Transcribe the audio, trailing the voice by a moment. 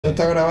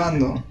está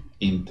grabando.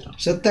 Intro.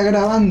 Ya está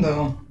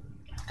grabando.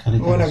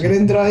 Carita, Bueno, ¿querés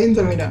entrar a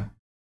intro? Mira.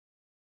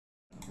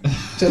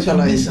 Ya está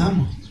la intro.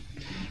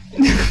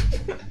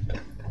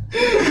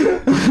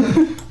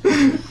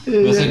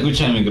 No se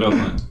escucha el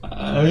micrófono.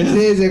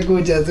 Sí, se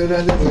escucha,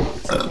 seguramente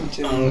se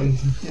escucha.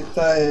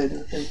 Está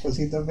el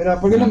cosito. Esperá,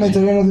 ¿por qué no me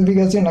salió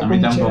notificación? La A mí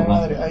concha de la tampoco.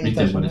 madre. Ahí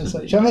 ¿Viste? está, Por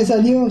eso. ya me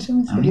salió.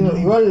 No.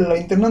 Igual la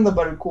internet anda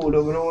para el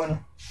culo, pero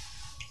bueno.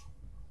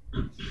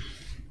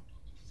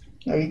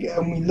 Hay que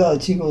humildad,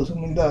 chicos,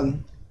 humildad.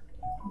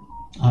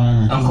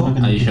 Ojo,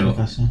 ahí llegó.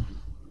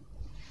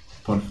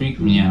 Por fin,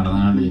 mierda,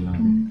 no leí.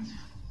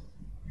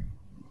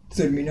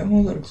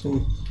 Terminamos Dark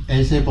Souls.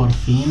 Ese por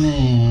fin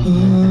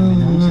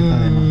terminamos esta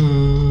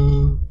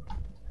demo.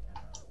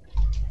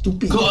 Tu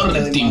pija, Corre,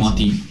 además.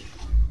 Timothy.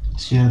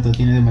 Cierto,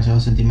 tiene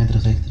demasiados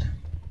centímetros extra.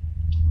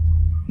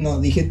 No,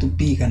 dije tu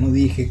pija, no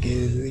dije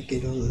que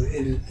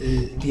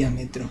el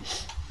diámetro.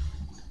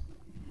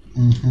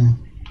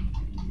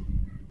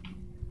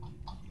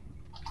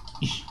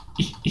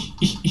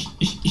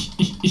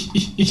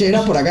 Che,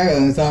 era por acá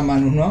donde estaba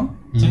Manus, ¿no?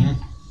 Sí.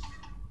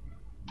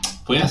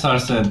 Podías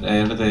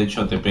haberte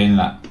hecho TP en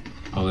la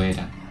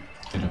hoguera.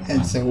 Pero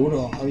bueno.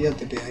 Seguro, había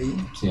TP ahí.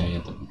 Sí,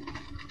 había TP.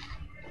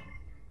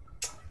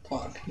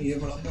 Fuck, y de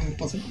verdad tengo que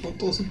pasar por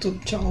todos estos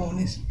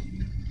chabones.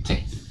 Sí.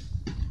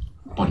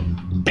 Por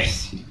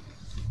imbécil.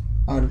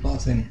 A ver,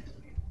 pasen.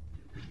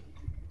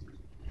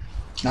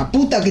 La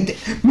puta que te...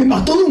 ¿Me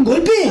mató de un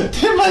golpe?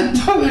 Te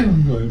mató de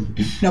un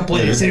golpe. No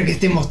puede ser que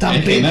estemos tan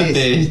Es que no petes.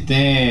 te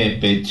esté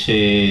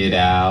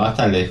pechera. Va a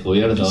estar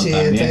descubierto Sí,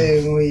 también.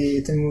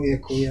 estoy muy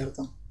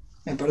descubierto.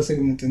 Me parece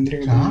que me tendría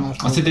que poner más.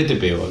 Hacete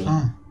TP,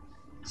 boludo.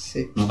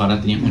 Sí. No, para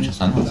tenías muchos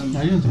santos.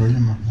 Hay un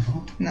problema,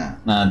 ¿no?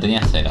 Nada. Nada,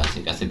 tenías 0, así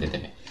que hacete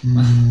TP.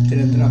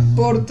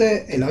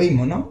 Teletransporte, el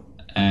abismo, ¿no?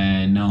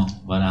 No,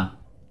 para.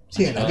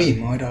 Sí, el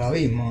abismo, era el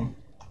abismo.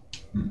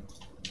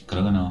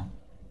 Creo que no.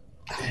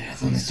 A ver,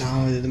 ¿dónde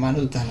estaba el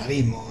Manu? Está el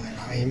abismo. El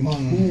abismo.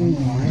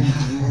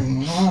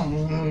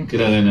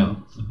 Creo que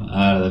no.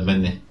 A ver,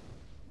 depende.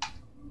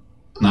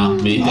 No,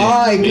 ¿viste?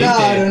 Ay, ¿Viste?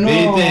 claro, no.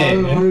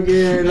 ¿Viste?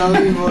 Porque el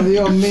abismo,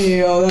 Dios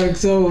mío, Dark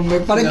Souls.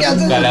 ¿Para qué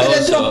hace un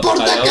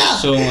teletransporte acá?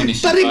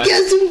 ¿Para qué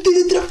hace un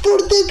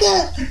teletransporte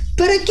acá?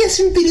 ¿Para qué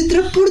hace un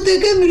teletransporte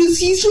acá? Pero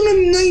si eso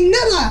no hay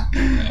nada.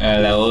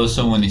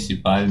 Calabozo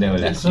municipal de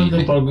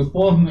Brasil. Porque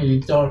puedo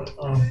militar.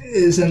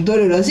 El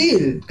santuario de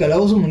Brasil.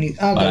 Calabozo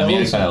municipal. Para mí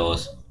el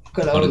calabozo.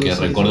 Porque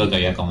sí, recuerdo sí. que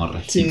había como Sí,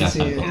 rejitas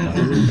sí, al es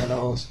costado. el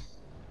calabozo.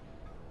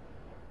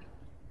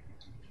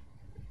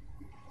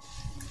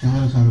 Tengo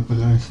los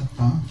auriculares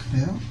acá,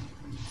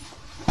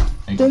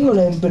 creo. Tengo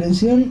la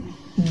impresión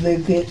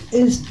de que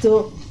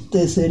esto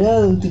te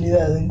será de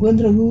utilidad.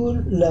 Encuentra en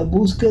Google la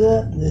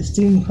búsqueda de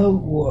Steam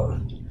Hub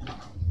World.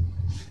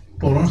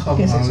 Por un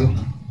 ¿Qué es eso?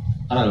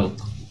 Ahora lo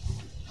busco.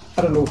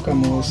 Ahora lo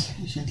buscamos.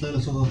 Y siento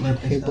los ojos re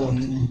pesados,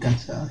 estoy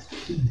cansado.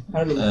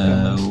 Ahora lo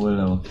buscamos. Google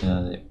la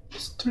búsqueda de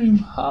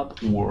Stream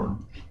Hub World.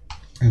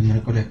 El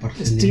miércoles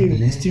parte el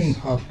inglés. Stream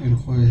Hub. El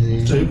jueves de...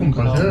 Estoy con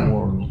cartera.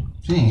 World.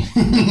 Sí.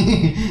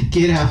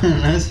 ¿Qué era?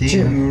 No, sí.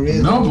 Che, me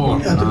olvidé. No,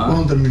 por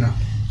 ¿Cuándo termina?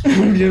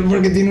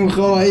 Porque tiene un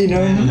hub ahí,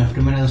 En ¿no? las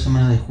primeras 2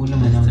 semanas de julio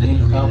me nombré en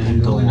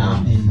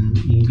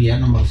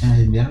invierno, en vacaciones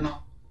de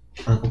invierno,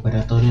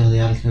 recuperatorios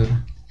de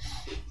álgebra.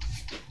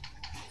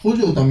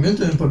 ¿Julio también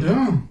tenés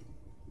problema?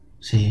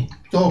 Sí,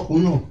 Todo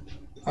julio.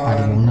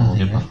 algunos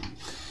 ¿Qué días. pasa?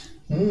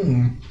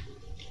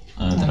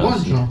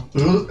 Bueno,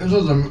 pero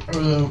eso también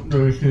lo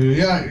de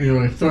ingeniería y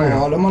lo de historia.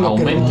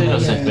 Aumente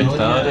los que-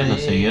 espectadores, los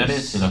es-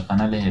 seguidores de los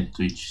canales de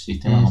Twitch.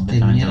 Sistema Este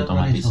completamente miércoles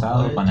automatizado, o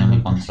jueves panel de tengo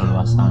que control hacer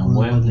basado en uno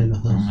web, de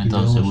los dos, un y método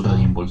luego seguro ya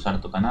de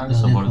impulsar tu canal, lo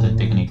soporte dejo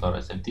de- técnico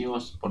receptivo,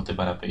 soporte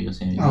para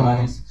pedidos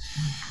individuales.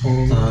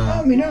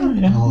 Ah, mirá,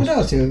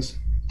 gracias.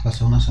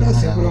 Pasó una semana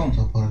Gracias, de bro.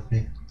 agosto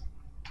porque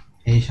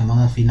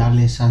llamadas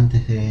finales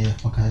antes de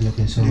lo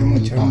que son Tengo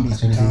las mucho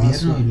vacaciones de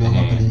invierno y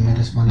luego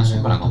primera semana no de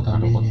sé para agosto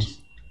comprar también robots.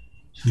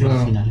 son las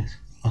Claro. finales.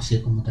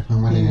 Así como te fue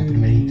mal en el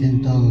primer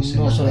intento, 2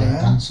 semanas sé, de ¿eh?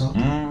 descanso.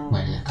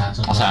 Bueno,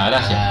 descanso. O sea,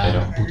 gracias,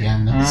 pero-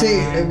 Puteando. Sí,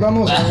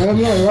 vamos a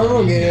verlo igual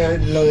porque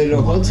lo de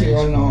los bots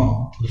igual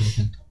no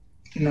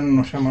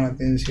nos llama la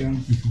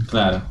atención.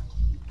 Claro.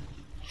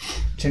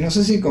 Che, no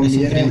sé si Es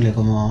conviene. increíble,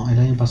 como el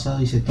año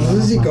pasado hice todo.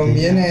 No sé si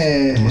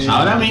conviene.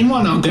 Ahora mismo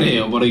no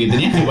creo, porque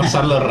tenías que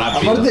pasarlo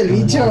rápido. Aparte, el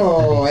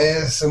bicho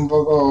es un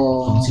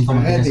poco Como cinco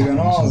frenético,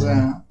 ¿no? materias, O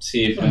sea.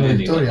 Sí, Bueno,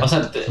 frenético. victoria. O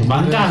sea,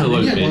 bancas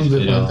golpes, ¿Cuánto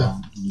te pero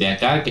falta? de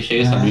acá que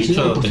llegues al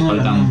bicho te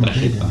falta un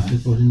trayecto. Estoy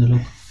volviendo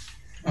loco.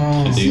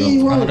 Ah, Te Sí, digo,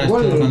 igual, Ahora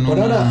estoy con por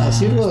ahora una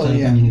así startup en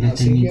bien. inglés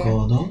Así que.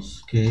 técnico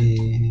 2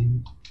 que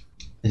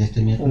es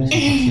este miércoles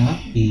en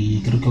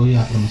y creo que voy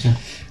a promoción.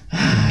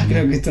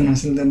 Creo que esto no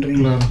es el del ring.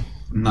 claro.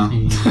 No.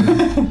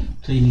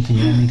 Soy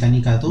ingeniero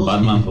mecánica 2.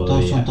 Batman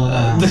todos son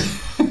todas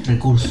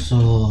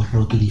recursos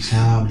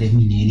reutilizables,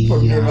 minería.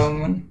 ¿Por qué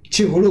Batman?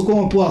 Che, boludo,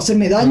 ¿cómo puedo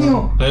hacerme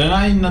daño? Pero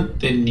ahí no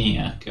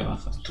tenías que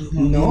bajar.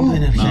 No,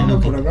 energía no,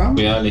 por acá.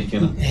 Cuidado a la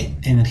izquierda.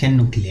 Energía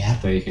nuclear.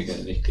 Te dije que a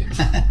la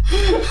izquierda.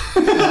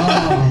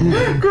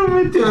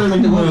 Cometió el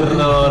mismo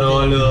error,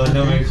 boludo,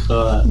 no me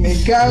jodas. Me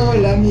cago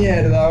en la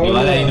mierda, boludo.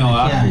 Igual ahí no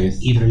bajes.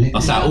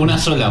 O sea, una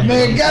sola.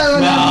 Me cago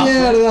en la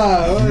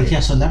mierda, boludo.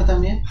 Energía solar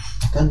también.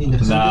 Bastante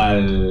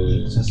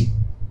interesante. O sea,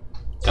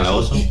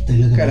 calabozo. Esto es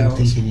lo que me Calabozo.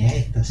 gusta ingeniería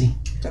esta, sí.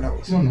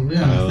 Calabozo. Bueno,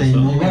 bien. Calabozo.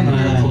 Muy Bueno,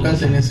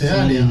 enfocate en ese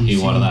área. Y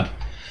guardar.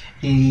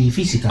 Y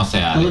física. O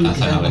sea, todo lo que alcanza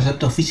sean la vez.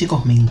 conceptos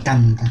físicos me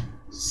encanta.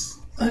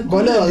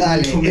 Boludo,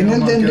 dale. En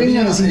Elden Ring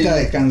no necesita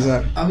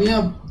descansar.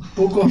 Había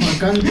pocos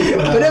vacantes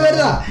para... Pero es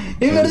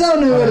verdad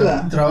o no es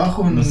verdad?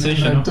 Trabajo en No sé,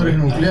 yo no reactores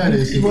puedo.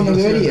 nucleares. Bueno,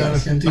 cosas deberías. en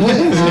Argentina.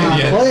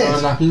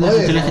 Podés. Las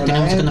instalaciones que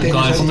tenemos que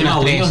 ¿Con el sistema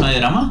tres. Windows no hay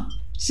drama?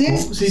 Sí,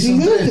 Sí, sí, son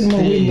todos tres,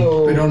 tenemos sí,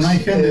 Windows. pero no hay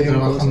gente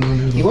trabajando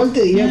en eso. Igual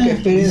te diría que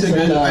esperes Dice que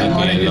hay hasta...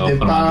 lugares que lo que te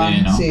pagan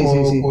formateen, ¿no? Sí, por,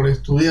 sí, sí. por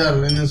estudiar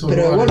en esos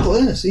Pero igual lugares.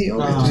 podés, sí,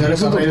 obvio. Estudiar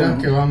Nosotros carreras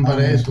podemos. que van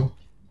para eso.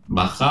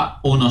 Baja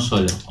uno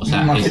solo. O sea,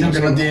 Me imagino es-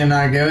 que no tiene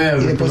nada que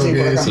ver. Y después con sí,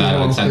 lo por que acá. decimos,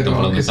 Claro, exacto, pero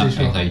por donde qué sé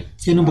está, yo. es ahí.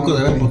 Tiene un poco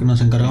de ver porque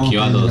nos encargamos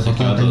Esquiva de todo, la esquiva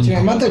parte todo. Sí, me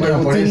técnica. mata que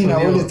Bueno, por Agustín y eso,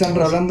 Nahuel digo.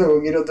 están hablando de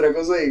cualquier otra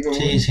cosa y como...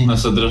 Sí, sí.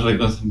 Nosotros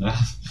reconcentrados.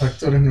 Factores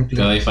Te va a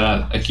nucleares.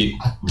 disparar. Aquí.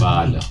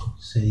 Vale.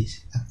 Se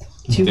dice.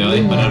 Che, Te va a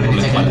disparar por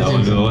la espalda,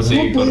 boludo. Vos ¿Cómo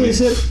seguís puede corriendo.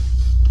 ser?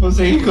 Vos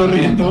seguís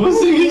corriendo. Vos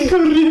seguís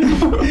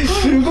corriendo.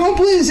 Pero ¿cómo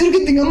puede ser que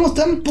tengamos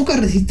tan poca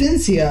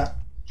resistencia?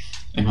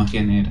 Es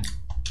magia negra.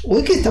 ¿O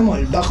es que estamos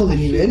bajo de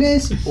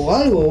niveles? ¿O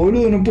algo,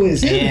 boludo? No puede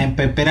ser.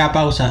 Espera,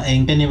 pausa.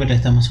 ¿En qué nivel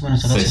estamos? Más o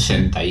menos acá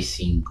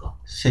 65.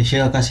 se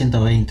llega acá a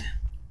 120.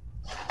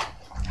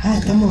 Ah,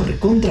 estamos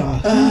recontra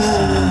bajo.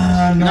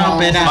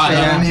 No, espera, Vale.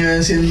 espera.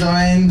 Nivel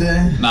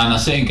 120. No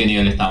sé en qué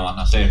nivel estamos.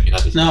 No sé,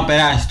 fíjate. No,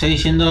 espera, estoy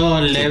diciendo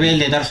level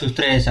de Dark Souls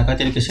 3. Acá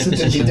tiene que ser que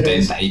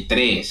 73.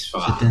 73.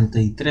 fa.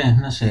 73,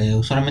 no sé.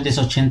 Usualmente es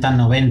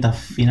 80-90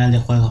 final de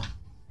juego.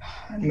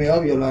 Me va a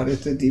violar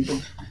este tipo.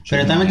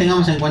 Pero también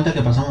tengamos en cuenta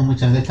que pasamos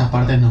muchas de estas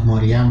partes, nos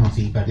moríamos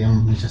y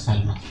perdíamos muchas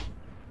almas.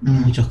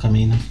 Muchos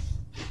caminos.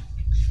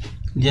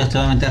 Dios te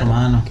va a meter,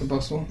 hermano. ¿Qué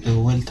pasó? De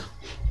vuelta.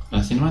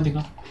 ¿La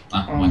cinemática?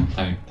 Ah, bueno,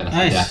 está bien. Te la Ay,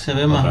 salteás se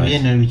ve otra más vez.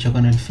 bien el bicho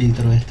con el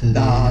filtro este de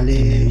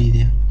Dale.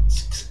 vídeo.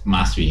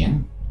 ¿Más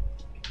bien?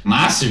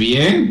 ¿Más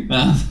bien?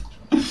 Ah,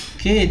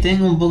 Que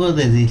tengo un poco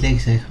de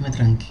dislexia, déjame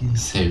tranquilo.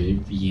 se ve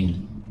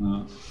bien.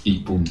 ¿No? Y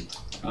punto.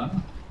 Ah.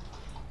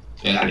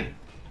 Pégale.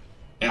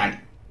 Pégale.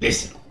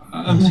 Déselo.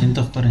 Ah.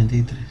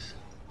 243.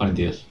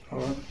 42. A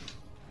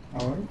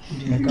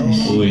ver, me cago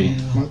en Uy.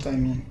 mal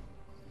timing.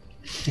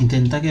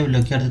 Intenta que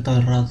bloquearte todo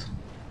el rato.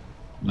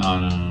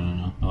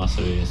 No va a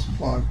servir eso.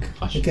 Fuck.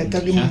 Fallo. Es que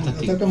Ya está,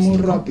 ataca muy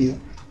rápido.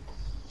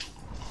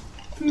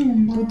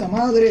 Puta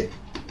madre.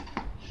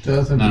 Te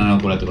vas a No,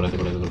 curate.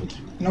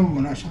 No,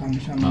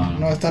 ya No.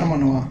 no. Esta arma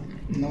no va.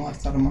 No va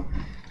esta arma.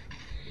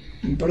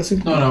 Me parece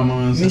que. No, no, vamos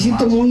a me hacer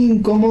siento más. muy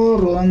incómodo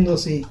rodando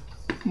así.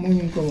 Muy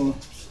incómodo.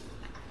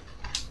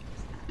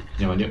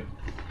 Ya valió.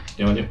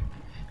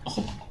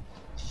 Ojo.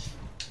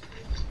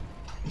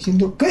 Me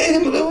siento. ¿Qué?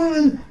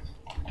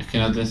 Es que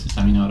no tenés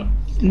estamina ahora.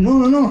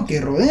 No, que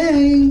rodé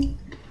ahí.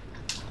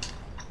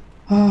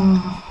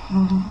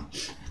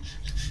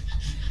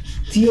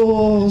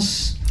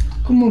 Dios.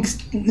 ¿Cómo que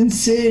en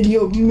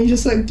serio?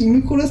 Miyazaki,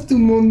 mejoraste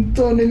un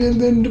montón en el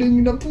Elden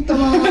Ring, la puta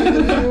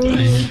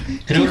madre.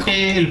 Creo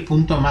que el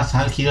punto más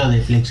álgido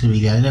de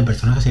flexibilidad del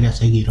personaje sería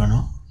Sekiro,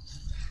 ¿no?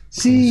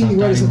 Sí, Saltar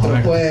igual es y otro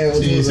moverte. juego.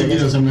 Sí, es ese otra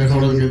quiero cosa ser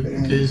mejor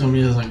diferente. que hizo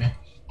Miyazaki.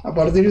 A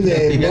partir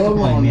de Diría tu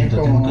Bloodborne es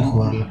movimiento, tengo que como...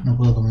 jugarlo, no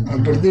puedo comentar. A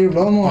nada. partir de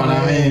Bloodborne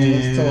Para mí-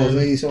 esto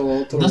se hizo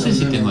otro... No sé si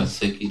nivel. tengo el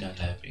Sekiro en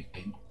la Epic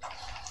Game.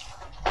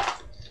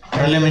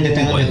 Probablemente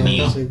tenga O el que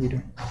mío.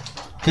 Sekiro.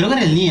 Creo que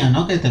era el Nio,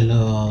 ¿no? Que te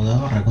lo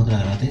daba recontra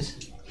gratis.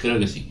 Creo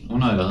que sí.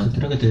 Uno de los dos.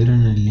 Creo que te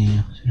dieron el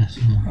Nio. Si no sé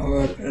mal. A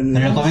ver,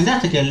 Pero lo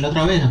comentaste que la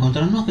otra vez nos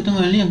contaron, no, que tengo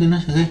el Nio, que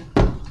no sé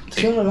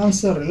qué. yo la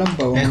lanza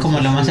relámpago. Es como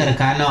lo más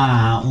cercano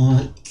a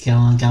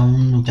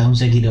un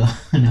Sekiro,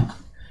 ¿no?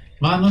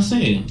 Va, no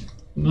sé.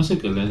 No sé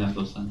qué es la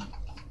cosa.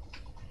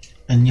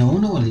 ¿El Nio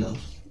 1 o el 2?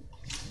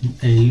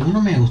 El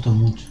 1 me gustó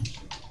mucho.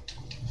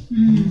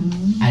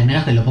 Al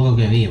menos que lo poco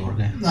que vi,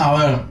 porque... A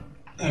ver,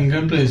 en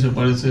gameplay se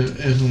parece,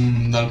 es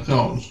un Dark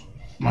Souls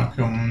más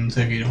que un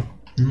Sekiro.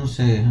 No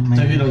sé,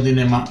 Sekiro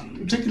tiene más.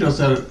 Sekiro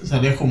se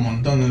aleja un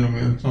montón de lo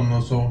que son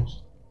los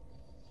Souls.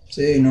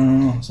 Sí,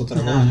 no, es otra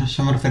cosa. No,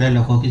 yo me refiero a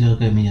los juegos que hizo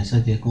que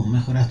Miyazaki, es como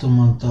mejoraste un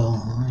montón.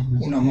 Ay, no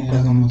Una sé, mosca es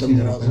un como montón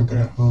de siempre, la pero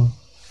otra. juegos.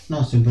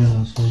 No, siempre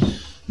lo soy.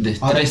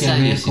 Ahora hay que Destreza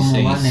ver cómo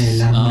 16. van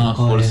el arma Ah,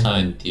 core. fuerza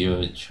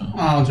 28.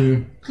 Ah,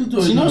 sí.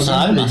 Si no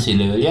usa almas y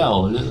le vería,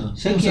 boludo.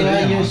 Sé No que sabía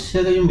hay, más.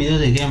 sé que hay un video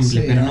de gameplay,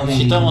 Sí, pero no sí, vi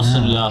Si estamos nada.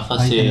 en la Ahí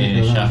fase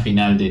tenés que ya ver.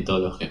 final de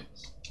todos los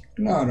jefes.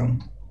 Claro.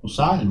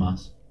 Usa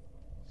almas.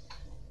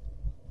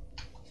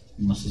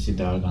 No sé si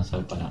te va a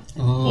alcanzar para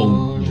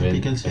Oh, un me nivel.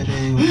 pica el pero-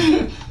 cerebro.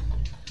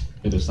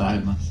 Pero usa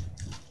almas.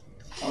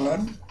 A ver.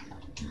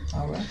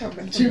 A ver.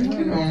 Sí,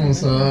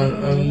 vamos a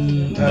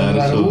ver al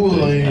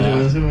barbudo y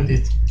lo hacemos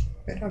listo.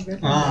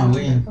 A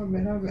ver. Bien.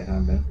 A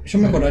ver. Yo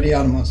mejoraría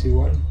armas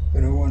igual,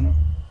 pero bueno.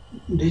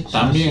 De hecho,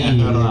 También sí,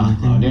 es verdad,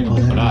 habría que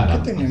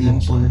mejorar. ¿Qué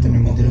tenemos?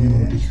 Podemos meter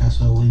un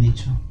pijazo buen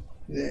hecho.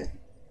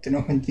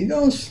 Tenemos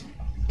 22,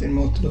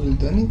 tenemos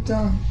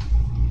trocetonita.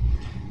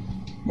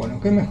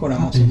 Bueno, ¿qué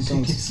mejoramos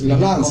entonces? La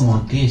lanza.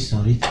 Como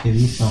queso, viste, que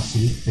bien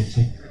fácil,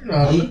 viste.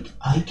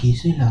 Ay, que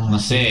eso es la. No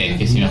sé, es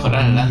que si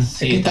mejorara la lanza,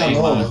 sí, está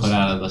bien para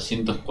mejorar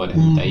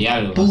 240 y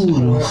algo.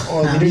 Puro.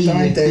 O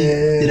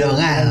directamente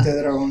drogado.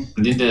 dragón.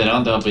 El diente de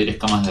dragón te va a pedir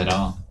escamas de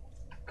dragón.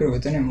 Creo que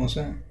tenemos,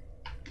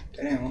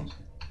 Tenemos.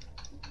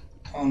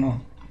 ¿O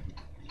no?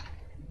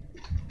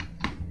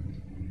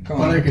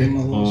 ¿Para qué?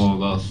 Tenemos dos.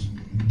 Dos.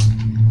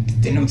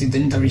 Tenemos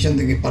titanita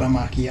brillante que es para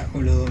magia,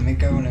 boludo. Me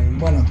cago en el.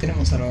 Bueno,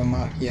 tenemos algo de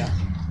magia.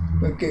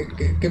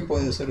 ¿Qué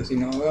puede ser si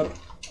no? A ver.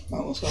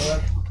 Vamos a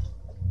ver.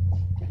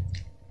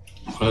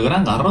 Con el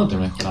gran garrote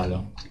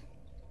mejoralo.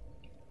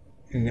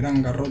 El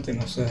gran garrote,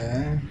 no sé,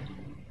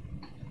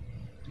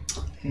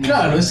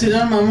 Claro, es el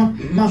arma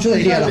más yo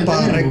diría la que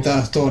espada tenemos. recta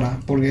Astora,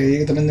 porque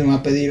directamente me va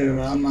a pedir el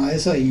arma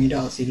esa y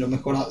mira, si lo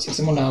mejora, si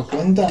hacemos la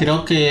cuenta.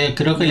 Creo que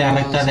la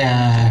recta de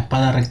la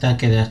espada recta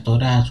que de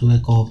Astora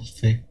sube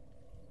cofre.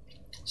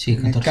 Sí,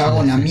 Me 14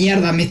 cago en la de fe.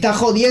 mierda, me está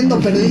jodiendo,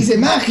 pero dice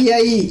magia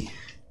ahí.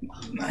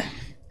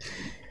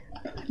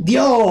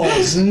 Dios.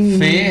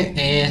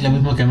 Fe es lo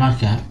mismo que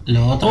magia.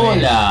 Lo otro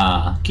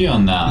Hola, ¿qué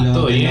onda? es,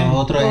 ¿Todo bien? Lo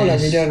otro Hola,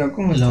 es, Emiliano,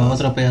 ¿cómo lo estás?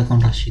 otro pega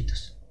con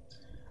rayitos.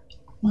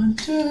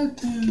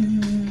 Manchate.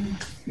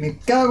 Me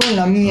cago en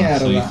la Soy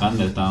mierda. fan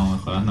de estábamos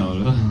mejorando,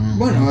 boludo.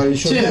 Bueno, el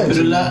Che, Yotel.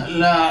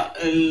 pero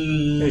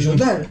El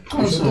Yotel.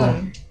 ¿Cómo se llama?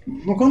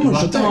 ¿Vos cómo el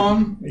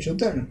bastón. Yotel? El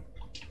Yotel.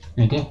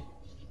 ¿De qué?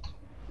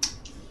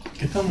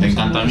 ¿Qué estábamos De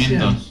usando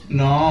encantamientos. recién?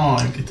 No,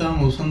 el que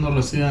estábamos usando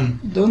recién.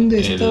 ¿Dónde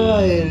El-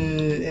 estaba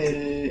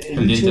el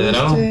 ¿El diente de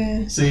dragón?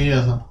 Sí,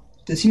 eso.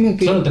 Decime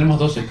que. Solo tenemos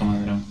dos escamas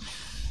de dragón.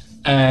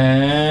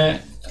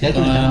 Creo que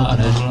me tengo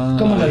para eso.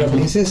 ¿Cómo era la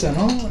princesa,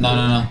 no?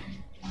 No.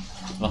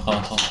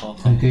 Baja.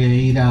 Hay que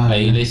ir a La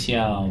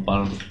iglesia o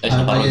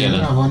al Valle de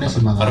Dragones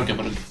y matar. Parque.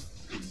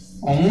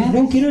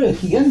 No quiero el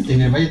gigante.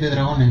 En el Valle de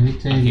Dragones,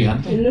 ¿viste? ¿El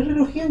gigante? El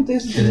herrero gigante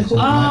es El de José.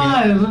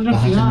 Ah, el reloj Vas a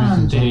hacer un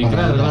gigante. ascensor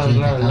para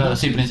Claro.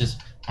 Sí, princesa.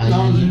 Ahí,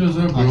 No, sí lo sé,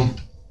 pero ahí.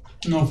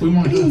 no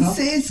fuimos ¿no?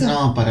 Princesa.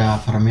 No, para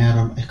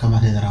farmear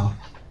escamas de dragón.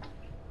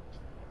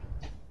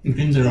 ¿Y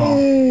quién te lo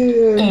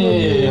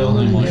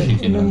un emoji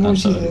que no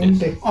alcanza a ver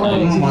qué es.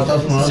 no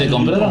matas una ¿Se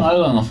compraron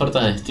algo en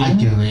ofertas de Hay Steam?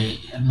 que ver,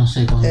 no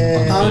sé cuándo.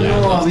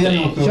 no, habían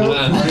Yo-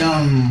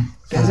 habían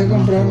Pensé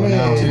comprarme.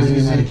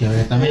 sí. Que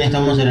ver. También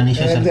estamos en el anillo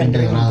de Elden serpiente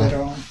Ring, dorada.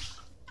 pero.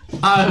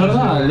 Ah, es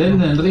verdad, el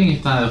Elden Ring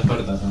está de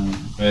oferta también.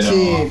 Pero,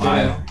 Sí, a ver,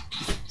 pero.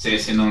 sigue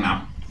siendo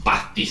una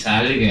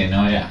pastizal que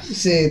no veas.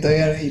 Sí,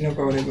 todavía. Y no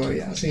cobré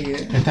todavía, así que.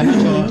 Está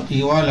hecho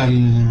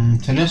igual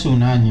salió hace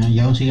un año y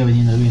aún sigue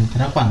vendiendo bien.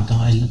 ¿Pero cuánto?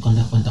 Con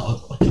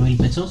descuento, ¿8.000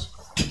 pesos?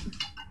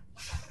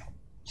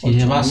 Si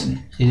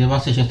de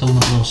base ya está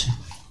unos 12.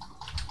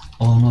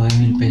 O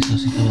 9.000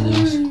 pesos si estaba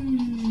de base.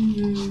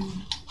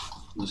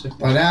 No sé.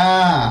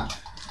 Pará,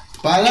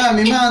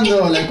 mi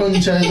mando, la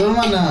concha de tu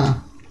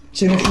hermana.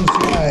 Che, no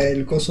funciona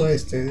el coso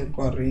este del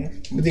parry.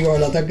 Digo,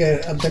 el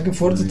ataque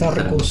fuerte está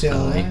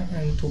recurseado,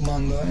 en tu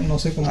mando, No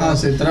sé cómo. Ah,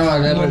 se traba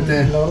el No, RT.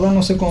 la verdad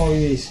no sé cómo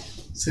vivís.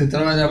 Se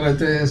traba el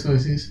RT, eso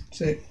decís.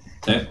 Sí.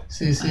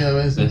 Sí, Sí, a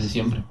veces. desde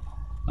siempre.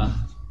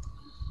 Ah.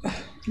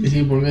 Y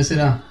sí, ¿por qué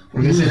será?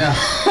 ¿Por qué será?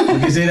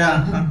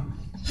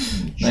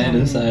 Nadie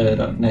lo sabe,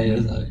 bro. Nadie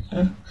lo sabe.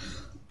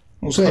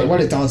 No sé,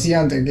 igual estaba así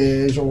antes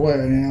que ellos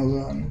jueguen, O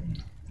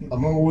sea,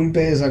 tampoco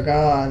golpes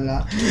acá a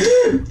la.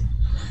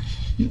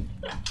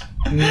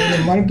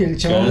 Menos mal que el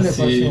chabón le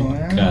falló,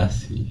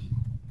 Casi.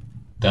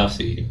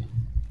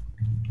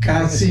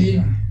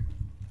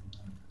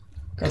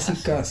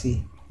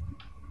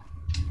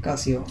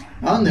 Casi.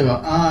 ¿A dónde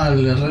va? Ah,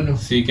 el herrero.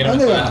 Sí, quiero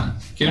 ¿Dónde mejorar.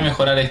 Quiero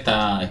mejorar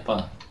esta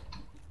espada.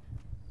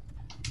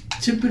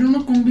 Che, pero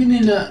no conviene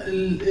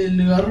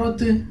el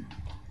garrote.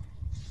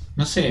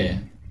 No sé.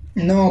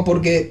 No,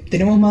 porque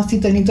tenemos más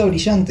titanita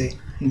brillante.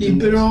 Y ¿entendés?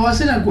 pero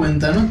hacer la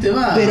cuenta, no te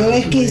va. Pero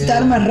es que esta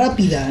arma es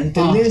rápida,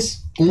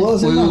 ¿entendés? Un Puedo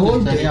hacer más juego que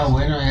golpes. estaría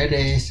bueno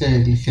es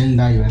el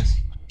Helldivers.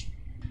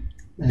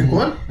 ¿El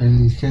cuál?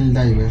 El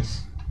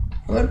Helldivers.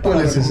 A ver, ¿Cuál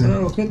para es ese?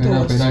 recuperar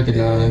objetos.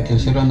 Espera, que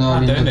yo lo andaba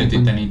Te viendo vende que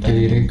titanita, que me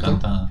directo.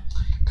 encanta.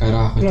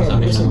 Carajo, Claro, estás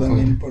por eso abriendo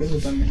también, juego. por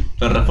eso también.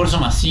 Pero refuerzo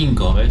más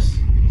 5, ¿ves?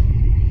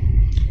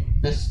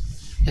 ¿Ves?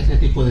 Ese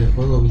tipo de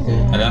juego, viste.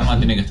 El arma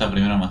tiene que estar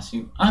primero más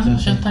 5. Ah, no,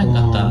 ya está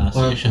encantada. Sí,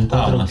 ya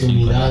estaba Cuatro más 5.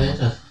 unidades,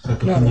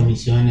 recogiendo Claro.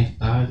 misiones,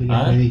 tal, y A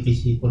es ver. muy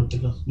difícil porque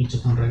los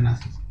bichos son re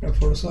nazis.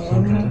 Reforzar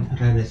Son arma.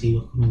 re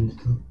agresivos, comen de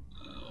todo.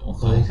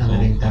 Podés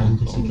amedrentar un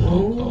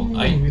poquito.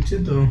 Ay,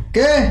 bichito.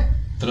 ¿Qué?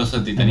 trozo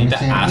de titanita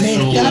Me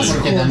azul. estás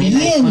porque también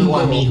hay jodiendo. juego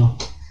amigo.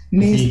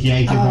 Sí, que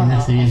hay que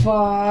ponerse bien.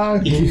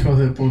 Fuck. Hijos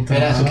de puta.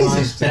 Espera, ¿Qué es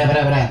esto?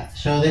 espera.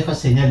 Yo dejo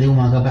señal de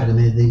humo acá para que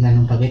me digan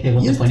un paquete,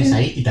 vos ¿Y te este? pones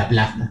ahí y te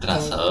aplastas.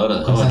 Trazador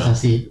de Cosas oro.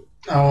 así.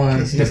 Ah,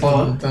 bueno, Sí, te sí,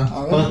 puedo.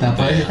 Posta,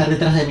 podés estar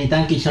detrás de mi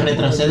tanque y yo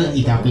retrocedo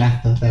y te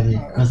aplasto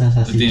también. Cosas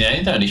así.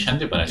 ¿Utilidad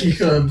brillante para qué?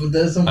 Hijo de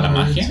puta, eso ¿Para me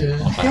magia? dice.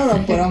 ¿O para-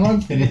 Claro, para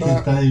más. Pero eso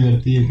está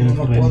divertido, creo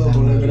No que puedo porque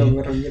revisarlo creo bien.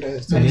 que requiere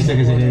esto. Parece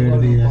que sería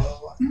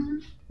divertido.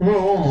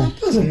 No,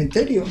 todo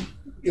cementerio.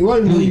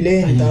 Igual muy Uy,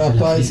 lenta hay la una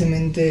espada del fila.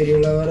 cementerio,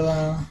 la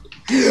verdad.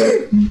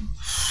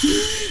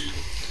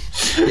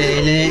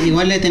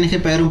 Igual le tenés que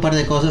pegar un par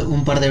de cosas,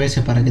 un par de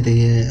veces para que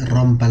te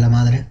rompa la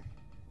madre.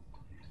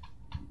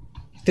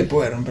 Te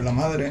puede romper la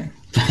madre.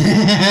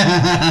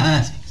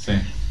 Sí.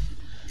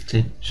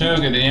 Sí. Yo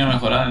lo que tenía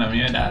mejorado en la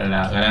mía era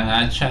la gran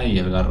hacha y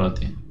el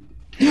garrote.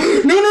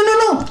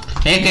 ¡No!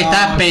 Es que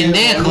estás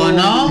pendejo,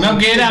 ¿no? No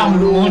que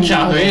eran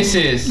muchas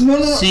veces. No.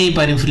 Sí,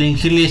 para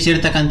infligirle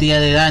cierta cantidad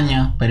de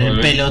daño. Pero el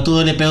Volvé.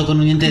 pelotudo le pegó con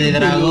un diente de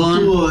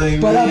dragón.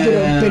 Pará,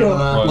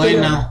 pero.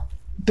 Bueno.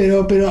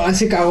 Pero,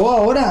 ¿se cagó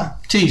ahora?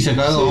 Sí, se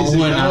cagó.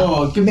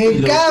 Bueno.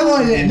 Me cago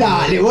en el.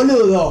 Dale,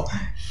 boludo.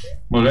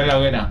 Volver a la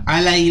hoguera. A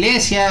la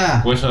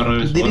iglesia. Hueso de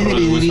regreso, Diri, diri,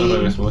 hueso diri. de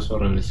regreso, hueso de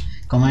regreso.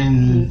 Como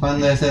en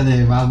cuando ese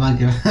de Batman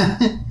que va.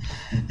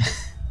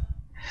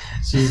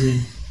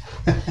 Sí.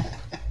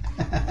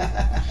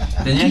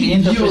 Tenía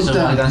 500 pesos, me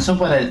Idiota. alcanzó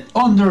para el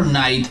Under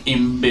Night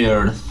in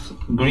Birth,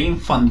 Green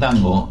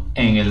Fandango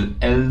en el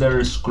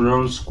Elder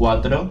Scrolls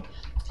 4,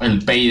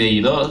 el Payday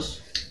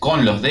 2,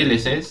 con los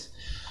DLCs,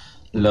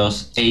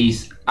 los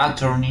Ace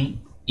Attorney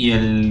y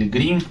el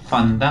Green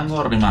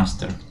Fandango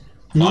Remastered.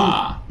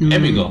 ¡Ah!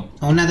 ¡Épico!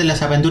 Una de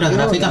las aventuras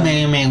gráficas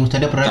me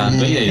gustaría probar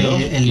Tanto, Payday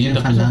 2, el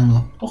 500 Fandango.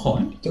 pesos. Ojo,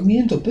 ¿Tengo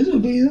 500 pesos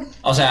pedido?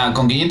 O sea,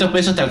 con 500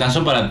 pesos te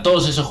alcanzó para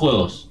todos esos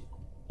juegos.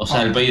 O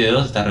sea, el Payday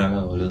 2 está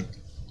regalado, boludo.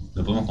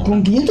 Lo podemos comprar.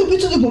 ¿Con 500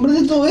 pesos te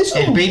compraste todo eso?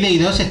 El Payday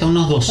 2 está a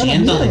unos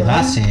 200 de mierda.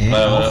 base,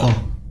 Para. ojo.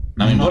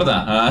 No me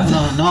importa.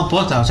 Ah. No,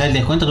 posta, o sea, el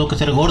descuento tuvo que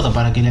ser gordo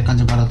para que le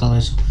alcance para todo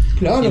eso.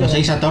 Claro. Y los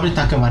 6 Attorney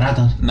están que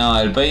baratos. No,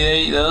 el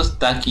Payday 2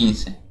 está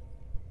 15.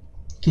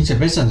 15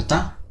 pesos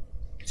está.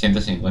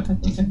 150,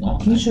 15, no.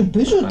 15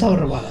 pesos está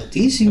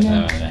baratísimo.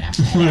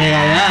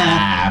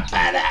 Regalada.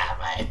 Para,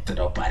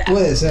 maestro, para.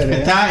 Puede ser,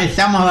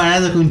 Está más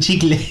barato que un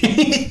chicle.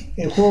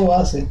 El juego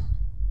base.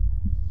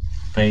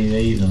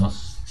 Payday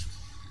 2.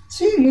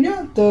 Sí,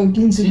 mirá, está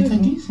 15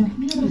 pesos.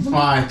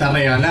 Ah, está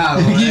regalado.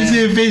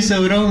 15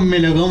 pesos, bro, me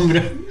lo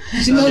compro.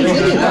 Sí, no, en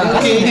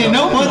serio,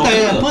 No,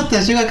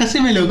 posta, llego a casa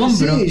y me lo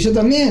compro. Sí, yo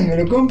también, me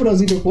lo compro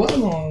así lo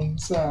jugamos. O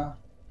sea,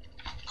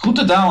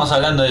 Justo estábamos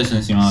hablando de eso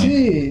encima hoy.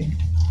 sí.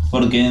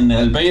 Porque en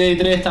el Payday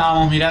 3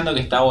 estábamos mirando que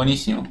está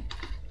buenísimo.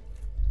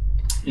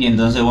 Y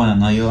entonces, bueno,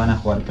 nos dio ganas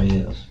de jugar Payday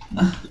 2.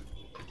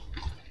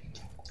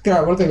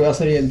 Claro, aparte que va a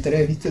salir el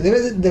 3, ¿viste?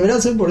 Deberá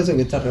ser por eso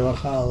que está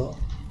rebajado.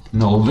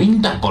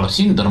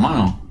 90%,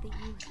 hermano.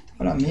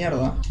 A la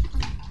mierda.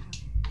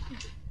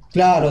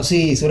 Claro,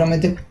 sí,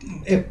 seguramente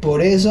es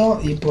por eso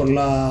y por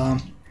la...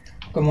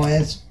 ¿Cómo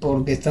es?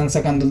 Porque están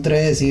sacando el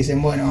 3 y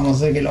dicen, bueno, vamos a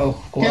hacer que los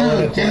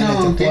jugadores jueguen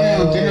este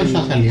juego. ¿Qué no y-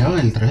 ya salió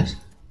el 3?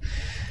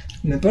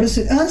 Me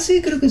parece... Ah,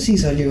 sí, creo que sí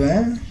salió,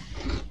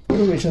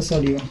 Creo que ya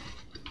salió.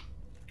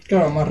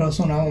 Claro, más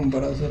razón aún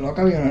para hacerlo.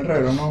 Acá había un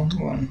herrero, ¿no?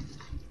 Bueno,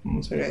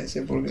 vamos a ver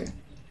ese porque...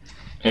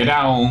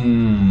 Era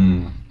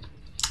un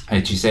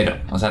hechicero.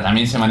 O sea,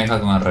 también se maneja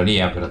con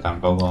herrería, pero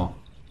tampoco.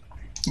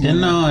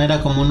 Él no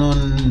era como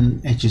un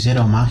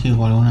hechicero mágico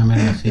o alguna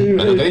mierda así.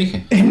 ¿Pero qué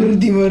dije? El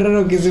último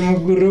herrero que se me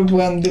ocurrió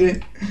fue André.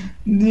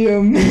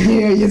 Dios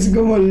mío, y es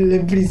como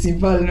el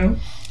principal, ¿no?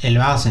 El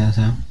base, o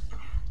sea.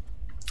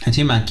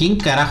 Encima, ¿quién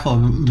carajo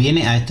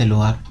viene a este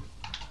lugar?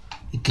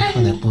 Y qué hijo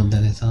de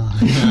puta que sos.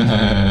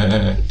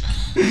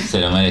 Se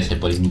lo merece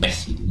por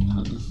imbécil.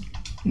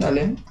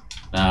 Dale.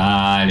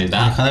 Dale,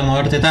 Deja está. de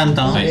moverte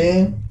tanto.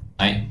 Ahí.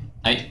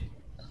 Ahí.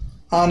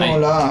 Ah, no, Ahí.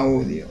 la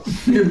audio.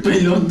 Qué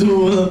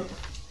pelotudo.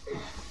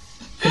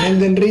 En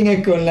Elden Ring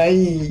es con la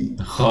I.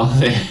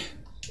 Joder.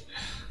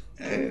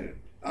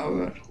 A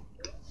ver.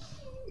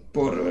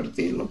 Puedo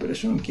revertirlo, pero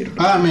yo no quiero.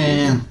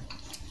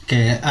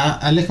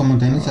 Alex, como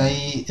tenés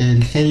ahí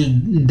el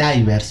Hell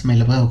Divers, ¿me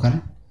lo puedes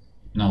buscar?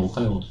 No,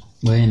 búscalo vos.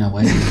 Bueno,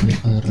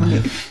 hijo de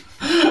rey.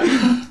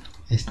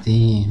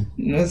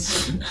 No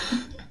es.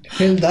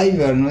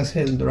 Helldiver, no es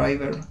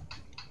Helldriver.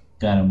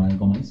 Claro, mal,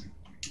 ¿cómo es?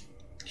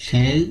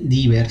 Hell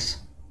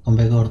Divers, con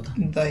B corta.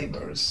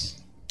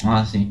 Divers.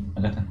 Ah, sí,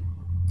 acá está.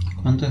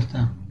 ¿Cuánto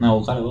está? No,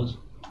 búscalo vos.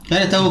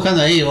 Claro, está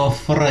buscando ahí, vos,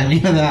 forro de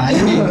mierda.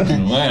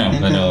 Bueno,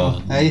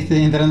 pero. Ahí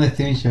estoy entrando a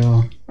Steam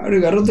yo. A ver,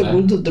 garrote Ah.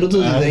 oculto, troto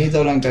de Ah. tenita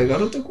blanca. ¿El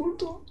garrote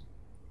oculto?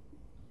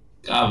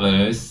 Ah,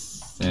 pero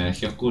es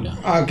energía oscura.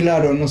 Ah,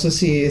 claro, no sé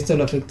si esto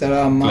le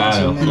afectará más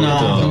Claro, o menos. justo.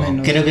 más o No,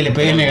 menos. creo que le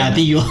pegué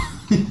negativo.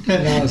 No,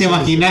 ¿Te sí,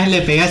 imaginas?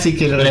 Le pegás y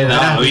que lo Le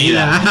daba recuperás.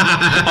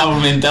 vida.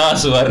 Aumentaba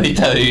su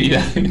barrita de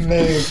vida.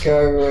 Me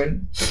cago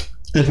en.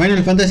 El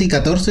Final Fantasy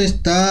XIV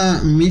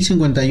está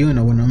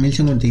 1051, bueno,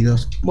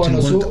 1052.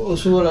 Bueno, 50.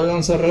 subo la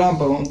lanza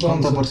relámpago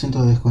entonces.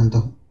 50% de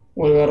descuento.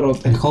 O el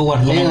garrote. El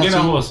Hogwarts Como Legacy.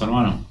 quieras vos,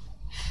 hermano.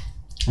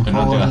 El Pero no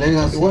te Hogwarts gastes.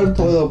 Legacy. Igual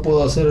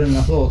puedo hacer en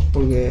las dos,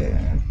 porque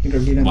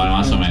requieren. Bueno,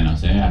 más o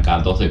menos, Acá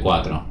 2 de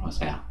 4, o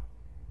sea.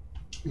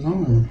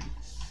 No.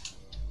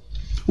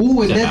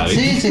 El Ya Dead sabes.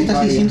 Cells está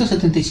a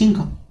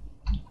 675.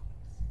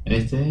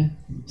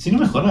 Si no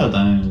mejorado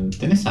también,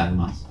 tenés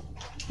almas.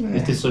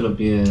 Este solo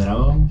pide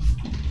dragón.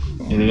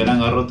 El gran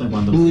garrote en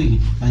cuanto. Uy,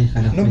 ahí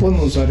jala. No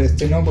podemos usar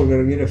este, ¿no? Porque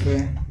requiere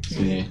fe. Sí.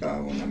 Me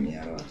cago en la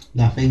mierda.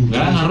 La fe en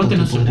Gran Cristo garrote te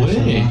no se podrá puede.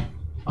 salvar.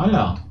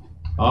 Hola.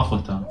 Abajo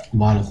está.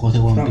 Bueno, los juegos de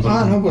One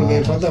Piece. No, porque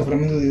Ah, falta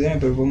fragmento de titán,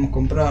 pero podemos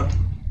comprar.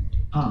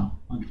 Bueno.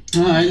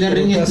 Ah, el de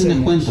Ring es un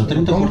descuento,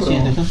 ¿Lo compro?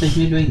 30%, está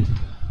 6020.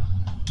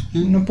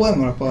 No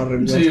podemos pagar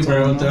Sí,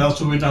 pero te va a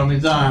subir la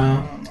mitad,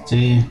 ¿no?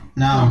 Sí,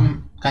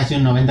 no, casi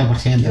un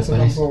 90% Eso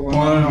por eso. tampoco,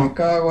 Bueno. no, me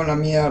cago en la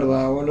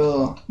mierda,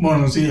 boludo.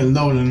 Bueno, sí, el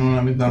doble, no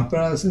la mitad.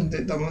 Espera,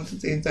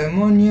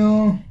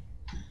 demonio.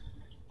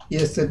 Y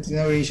este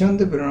tiene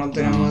brillante, pero no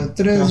tenemos Te va a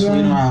destreza.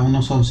 subir a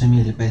unos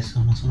 11.000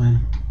 pesos, más o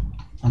menos.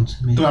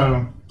 11.000.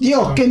 Claro.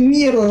 Dios, qué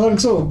mierda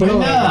Dark Souls, ¿No hay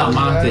nada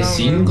más de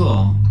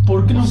 5?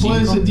 ¿Por qué no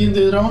podés ese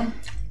diente de dragón?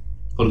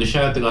 Porque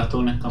ya te gastó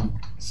un scam.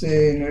 Sí,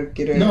 no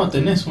quiere. No,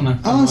 tenés una.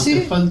 Ah, sí.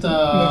 Te falta.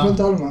 Me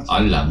falta almas. A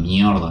la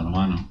mierda,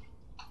 hermano.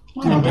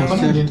 Bueno, No, pero pero con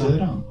el es diente de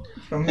cierto. dragón.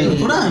 Fragmento.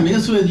 Por nada, mira,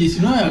 sube de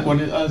 19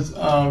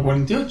 a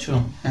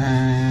 48.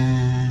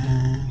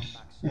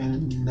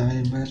 El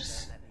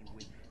Divers.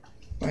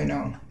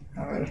 Bueno,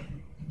 a ver.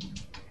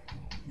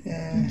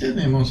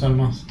 Tenemos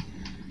armas.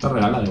 Está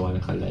regalado igual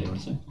el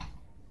Helldivers,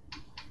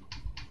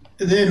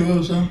 De héroe,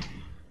 o sea.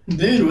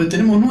 De héroe,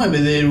 tenemos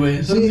 9 de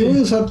héroe. Sí, voy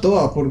a usar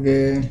todas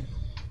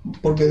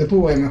porque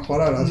después voy a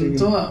mejorar, así que.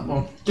 Todas,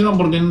 bueno. Claro,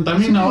 porque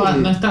también Sí.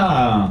 no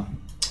está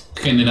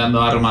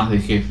generando armas de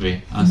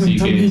jefe, así que.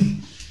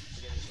 También.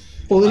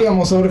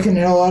 Podríamos haber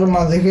generado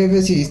armas de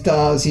jefe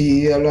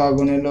si hablaba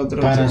con el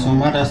otro. Para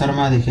sumar las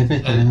armas de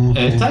jefes tenemos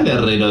que... Está el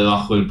herrero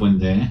debajo del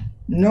puente,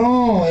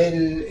 No,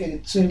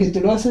 el que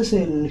te lo hace es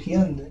el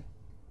gigante.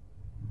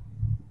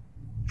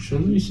 Yo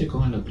lo hice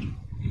con el otro.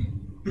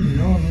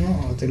 No,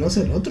 ¿te lo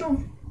hace el otro?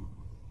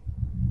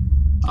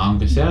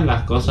 Aunque sean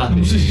las cosas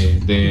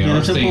de Yo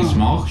no sé Orstein cómo.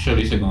 Smog, yo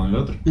lo hice con el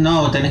otro.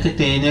 No, tenés que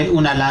tener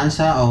una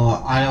lanza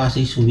o algo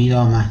así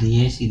subido a más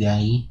 10 y de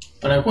ahí.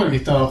 ¿Para cuál que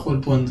está bajo el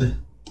puente?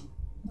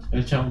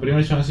 El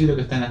primer chaboncito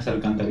que está en las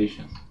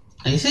alcantarillas.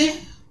 ¿Ese?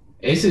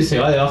 ¿Ese se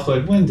va debajo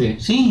del puente?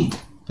 Sí.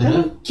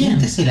 Pero ¿quién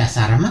te hace las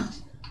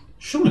armas?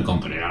 Yo me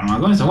compré el arma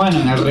con eso. Bueno,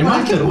 en el ¿Para qué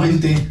remaster.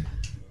 puente?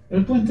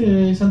 El puente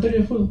de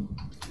Santuario de Fuego.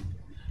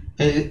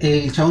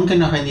 El chabón que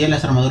nos vendía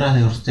las armaduras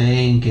de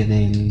Orstein, que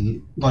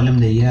del golem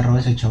de hierro,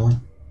 ese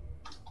chabón.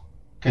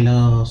 Que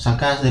lo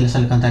sacas de las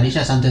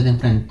alcantarillas antes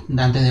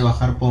de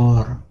bajar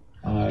por...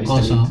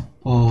 Coso.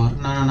 No,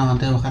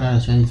 antes de bajar a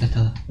la ciudad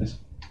infestada. Eso.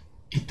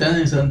 ¿Está en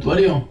el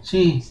santuario?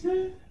 Sí.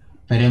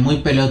 Pero es muy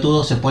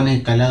pelotudo, se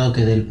pone calado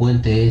que del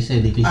puente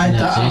ese difícil Ah, de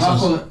está acceso.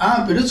 abajo.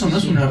 Ah, pero eso no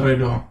es un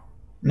herrero.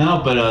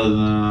 No,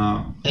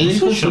 pero. Él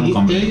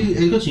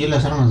consiguió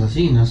las armas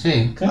así, no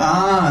sé.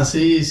 Ah,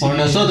 sí, sí. Por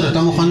nosotros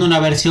estamos jugando una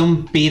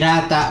versión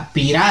pirata,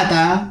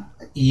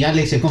 y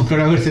Alex se compró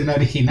la versión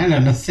original, o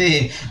no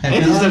sé. Este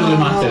es el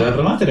remaster. El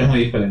remaster es muy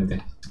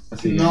diferente.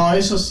 Así que- No,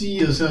 eso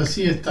sí, o sea,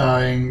 sí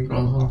está en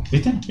coso.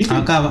 ¿Viste?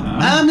 Acá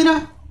va.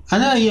 Mira,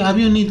 ahí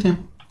había un ítem.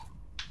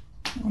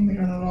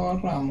 Mira, no lo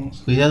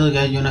agarramos. Cuidado que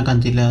hay un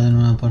acantilado en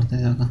una parte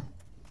de acá.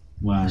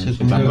 Bueno, Sí, yo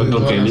como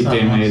tampoco que el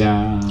ítem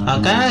era.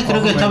 Acá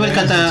creo que estaba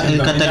el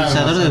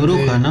catalizador de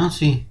bruja, ¿no?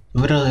 Sí.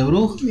 Librero de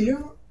bruja. Mira.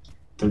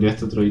 Te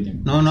olvidaste otro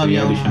ítem. No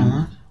había Sería uno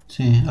más.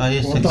 Sí, ahí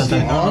está el What the fuck?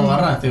 catalizador. No lo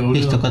agarraste, boludo.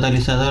 Listo,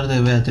 catalizador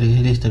de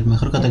Beatriz, listo, el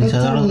mejor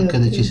catalizador que de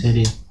Beatriz.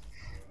 hechicería.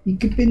 ¿Y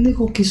qué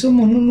pendejos que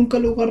somos? No, nunca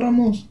lo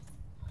agarramos.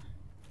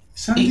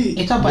 Santi,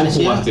 Esto vos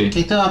aparecía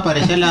jugaste.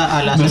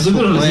 al hacer su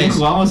Nosotros recién quest.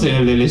 jugamos en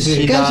el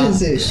DLC.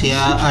 Cállense.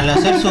 Al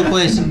hacer su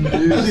quest,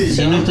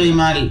 si no estoy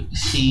mal,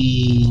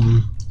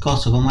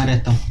 ¿cómo era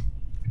esto?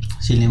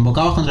 Si le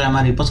invocabas contra la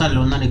mariposa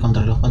lunar y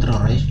contra los 4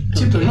 reyes.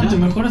 che, pero no te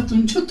mejoraste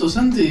un choto,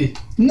 Santi.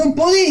 No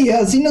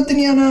podía, si no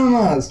tenía nada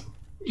más.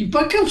 ¿Y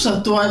para qué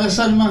usas todas las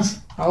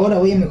almas? Ahora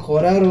voy a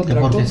mejorar Que otra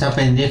porque cosa. esa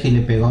pendeja y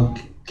le pegó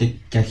que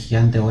al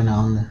gigante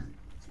buena onda.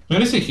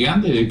 Pero ese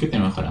gigante, ¿de qué te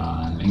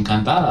mejoraban?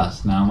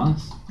 ¿Encantadas? Nada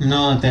más.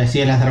 No, te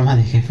hacía las armas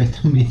de jefe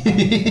también.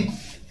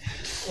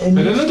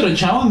 Pero el otro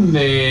chabón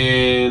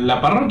de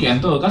la parroquia,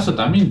 en todo caso,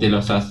 también te lo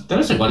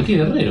hace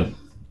cualquier herrero.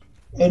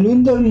 El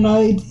Under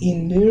Night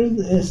in Bird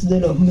es de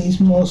los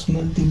mismos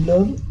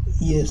Multiblood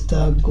y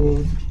está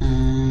con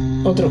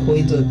otro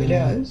jueguito de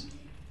pelea, ¿es?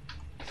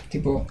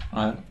 Tipo,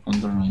 A ver,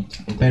 control.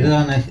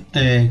 Perdón,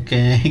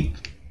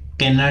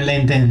 que no le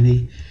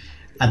entendí.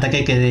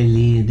 Ataque que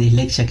de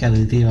dislexia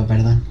cognitiva,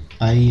 perdón.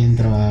 Ahí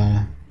entro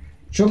a...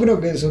 yo creo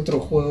que es otro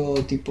juego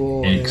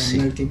tipo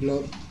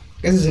Multiblood.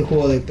 Ese es el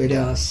juego de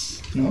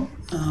peleas, ¿no?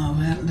 A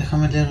ver,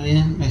 déjame leer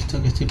bien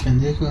esto que estoy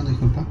pendejo,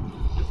 disculpa.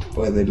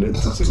 Puede leer.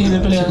 Sí, de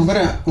pelea. ¿Se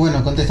compara?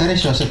 Bueno, contestaré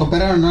yo. ¿Se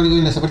compararon algo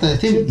en las ofertas de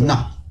Steam? Sí,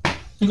 No.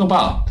 Estoy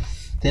copado.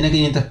 Tiene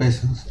 500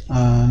 pesos.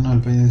 Ah, no, el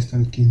pedido está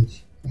en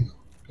 15.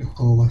 El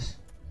juego vas.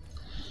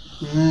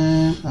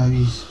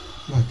 Aviso.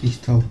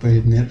 Batista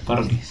Opener.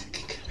 Parque.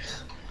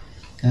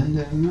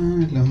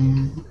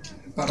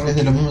 Es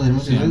de lo mismo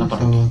del Sí, no,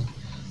 parque.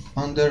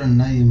 Under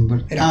Night.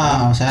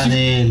 Era- O sea,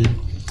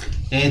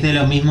 es de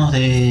los mismos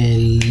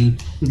del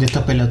De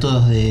estos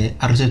pelotudos de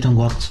Resubido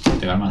Works.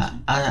 Te calmas.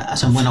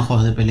 Hacen buenos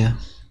juegos de pelea.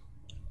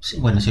 Sí,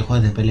 bueno, sí,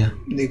 juegos de pelea.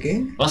 ¿De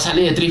qué? Va a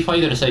salir de Street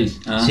Fighter 6.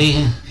 ¿Ah?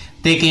 Sí.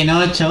 Tekken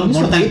 8, ¿No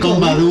Mortal salió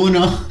Kombat todavía?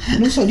 1.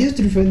 ¿No salió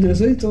Street Fighter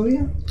 6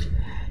 todavía?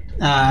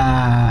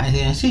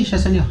 Sí, ya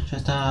salió. Ya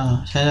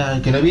está.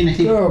 Ya que lo vi en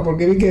Steam. Claro,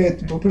 porque vi que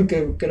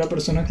era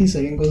personaje y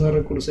salían cosas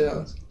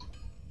recurseadas.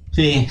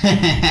 Sí.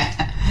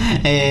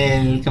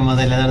 El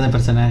modelador de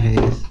personajes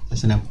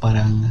es una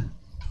paranga.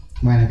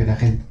 Bueno, que la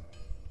gente.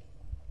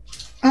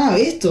 Ah,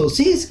 esto,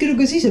 sí, creo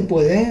que sí se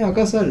puede,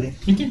 acá sale.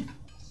 ¿Viste?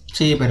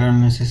 Sí, pero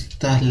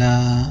necesitas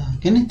la.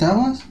 ¿Qué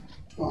necesitabas?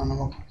 No me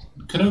acuerdo.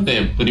 Creo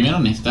que primero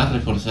necesitas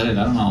reforzar el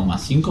arma o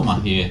más 5 o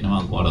más 10, no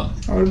me acuerdo.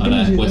 A ver, ¿qué Ahora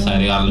después necesitamos?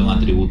 agregarle un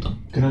atributo.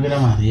 Creo que era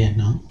más 10,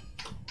 ¿no?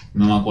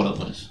 No me acuerdo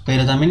por eso.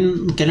 Pero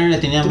también creo que le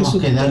teníamos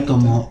que dar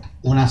como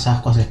unas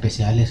ascuas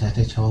especiales a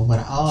este chavo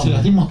para. Se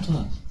las dimos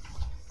todas.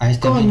 A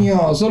este mismo.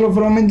 Coño, solo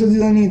fragmentos de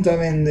titanita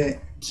vende.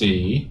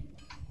 Sí.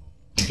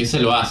 Es que se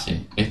lo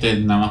hace. Este es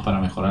nada más para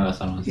mejorar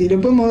las armas. Y le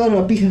podemos dar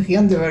la pija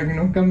gigante para que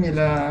nos cambie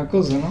la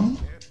cosa, ¿no?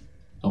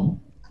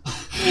 ¿Cómo?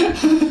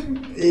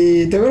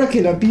 Y te acuerdas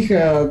que la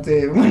pija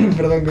te... Bueno,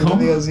 perdón que ¿Cómo? lo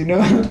digo así, ¿no?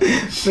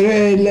 Pero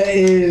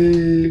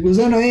el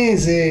gusano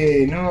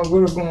ese, no me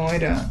acuerdo cómo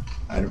era.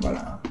 A ver,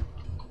 para...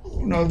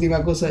 Una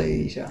última cosa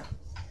y ya.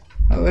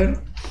 A ver.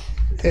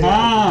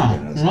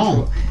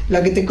 No.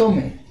 La que te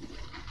come.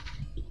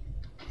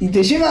 Y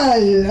te lleva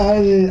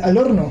al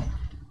horno.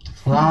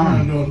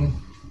 Ah, No.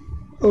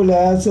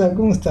 Hola, Asa,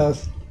 ¿cómo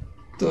estás?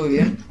 ¿Todo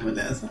bien?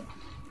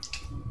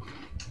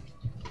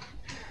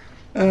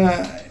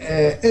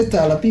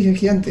 Esta, la pija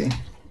gigante.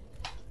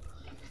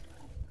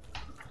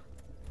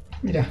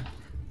 Mira.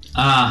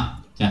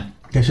 Ah, ya.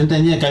 que yo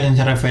entendía que a alguien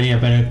se refería,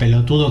 pero el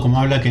pelotudo como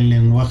habla que el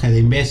lenguaje de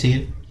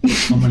imbécil,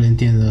 ¿cómo lo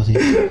entiendo así?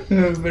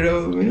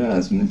 Pero mirá,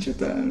 es una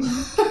chota.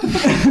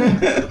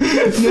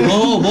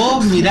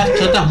 Vos mirás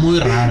chotas muy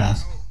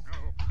raras,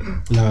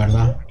 la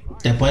verdad.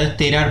 Te puedes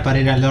tirar para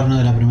ir al horno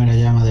de la primera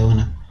llama de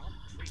una.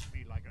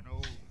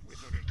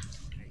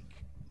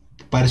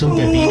 Parece un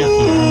pepino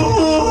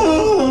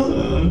gigante.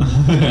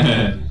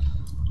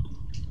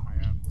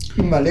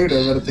 Me alegro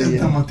de verte Está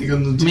ya.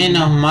 masticando un chico.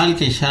 Menos mal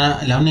que ya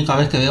la única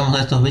vez que vemos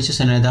a estos bichos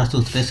en el Dark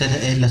Souls 3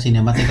 es la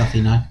cinemática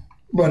final.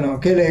 Bueno,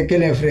 ¿qué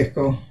le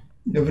ofrezco?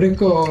 Le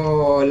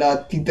ofrezco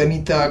la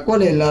titanita.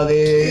 ¿Cuál es la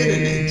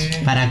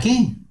de...? ¿Para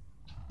qué?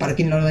 Para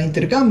que nos la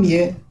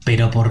intercambie.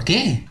 ¿Pero por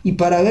qué? Y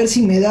para ver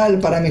si me da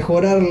para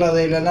mejorar la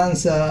de la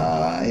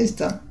lanza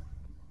esta.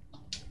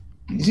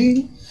 ¿Y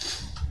sí?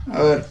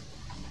 A ver.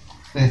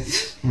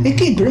 Es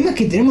que el problema es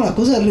que tenemos las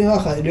cosas re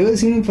bajas. Le voy a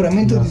decir un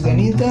fragmento de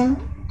titanita.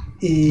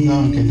 Y...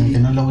 No, que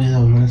no lo voy a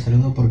devolver el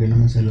saludo porque no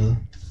me saludó.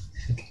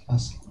 ¿Qué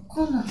pasa?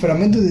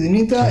 Fragmento de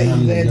titanita y No,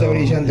 titanita no,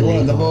 brillante. no,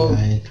 Bueno,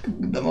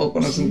 no, tampoco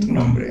conocen tu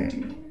nombre.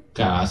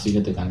 Casi que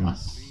te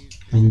calmas.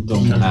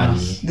 Mentira.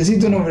 Decí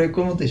tu nombre,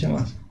 ¿cómo te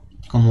llamas?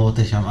 ¿Cómo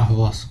te llamas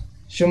vos?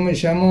 Yo me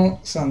llamo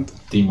Zanto.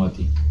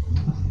 Timothy.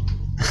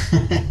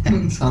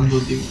 Zanto,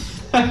 tipo.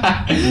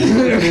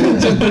 Porque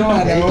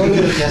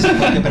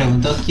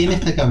preguntó quién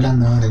está que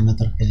hablando ahora en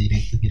otro que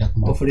directo. Que era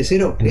como...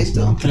 Ofrecer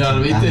objeto.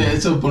 Claro, viste,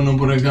 eso por no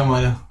poner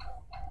cámara.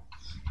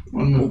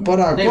 Bueno,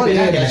 Para, ¿cuál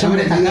Espera, que era? la Ya me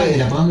cámara está acá y la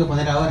olvidé. podemos que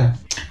poner ahora.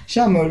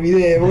 Ya me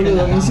olvidé, boludo.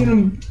 Me Ajá.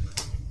 hicieron.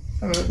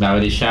 A ver. La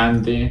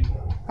brillante.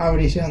 Ah,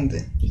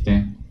 brillante.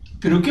 ¿Viste?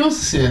 ¿pero qué vas a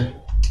hacer?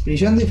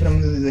 Brillante y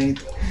fragmento de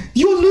titanita.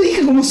 Dios, lo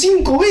dije como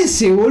 5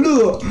 veces,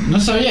 boludo. No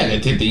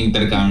sabía que te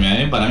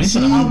intercambia, Para mí Sí,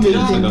 solamente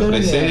pero se lo intercambia.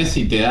 ofreces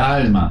y te da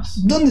almas.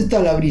 ¿Dónde está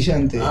la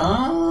brillante?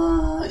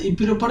 Ah, ¿y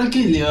pero para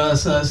qué le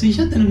vas a...? Si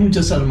ya tenés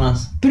muchas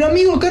armas. Pero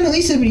amigo, acá no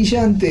dice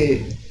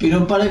brillante.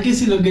 ¿Pero para qué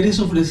se lo querés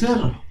ofrecer?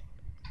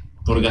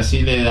 Porque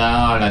así le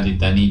da a la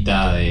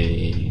titanita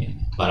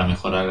para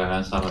mejorar la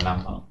lanza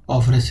relámpago.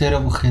 Ofrecer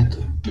objeto.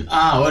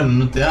 Ah, bueno,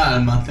 no te da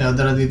armas, te da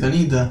otra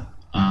titanita.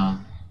 Ah.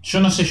 Yo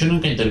no sé, yo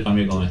nunca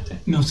intercambié con este.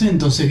 No sé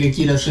entonces qué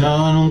quiere hacer.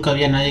 Yo nunca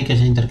había nadie que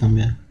haya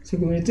intercambiado. Se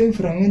convirtió en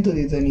fragmento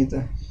de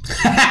titanita.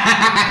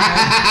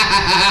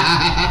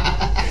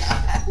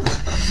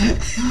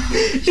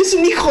 Es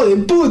un hijo de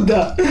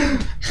puta.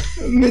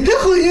 ¿Me estás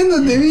jodiendo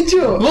este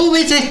bicho? ¿Vos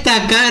ves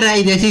esta cara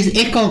y decís,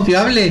 ¿es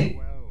confiable?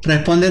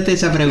 Respóndete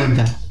esa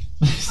pregunta.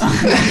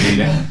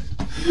 Mira.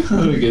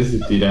 ¿Por qué se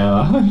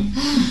tiraba?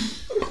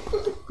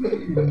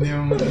 Dios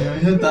mío,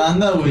 ya está,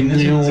 anda, güey.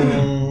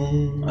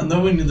 Anda,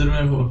 güey, no termina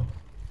el juego.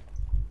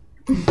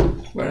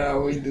 Para,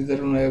 voy a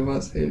intentar una vez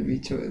más el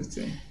bicho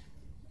este.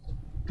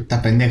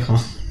 Está pendejo.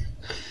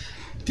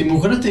 ¿Te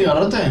mejoraste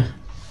garrote?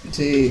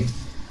 Sí,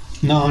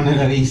 No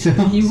lo hizo.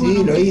 Y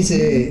sí, lo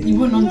hice. Y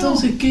bueno,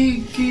 entonces,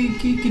 ¿qué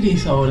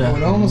querés ahora?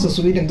 Bueno, vamos a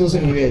subir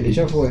entonces niveles,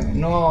 ya fue.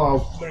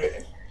 No.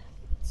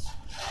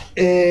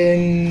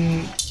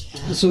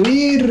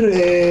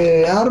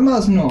 Subir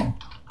armas, no.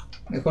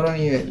 Mejorar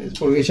niveles.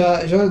 Porque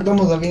ya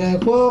estamos al final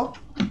del juego.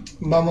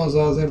 Vamos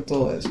a hacer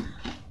todo eso.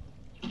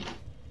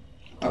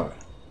 A ver.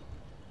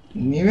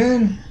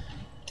 Nivel.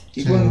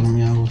 ¿Y Sí, cuánto? no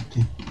me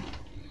guste.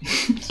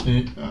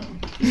 Sí.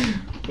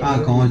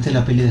 Ah, como viste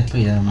la peli de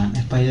Spider-Man.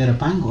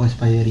 ¿Spider-Punk o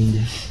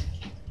Spider-Indie?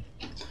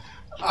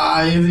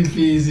 Ay, es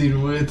difícil,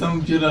 güey.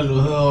 Están piola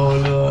los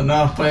dos, boludo.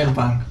 No,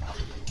 Spider-Punk.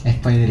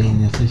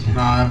 Spider-Man, no sé yo.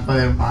 No,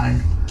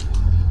 Spider-Punk.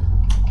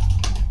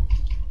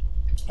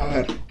 A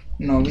ver,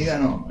 no, vida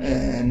no.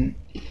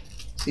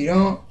 Si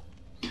no.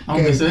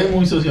 Aunque se ve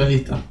muy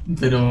socialista,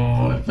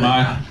 pero.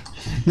 Mal.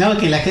 No,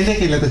 que la gente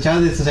que lo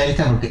tachaba de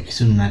socialista porque es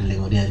una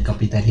alegoría del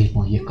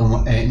capitalismo y es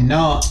como,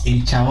 no,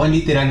 el chabón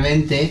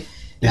literalmente,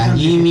 la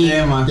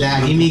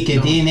gimmick que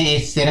tiene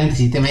es ser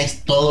antisistema,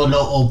 es todo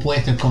lo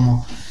opuesto, es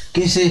como,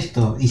 ¿qué es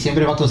esto? Y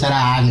siempre va a acusar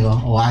a algo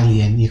o a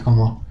alguien y es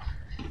como,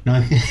 no,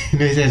 no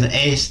es eso,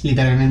 es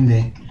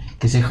literalmente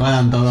que se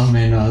jodan todos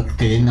menos,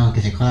 que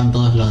se jodan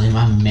todos los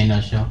demás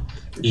menos yo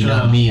y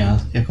Claro. los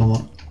míos, es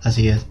como,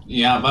 así es.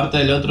 Y aparte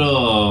del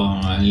otro,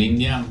 el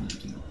India,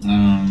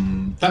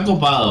 está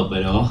copado,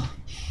 pero...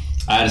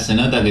 A ver, se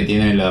nota que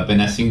tiene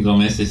apenas 5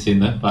 meses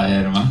siendo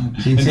Spider-Man.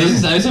 ¿En serio?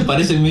 Entonces a veces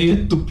parece medio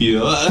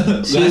estúpido.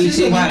 Sí,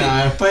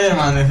 Bueno,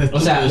 Spider-Man es estúpido. O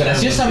sea, ya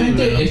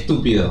graciosamente de por sí,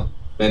 estúpido,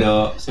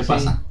 pero se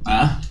pasa.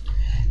 ¿Ah?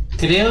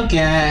 Creo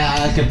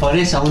que por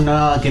eso aún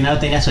no, que no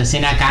tenía su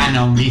escena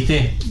canon,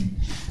 ¿viste?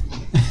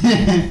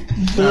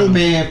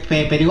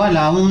 Pero igual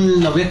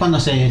aún lo ves cuando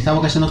se está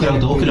cayendo con el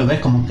autobús, que lo ves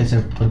como que se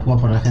preocupa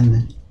por la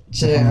gente.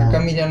 Che, Como acá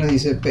Miriam nos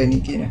dice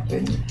Penny. ¿Quién es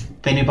Penny?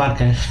 Penny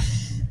Parker.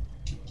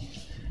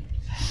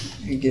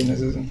 ¿Y quién es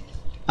eso?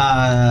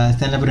 Está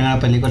en la primera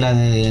película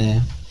de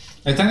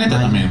Está en esta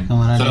Ay, también,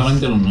 Morales.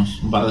 solamente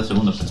un par de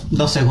segundos.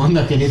 2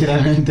 segundos que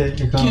literalmente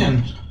es como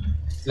 ¿Quién?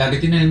 La que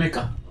tiene el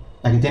mecha.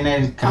 la que tiene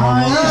el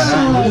Ah,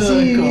 Boludo,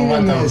 sí, es como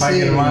mírame, What sí.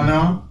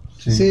 hermano.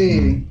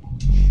 Sí.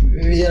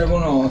 Vi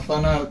algunos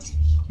fanarts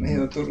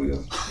medio turbios,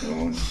 pero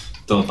bueno.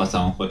 Todos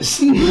pasamos por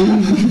eso.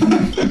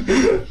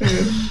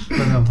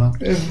 Perdón, pa.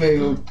 Es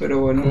feo, pero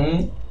bueno.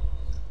 ¿Cómo?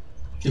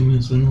 Que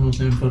me suenan los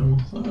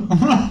enfermos.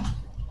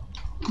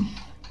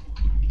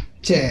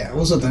 Che,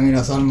 uso también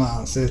las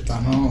almas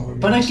estas, ¿no? Porque-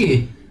 ¿Para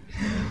qué?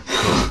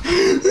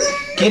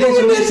 Quiere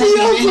subirse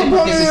a niveles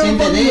porque se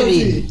siente Pablo,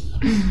 débil. sí.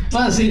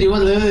 Va a ser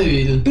igual de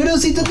débil. Pero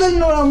si total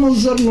no la vamos a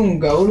usar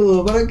nunca,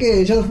 boludo. ¿Para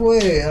qué? Ya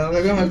fue.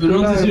 Acá me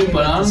 ¿Pero no te sirve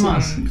para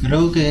armas?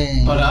 Creo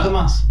que ¿Para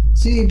armas?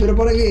 Sí, pero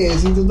 ¿para qué?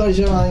 Si total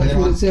ya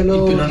influencia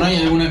lo. ¿Pero no hay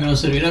alguna que nos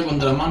servirá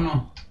contra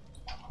mano?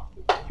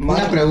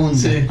 una pregunta.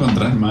 Sí.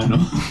 Contra el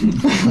mano.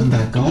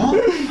 ¿Contra cómo?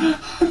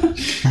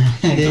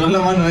 Contra la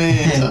mano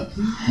esa.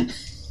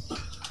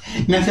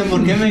 No sé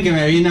por qué que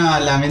me vino a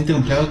la mente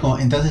un juego como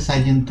entonces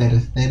hay un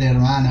tercer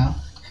hermano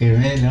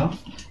gemelo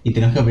y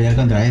tenemos que pelear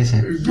contra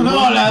ese.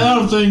 No, la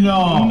Dorothy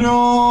no. Lamento,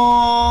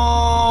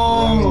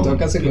 ¡No!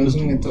 acá se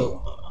consume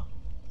todo.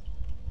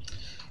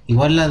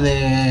 Igual la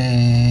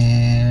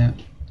de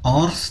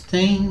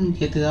Orstein,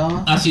 ¿qué te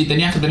daba? Ah, sí,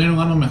 tenías que tener un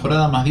arma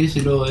mejorada más 10 y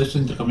luego de eso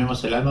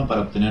intercambiamos el arma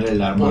para obtener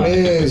el arma. Por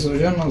eso,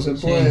 ya no se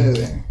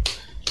puede.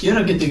 ¿Y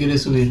ahora qué te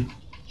querés subir?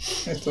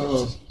 Estos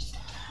dos.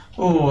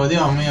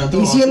 Dios mío,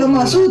 todo. Y si es lo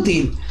más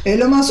útil, es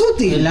lo más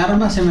útil. El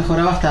arma se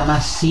mejoraba hasta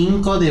más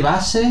 5 de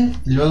base,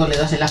 luego le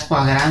das el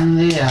ascua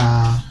grande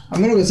A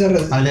menos que sea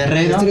al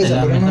herrero, te destreza,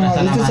 la pero no, mejoras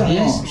a la destreza más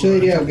no. 10. Yo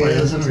diría que Puede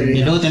eso ser. y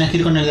sería. luego tenés que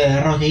ir con el de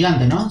error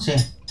gigante, ¿no? Sí.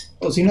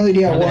 O si no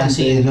diría Creo que era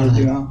así guante. el de orden,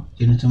 última.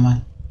 si no estoy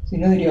mal. Si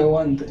no diría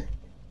guante.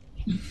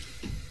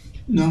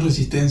 No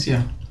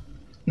resistencia.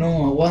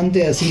 No,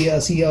 aguante así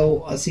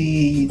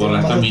Por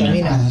la tenés más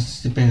estamina.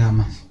 Se pega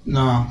más.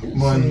 No,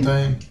 bueno, Sí. está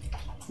bien.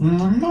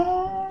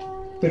 No.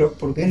 Pero,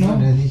 ¿por qué no?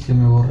 Les dije,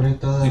 me borré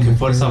todo. Y qué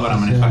fuerza para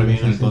manejar bien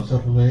el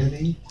costo.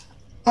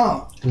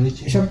 Ah,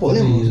 ya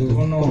podemos,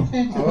 ¿o no? ¿Por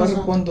qué? ¿Qué A ver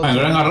pasó? cuánto. El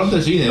gran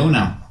garrote sí, de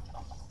una.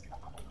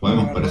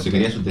 Podemos, pero si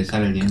querías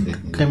utilizar el diente.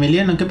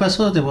 Gemiliano, ¿qué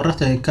pasó? ¿Te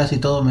borraste de casi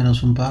todo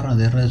menos un par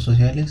de redes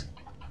sociales?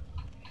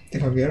 ¿Te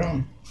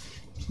hackearon?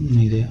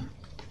 Ni idea.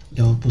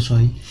 Lo puso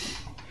ahí.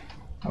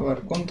 A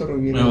ver, ¿cuánto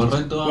requiere? Me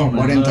borré todo, Como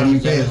 40 mil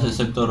pesos.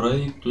 excepto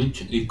Reddit,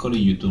 Twitch, Discord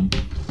y YouTube.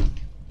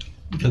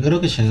 Yo creo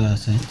que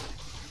llegaste.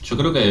 Yo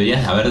creo que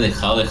deberías haber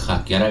dejado de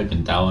hackear al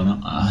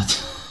Pentágono. Ah.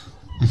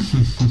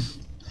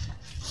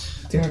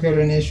 Te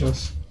hackearon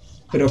ellos.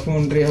 Pero fue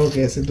un riesgo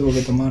que se tuvo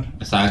que tomar.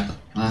 Exacto.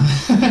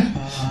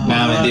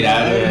 No,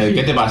 mentira. A ver,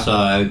 ¿qué te pasó?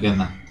 A ver, ¿qué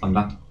onda?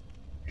 Contá.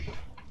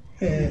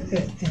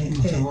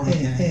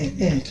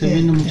 Estoy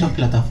viendo muchas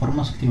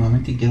plataformas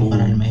últimamente y quiero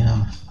para el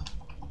Mega.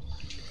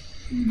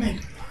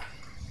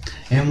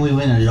 Es muy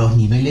bueno, los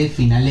niveles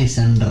finales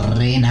son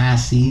re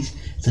nazis,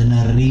 son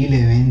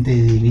horriblemente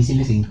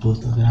difíciles e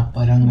injustos, una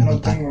paranga No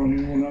total. tengo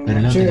ninguna. Pero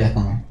luego te Che, quedas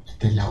como,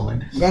 esta es la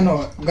buena.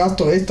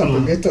 gasto esta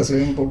porque esta se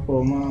ve un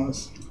poco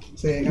más.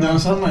 Sí, ¿no? No,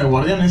 esa arma de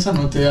guardián esa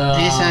no te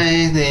da. Esa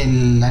es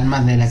del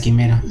alma de la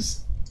quimera.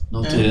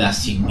 No te da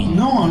 100.000.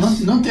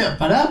 No te da.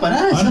 Pará,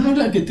 esa no es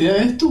la que te da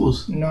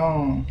Estus.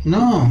 No.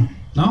 No,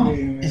 ¿No?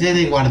 esa es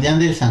de guardián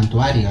del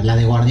santuario. La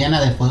de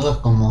guardiana de fuego es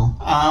como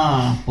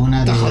Ah,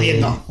 una de... Estás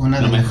jodiendo. Una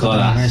No de me las cuatro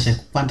jodas.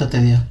 reyes. ¿Cuánto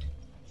te dio?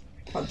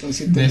 Faltan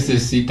 7.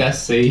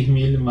 Necesitas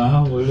 6.000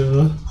 más,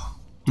 boludo.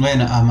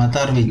 Bueno, a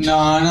matar bichos.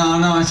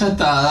 no, ya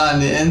está,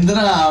 dale.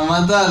 Entra,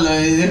 matalo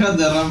y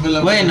déjate romper la.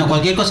 Bueno,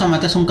 cualquier cosa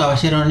matas a un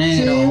caballero Sí,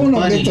 negro. uno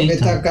 ¿cuál? de Y estos que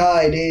listo. está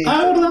acá y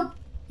Ah, ¿verdad?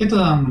 Esto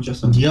da mucho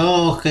sol.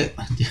 Dios, que...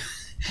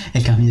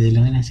 El cambio de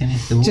iluminación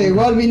es Che,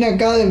 igual vine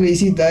acá de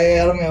visita,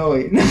 ahora me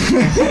voy.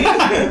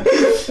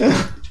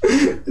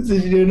 Este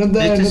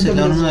es el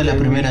horno de la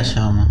primera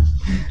llama.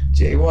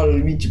 Che, igual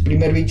el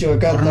primer bicho de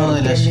acá. Horno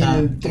de la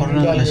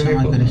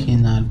llama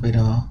original,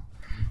 pero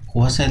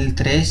jugás el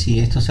 3 y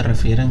esto se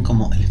refieren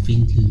como el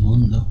fin del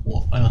mundo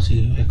o algo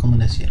así, es como un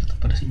desierto,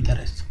 para similar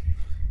esto.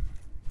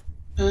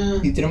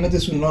 Literalmente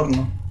es un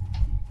horno.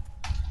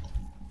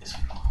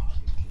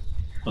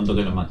 ¿Cuánto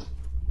que lo mata?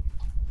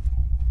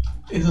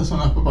 Esas son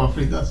las papas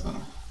fritas, ¿no?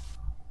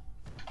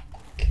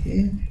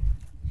 ¿Qué?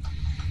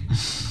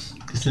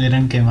 Que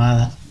salieron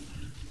quemadas.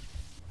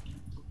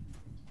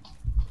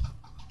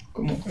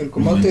 Como el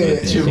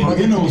combate. Che, ¿por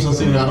qué no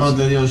usas el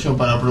garrote, digo yo,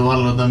 para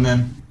probarlo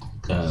también?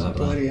 Claro, Se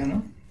podría,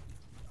 ¿no?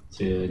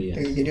 Sí, debería.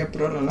 El que quería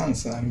probar la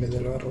lanza en vez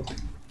del garrote.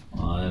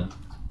 A ver.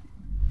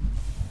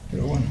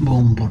 Pero bueno.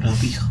 Boom por la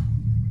pija.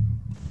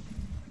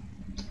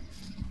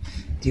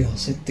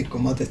 Dios, este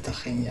combate está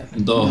genial.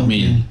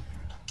 2000.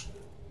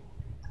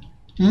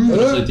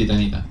 Yo soy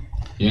titanita.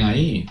 Bien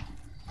ahí.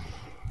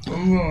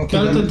 ¿Qué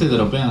alto te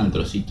dropean el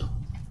trocito?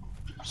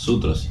 Su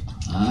trocito.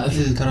 Ah, Es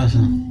el trozo.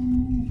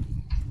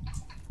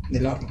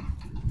 Del arma.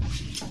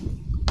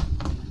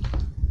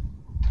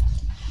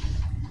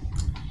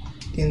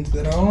 Diente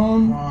de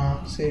dragón.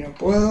 Sí, no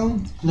puedo.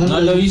 no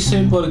lo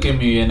hice porque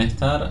mi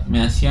bienestar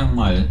me hacían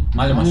mal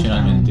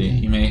emocionalmente.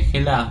 Y me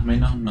dejé las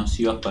menos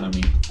nocivas para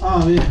mí.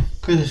 Ah, bien,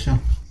 qué sé yo.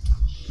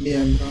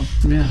 Bien, bro.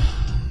 Bien.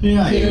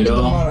 Bien,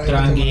 bro,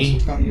 tranqui,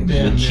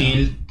 Bien,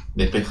 chill,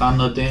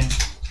 despejándote.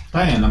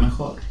 Está bien, lo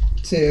mejor.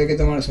 Sí, hay que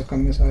tomar esos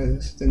cambios a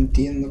veces. Te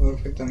entiendo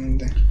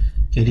perfectamente.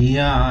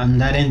 Quería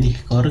andar en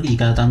Discord y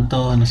cada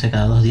tanto, no sé,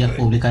 cada 2 días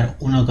publicar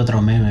uno que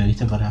otro meme,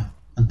 ¿viste? Para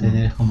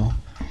mantener, es como...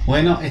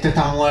 Bueno, este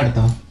está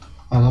muerto.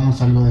 Hagamos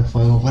algo de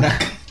fuego por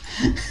acá.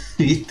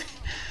 ¿Viste?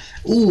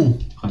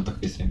 ¿Cuántos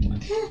que se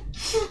mueren?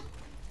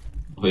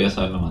 Voy a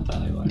saberlo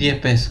matar igual. 10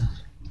 pesos.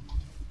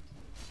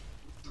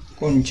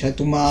 Concha de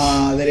tu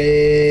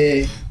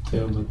madre.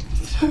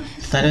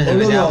 Tal vez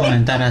debería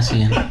aumentar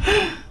así.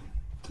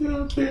 Te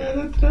va a pegar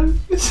otra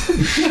vez.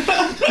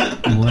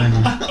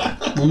 Bueno,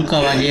 un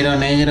caballero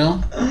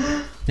negro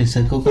le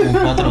sacó como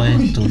 4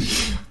 de estos.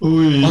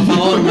 Uy. Por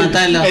favor,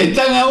 matalo.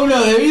 Están a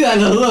 1 de vida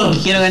los dos.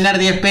 Quiero ganar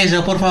 10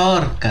 pesos, por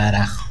favor.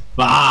 Carajo.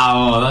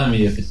 Vamos, dame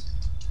 10 pesos.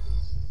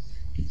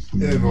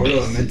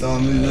 Boludo, me está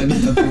jodiendo.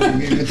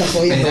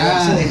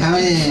 Esperá,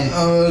 déjame.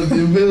 A ver,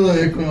 10 pesos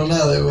es como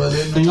nada igual.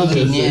 Tengo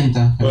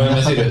 500. Bueno,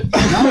 me sirve.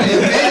 No, me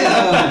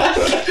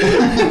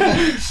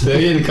Te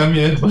doy el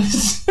cambio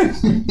después.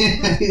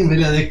 me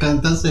lo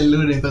descontás el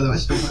lunes cuando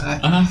vaya a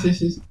pagar. Ah,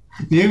 sí.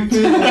 10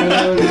 pesos,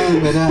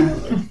 esperá.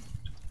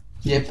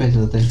 10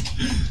 pesos, ten.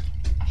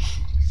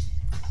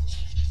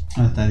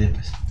 No está, 10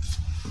 pesos.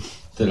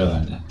 Te lo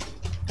ganas.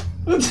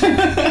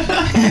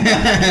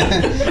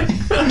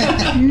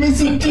 Me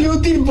sentí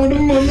útil por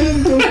un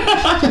momento.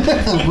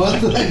 ¿Vos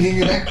qué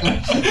carajo?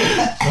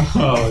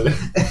 Hola.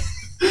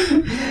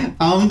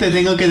 Aún te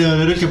tengo que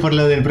devolver que por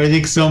lo del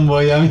Project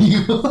Zomboid,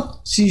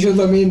 amigo. Sí, yo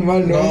también,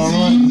 mal, ¿no?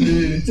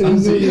 Pero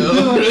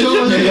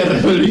yo me había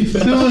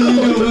resolvido. No,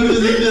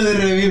 de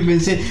revivir,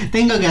 pensé,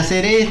 tengo que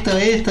hacer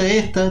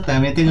esto,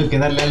 también tengo que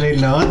darle a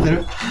lo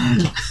otro.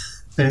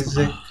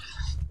 Pensé.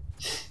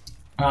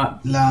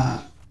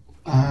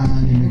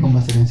 ¿Cómo va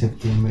a ser en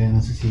septiembre?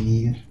 No sé si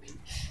ir.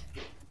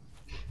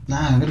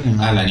 Nah, creo que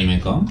no. ¿Al anime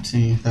con?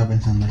 Sí, estaba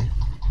pensando ahí.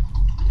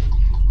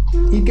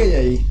 ¿Y qué hay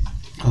ahí?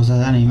 Cosas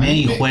de anime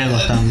y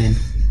juegos también.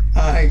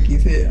 Ay,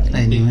 quisiera.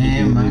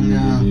 Anime,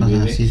 manga,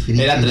 cosas así,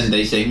 frikis. Eran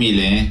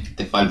 36.000,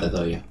 te falta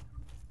todavía.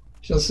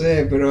 Yo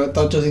sé, pero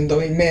está a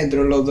 800.000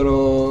 metros el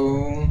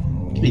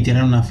otro. Y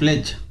tirar una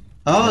flecha.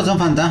 Oh, son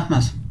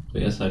fantasmas.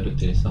 Voy a saber que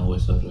ustedes son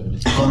huesos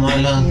regresos. Como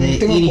los de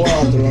Tengo Iris.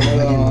 4, la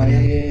verdad.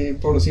 Y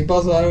por si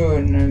pasa algo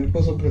en el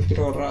coso,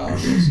 prefiero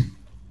agarrarlos.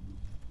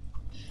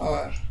 A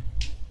ver.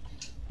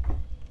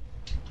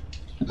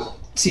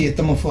 Sí,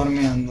 estamos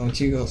farmeando,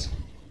 chicos.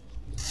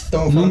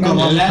 Estamos Nunca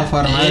farmeando. vamos a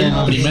farmear en El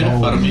un primer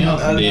show. farmeo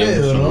Al de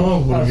pedo, ¿no?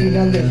 Al Porque...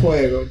 final del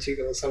juego,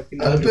 chicos. Al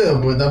final Al del pedo,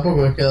 juego. porque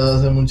tampoco es que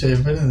hace mucha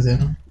diferencia,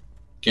 ¿no?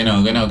 Que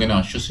no.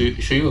 Yo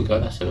digo que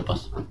ahora se lo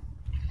paso.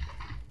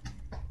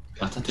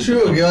 Gastaste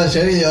Yo creo que va a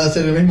llegar y le va a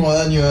hacer el mismo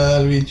daño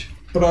al bicho.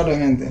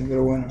 Probablemente,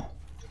 pero bueno.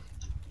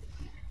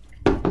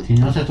 Si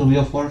no se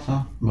subió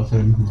fuerza, va a ser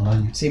el mismo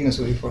daño. Sí me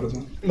subí fuerza.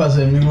 Va a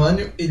hacer el mismo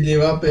daño y le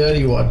va a pegar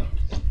igual.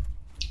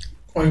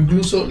 O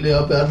incluso le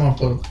va a pegar más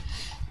fuerte.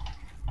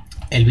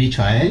 ¿El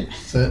bicho a él?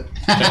 ¿Sí?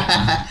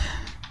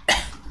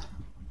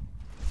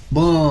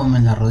 Boom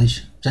en la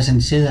rodilla.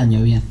 66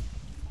 daño, bien.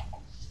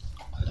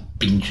 A la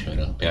pinche,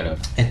 bro. Pegar.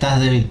 Estás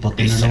débil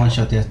porque no lo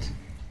one-shoteaste.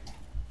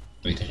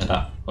 Viste, ya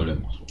está.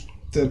 Volvemos.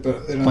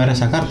 Para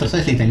sacar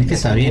entonces si tenés que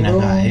estar bien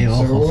acá,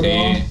 ojo. ¿Seguro?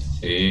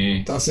 Sí.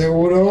 ¿Estás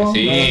seguro?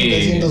 Sí.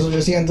 700,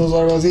 800 o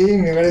algo así.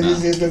 Me parece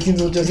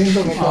 700,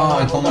 800. Me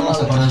Ay, ¿cómo no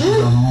se acuerdan de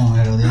otro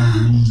número? Dios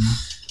mío.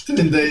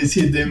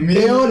 37.000.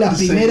 Veo las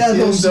primeras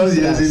dos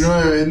cifras.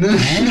 19, ¿no?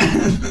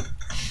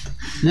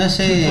 No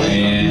sé. Está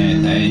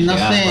bien, No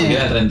llegás, porque sé.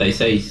 era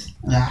 36.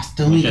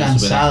 Estoy muy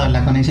cansado,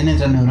 la conexión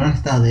entre neuronas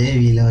está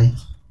débil hoy.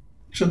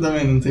 Yo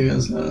también estoy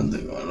cansado, no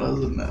tengo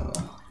razón nada.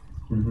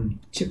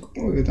 Che,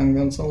 ¿cómo que tan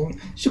cansado?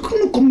 Yo como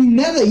no comí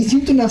nada y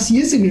siento una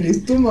acidez en el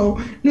estómago.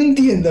 No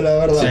entiendo la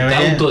verdad. Se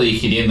está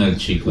autodigiriendo el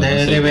chico.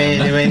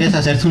 Deberías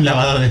hacerte un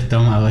lavado de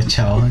estómago,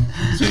 chabón.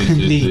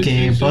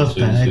 Que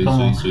posta, es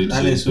como...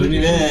 Dale, sube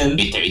nivel.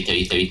 Viste.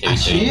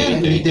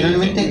 Ayer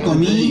literalmente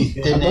comí...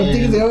 A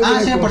partir de hoy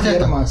sí, por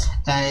cierto.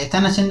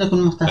 Están haciendo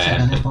con mostaza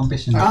acá en el Pompe.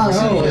 Sí,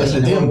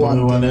 hace tiempo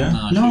igual,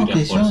 No,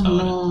 que yo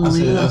no me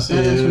iba a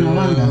hacer una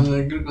banda.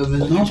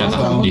 No, ya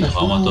está, listo,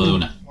 vamos todo de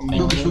una.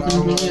 No, que yo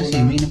creo que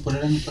sí, vine por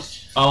el año pasado.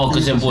 Vamos,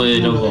 que se puede,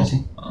 loco.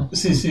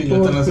 Sí,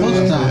 lo están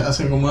haciendo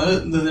hace como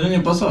desde el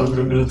año pasado,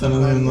 creo que lo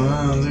están haciendo,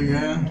 así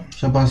que...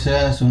 Yo pasé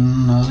hace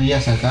unos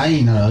días acá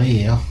y no lo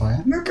vi, ojo,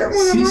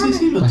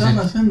 Sí, lo están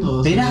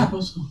haciendo. Espera,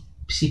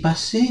 si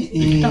pasé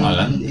el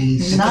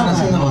sábado...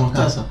 haciendo la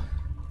mostaza.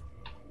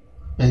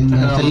 En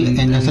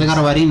el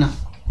Garbarino.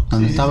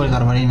 Donde estaba el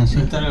Garbarino, sí.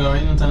 ¿Está en el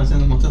Garbarino? ¿Están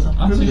haciendo mostaza?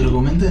 Ah, sí. ¿Te lo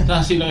comenté?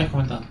 Ah, sí, lo habías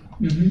comentado.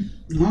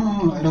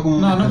 No, era como...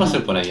 No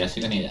pasé por ahí,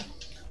 así que ni idea.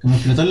 Me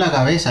explotó en la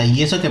cabeza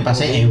y eso que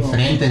pasé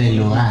enfrente del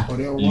lugar.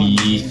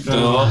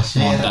 Listo,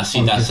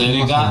 mostacita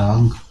cerca.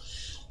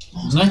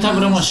 No está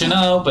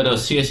promocionado, pero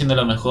sigue siendo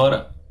lo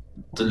mejor.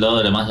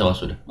 Lo demás de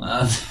basura.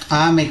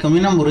 Me comí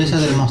una hamburguesa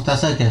del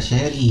mostaza que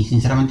ayer y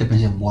sinceramente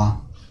pensé,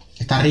 wow,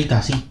 está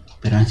rica, sí,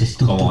 pero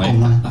necesito un poco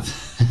más.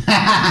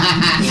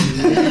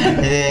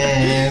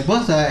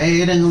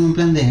 Era como un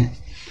plan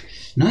de...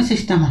 ¿No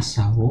necesita más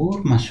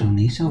sabor,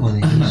 mayonesa o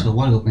aderezo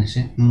o algo?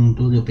 Pensé,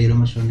 tú de pero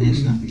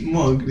mayonesa.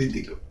 Modo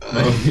crítico.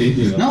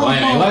 No,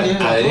 bueno, igual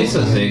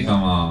aderezos es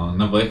como...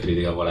 No podés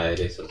criticar por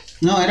aderezos.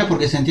 No, era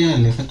porque sentía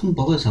el efecto un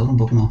poco de sabor un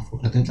poco más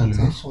fuerte, tal vez.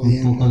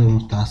 Un poco de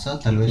mostaza,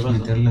 tal vez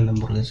meterle a la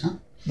hamburguesa.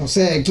 No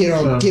sé,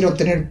 quiero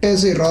tener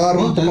peso y rodar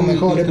un poco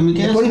mejor.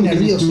 Me pone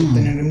nervioso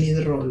tener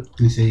mid-roll.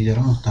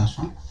 Necesitará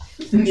mostaza.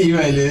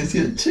 Iba y le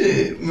decía,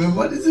 che, me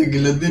parece que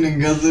lo tienen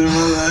que hacer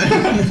más.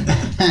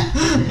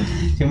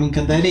 Que me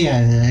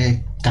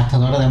encantaría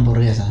cazador de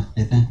hamburguesas,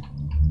 ¿viste?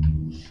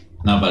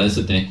 No, para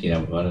eso tenés que ir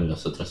a probar en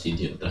los otros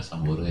sitios, otras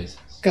hamburguesas.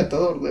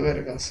 Catador de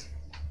vergas.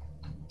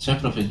 Ya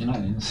es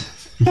profesional,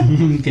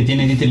 ¿eh? Que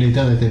tiene título y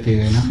todo este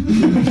pibe, ¿no?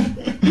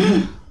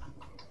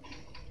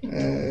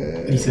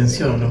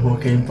 Licenciado en los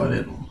bosques en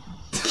Palermo.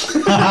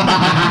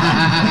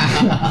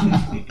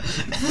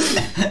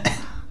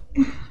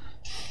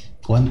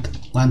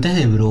 ¿Guantes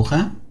de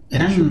bruja?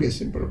 Eran... Yo qué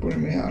sé, por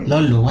ponerme algo.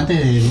 Los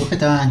guantes de bruja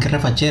estaban que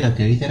refacheros,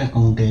 que viste, era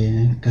como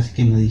que casi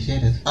que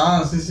nudilleras.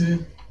 Sí.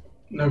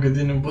 Lo que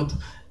tienen puesto.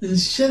 El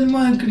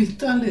yelmo de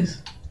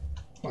cristales.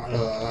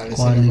 Bueno, dale,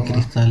 ¿Cuál de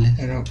cristales?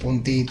 En los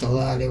puntitos,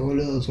 dale,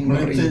 boludo, es un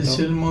gorrito. El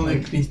yelmo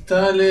de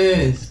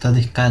cristales. Estás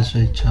descalzo,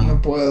 chavo.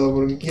 No puedo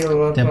porque quiero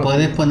ver. Te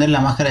puedes poner la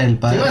máscara del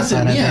padre para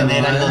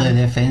tener algo de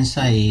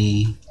defensa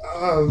y...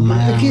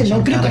 Es que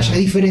no creo que haya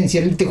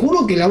diferencia. Te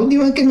juro que la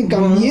última vez que me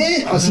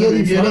cambié hacía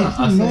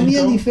diferencia. No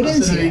había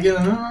diferencia.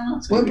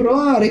 Puedes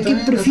probar, es que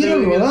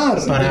prefiero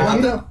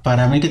rodar.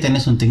 Para mí que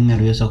tenés un tic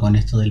nervioso con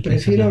esto del peso.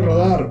 Prefiero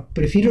rodar.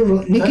 Es que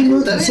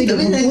no, en serio,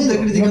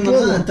 no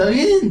puedo. Está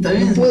bien.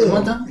 No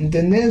puedo,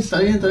 ¿entendés? Está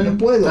bien. No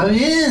puedo. Está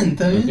bien.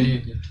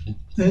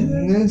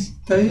 ¿Entendés?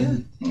 Está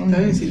bien,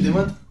 si te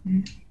mata.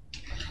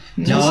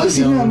 No sé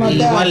si me va a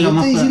matar.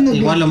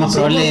 Igual lo más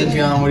probable es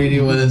que va a morir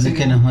igual. Es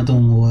que nos mata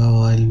un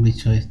huevo el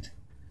bicho este.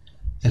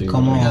 Es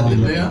como...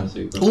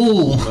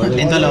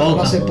 entra la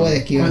boca. No se puede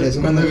esquivar eso.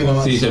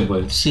 Sí se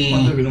puede. Si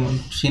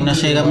no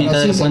llega a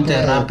mitad del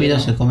puente rápido,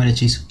 se come el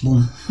hechizo.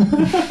 Boom.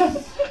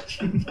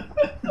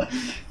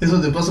 Eso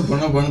te pasa por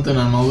no ponerte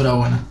una armadura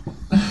buena.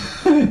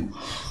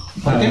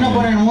 ¿Por qué no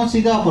ponen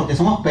música? Porque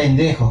somos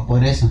pendejos,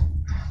 por eso.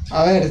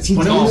 A ver, si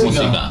ponemos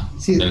música.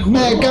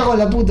 Me cago en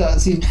la puta.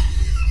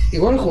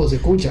 Igual el juego se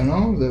escucha,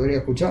 ¿no? Debería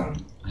escuchar.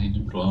 Ahí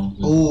lo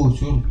probamos.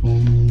 Sí,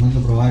 vamos a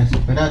probar eso.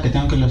 Espera, que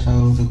tengo que los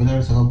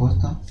auriculares acá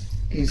puestos.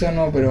 Quizá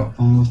no, pero...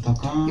 Pongo esto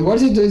acá. Igual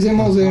si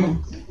estuviésemos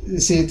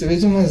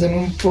en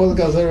un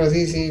podcast o algo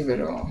así, sí,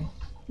 pero...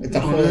 Está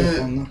jodido de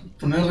fondo.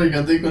 Poner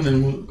recate con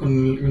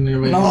el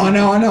baile.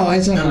 No,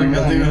 eso no.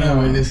 Recate con el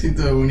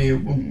bailecito de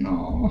Unipo.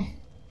 No.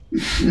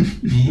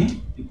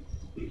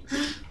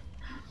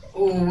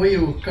 Voy a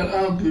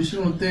buscar... pero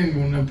yo no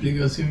tengo una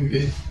aplicación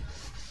que...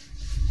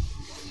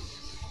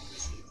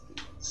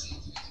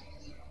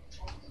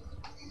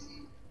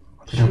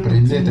 Pero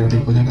aprendete a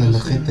auricular de la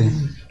gente.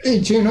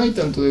 Che, no hay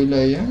tanto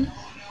delay, Yo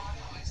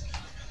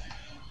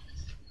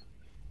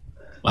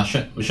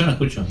no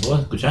escucho. ¿Vos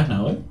escuchás,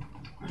 Nahuel?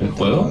 ¿El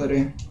juego?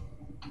 Madre.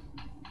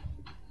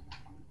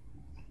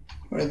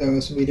 Ahora tengo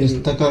que subir el...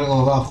 Está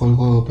algo bajo el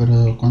juego,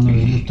 pero cuando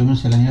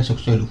tuvimos el año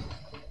sexual.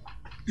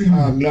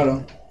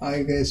 Claro.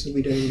 Hay que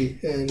subir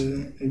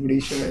el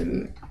brillo,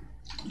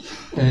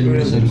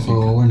 el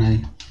juego, bueno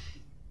ahí.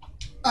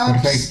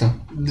 Perfecto.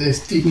 De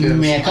stickers.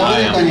 Me acabo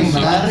de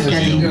conectar que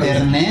al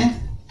internet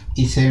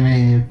y se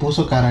me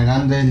puso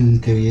cargando el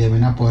que vi de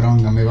Vena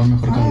Poronga, me va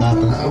mejor con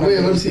datos. Voy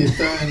a ver si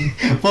está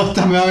en...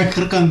 Posta me va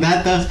mejor con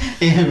datos,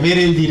 es ver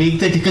el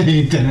directo que con el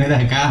internet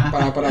acá.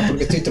 Para,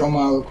 porque estoy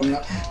traumado con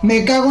la...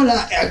 Me cago en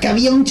la... que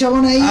había un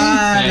chabón ahí.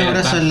 Ah, el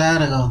brazo es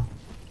largo.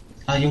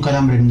 Hay un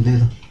calambre en el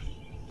dedo.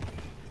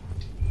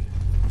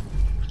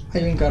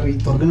 Hay un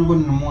carrito. ¿Por qué no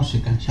ponen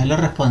música? Ya lo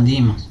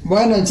respondimos.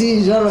 Bueno,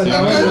 sí, yo lo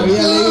había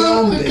leído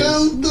antes.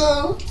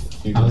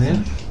 A ver,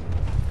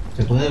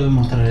 ¿se puede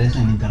mostrar eso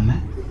en internet?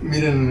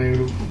 Miren en el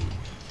grupo.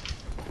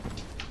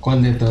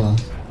 ¿Cuál de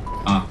todos?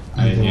 Ah,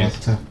 El ahí de es.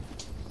 WhatsApp.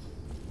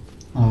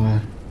 A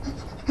ver.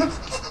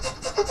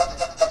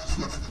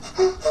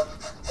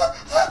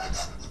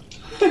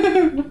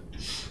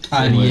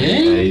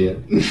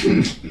 ¿Alguien?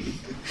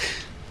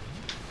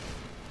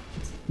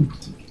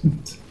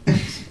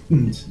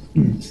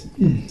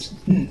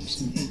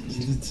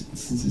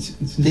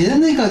 ¿De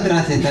dónde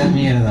encontraste esta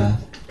mierda?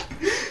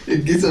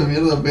 Es que esa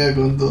mierda pega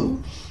con todo.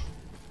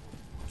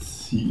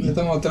 Le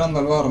está mostrando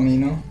al Barney,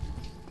 ¿no?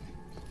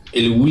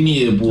 El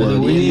Winnie the Pooh. El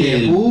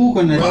Winnie the Pooh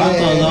con el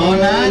pato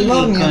Donald el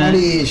Barney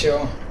amarillo.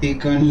 y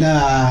con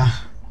la...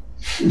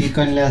 y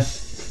con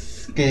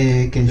las...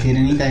 que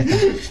sirenita esta.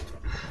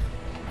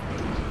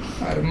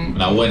 A ver,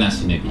 La buena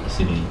sirenita.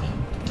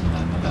 No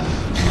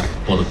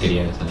la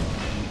porquería que sale.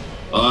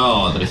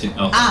 Oh,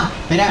 300. Oh, Ah,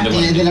 espera,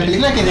 de la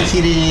película que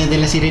de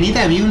la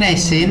sirenita vi una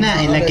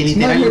escena en la que no hay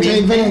literalmente mucha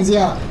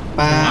diferencia.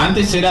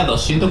 Antes era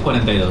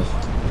 242.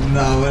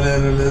 No, bueno,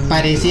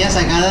 parecía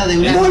sacada de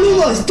una...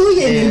 ¡Boludo! ¡Estoy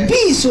en el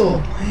piso!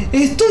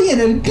 ¡Estoy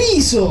en el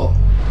piso!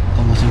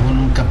 Como si vos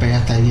nunca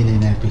pegaste a alguien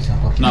en el piso.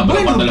 Por No, pero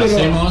Bueno, cuando lo pero-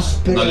 hacemos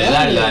pero no le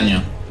da el dale.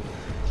 daño.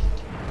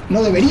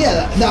 No debería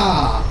dar.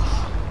 ¡Da!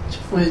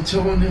 Fue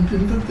chabón,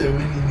 enfrentate a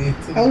Winnie en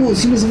esto.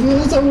 Si nos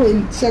enfrentamos a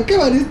Will, se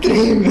acaba el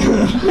stream.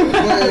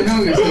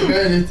 Bueno, que se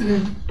acabe el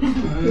stream.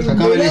 Se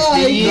acaba el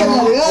stream.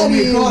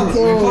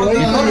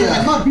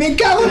 Mejor. Me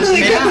cago en lo de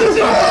Esperá,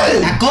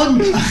 Canal. la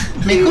concha.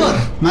 Mejor,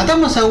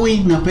 matamos a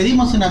Win, nos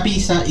pedimos una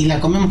pizza y la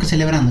comemos que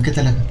celebrando. ¿Qué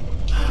tal acá?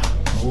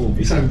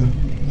 Exacto.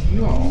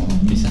 No,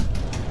 Pisa.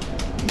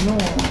 no.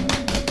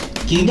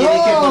 ¿Quién quiere que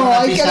ponga No, una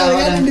hay que pizza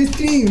alargar ahora? el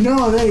stream.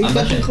 No, Dani,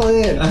 Anda déjate ya.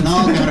 joder.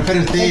 No, me refiero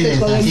a ustedes. Déjate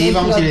joder, Así no hay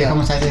vamos y le plata.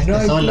 dejamos a este No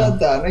hay solo.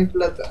 plata, no hay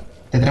plata.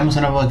 Te traemos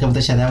una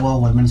botella de agua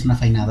o al menos una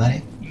faina,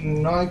 ¿dale?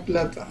 No hay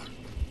plata.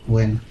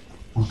 Bueno,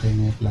 ok,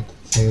 no hay plata.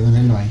 Según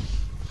él no hay.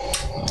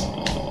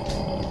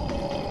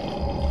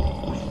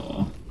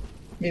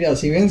 Mira,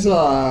 si venzo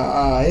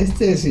a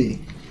este,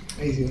 sí.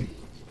 Ahí sí.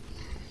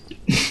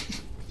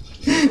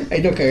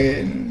 Ahí lo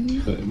cagué.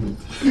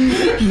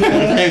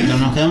 Perfecto,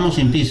 nos quedamos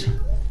sin piso.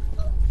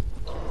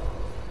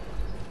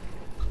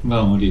 Va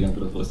a morir a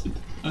propósito.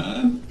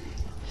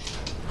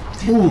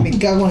 Me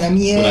cago en la Curate.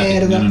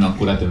 mierda. No,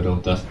 curate, bro.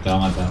 Te va a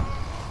matar.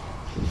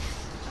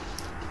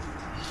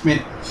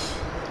 Mira,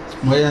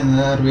 voy a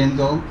andar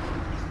viendo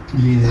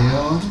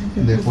videos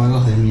de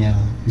juegos de mierda.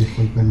 ¿No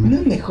Discúlpenme.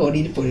 es mejor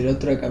ir por el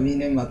otro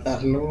camino y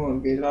matarlo?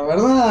 Porque la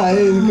verdad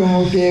es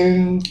como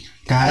que...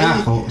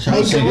 Carajo, ya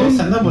Ay, sé qué que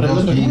bueno. Andá por el 2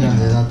 otro gigas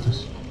camino. de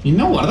datos. ¿Y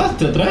no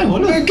guardaste otra vez,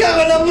 boludo? ¡Me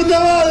cago en la puta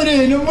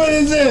madre! ¡No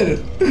puede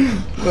ser!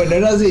 Bueno,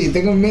 ahora sí,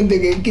 tengo en mente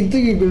que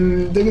tengo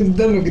que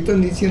intentar lo que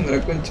están diciendo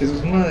la concha de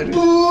sus madres.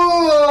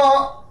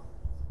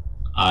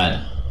 A ver.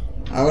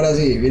 Ahora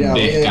sí, mirá.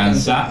 voy a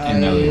Descansa descansar.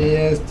 en la Ahí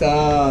vida.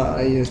 está,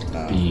 ahí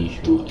está.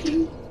 Pillo.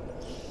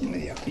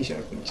 Media pilla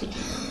la concha de tu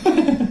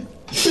madre.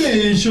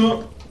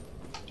 Pillo.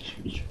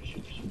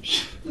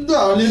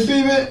 Dale,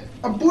 pibe,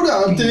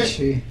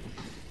 apurate.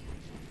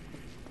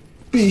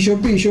 Pillo,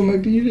 me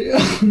pide.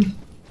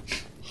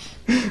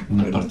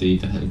 Unas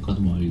partiditas del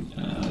Cosmovil.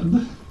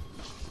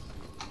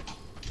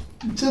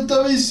 Se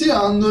está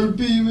viciando el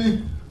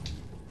pibe.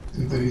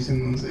 Se está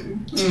diciendo en serio.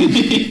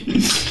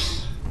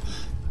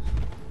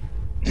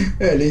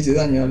 Le hice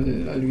daño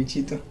al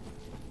bichito.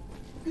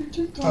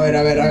 A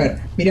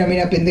ver.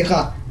 Mira,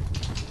 pendeja.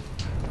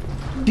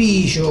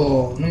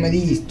 Pillo, no me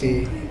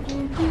diste.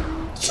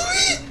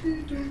 ¡Subí!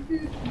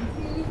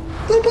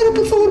 Para,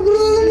 por favor,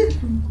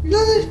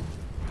 dale.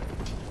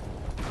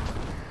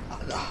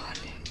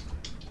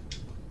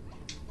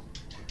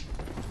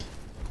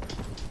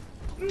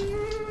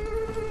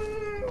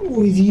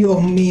 Uy,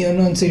 Dios mío,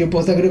 no, en serio,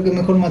 posta, creo que es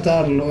mejor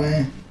matarlo,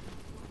 Es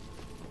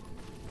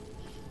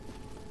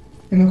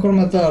mejor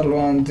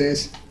matarlo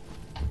antes.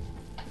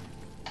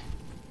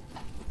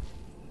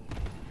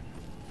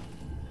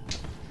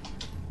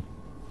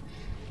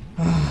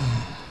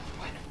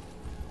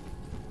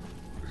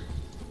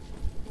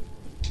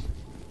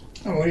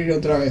 A morir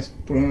otra vez,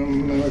 porque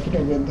me imagino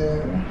que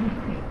te...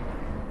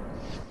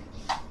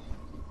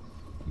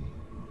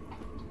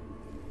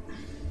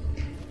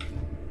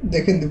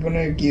 Dejen de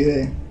poner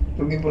XD,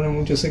 porque ponen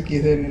muchos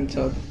XD en el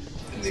chat.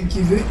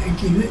 XD.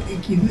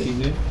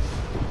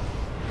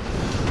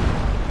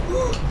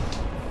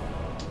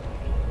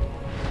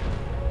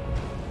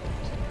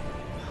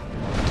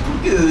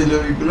 ¿Por qué desde el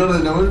auricular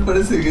de Nahuel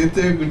parece que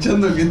estoy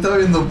escuchando que está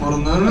viendo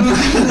porno, no?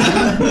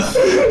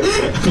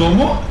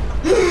 ¿Cómo?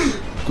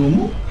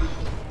 ¿Cómo?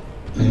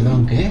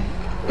 Perdón, ¿qué?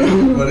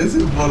 Me parece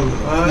bordo.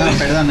 No,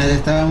 perdón,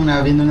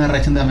 estaba viendo una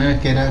reacción de memes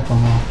que era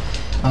como...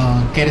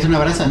 ¿quieres un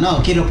abrazo?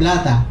 No, quiero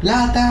plata.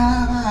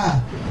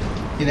 ¡Plata!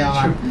 Y Yo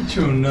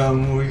escuché una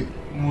muy...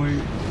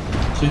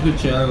 Yo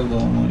escuché algo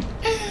como muy...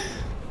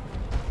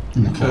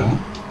 No. Claro.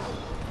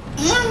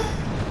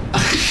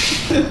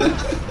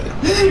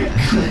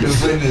 No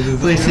fue necesario.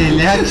 Pues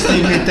el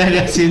Axel me está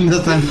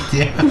haciendo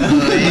Santiago.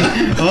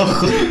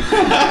 Ojo.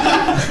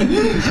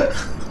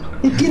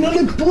 Es que no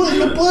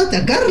puedo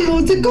atacarlo,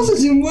 esta cosa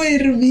se mueve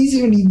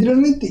rapidísimo,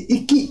 literalmente.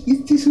 Es que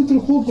este es otro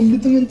juego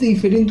completamente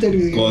diferente al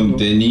videojuego.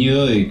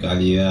 Contenido de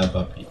calidad,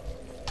 papi.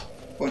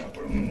 Bueno,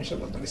 por lo menos ya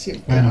lo aparecía.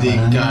 Bueno, De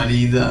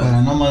calidad.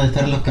 Para no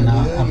molestar los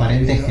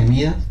aparentes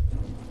gemidos,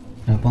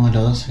 me pongo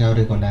los dos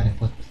auriculares,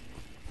 pues.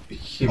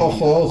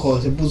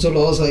 Ojo, se puso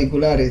los dos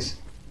auriculares.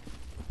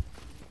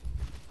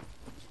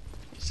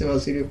 Se va a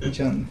seguir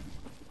escuchando.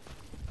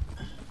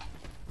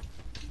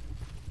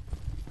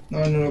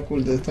 No lo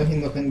ocultes, estás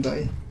viendo gente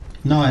ahí.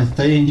 No,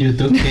 estoy en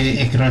YouTube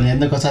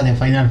scrolleando cosas de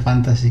Final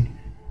Fantasy.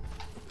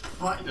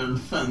 Final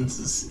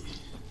Fantasy.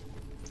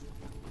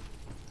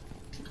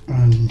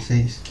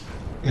 6.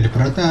 El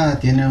prota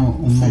tiene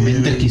un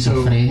momento de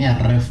esquizofrenia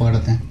re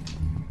fuerte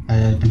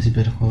al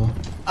principio del juego.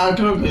 Ah,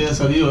 creo que había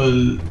salido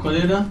el... ¿Cuál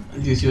era?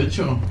 ¿El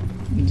 18?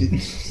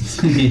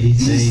 16.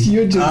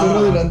 18, se lo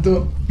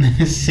adelantó.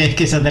 Sí, es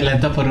que se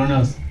adelantó por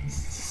unos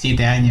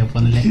 7 años,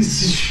 ponle.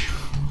 16.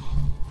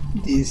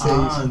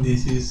 Ah,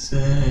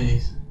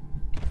 16.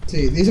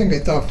 Sí, dicen que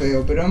está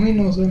feo, pero a mí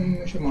no se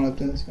me llama la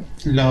atención.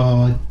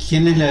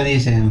 ¿Quiénes lo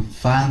dicen?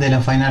 ¿Fans de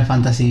los Final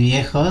Fantasy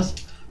viejos?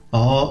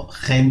 ¿O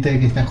gente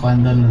que está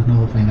jugando los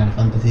nuevos Final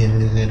Fantasy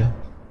desde cero?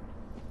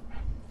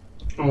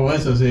 Oh,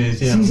 eso sí,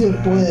 Sí se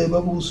puede,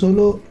 papu,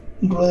 solo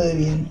ruede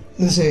bien.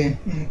 Sí,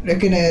 es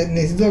que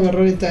necesito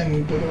agarrar el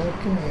timing, pero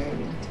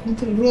es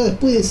que rueda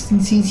después de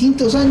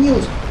 600 años.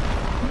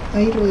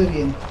 Ahí ruede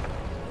bien.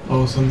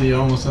 Vamos,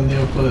 Santiago,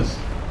 puedes.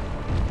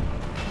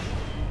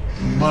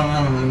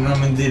 Bueno, no,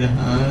 mentira.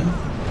 A ver.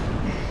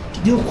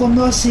 Dios,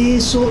 cuando hace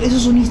eso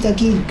es un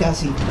insta-kill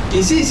casi.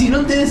 Y sí, si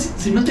no tenés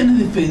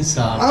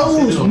defensa.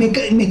 Agus, me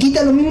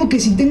quita lo mismo que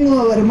si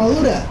tengo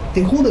armadura.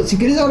 Te juro, si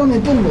querés ahora me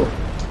pongo.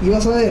 Y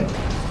vas a ver.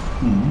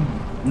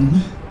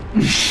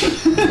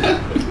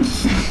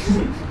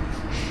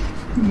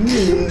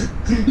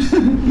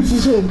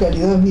 Uso de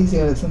calidad,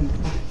 dice Alessandro.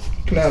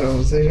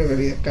 Claro, sello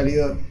de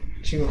calidad.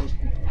 Chicos,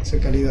 eso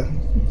es calidad.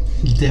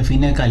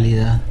 Define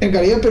calidad. En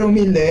calidad pero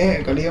humilde,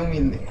 en calidad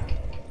humilde.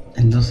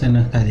 Entonces no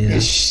es calidad.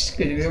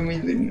 Calidad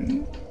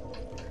humilde.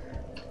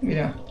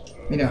 Mira.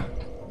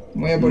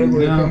 Voy a poner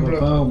por ejemplo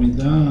Papá,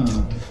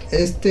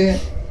 este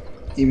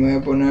y me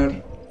voy a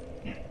poner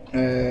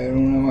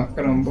una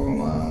máscara un poco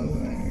más.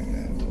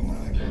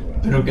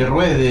 Pero que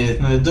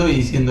ruedes, no te estoy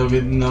diciendo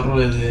que no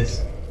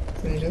ruedes.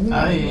 Sí, yo sé,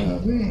 Ay. no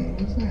sé,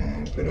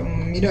 pero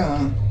mira.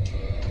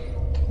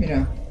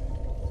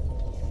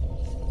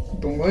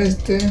 Pongo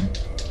este.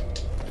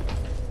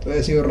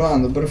 Todavía sigo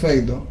rodando,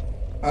 perfecto.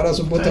 Ahora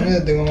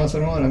supuestamente tengo más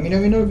armadura. Mira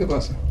lo que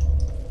pasa.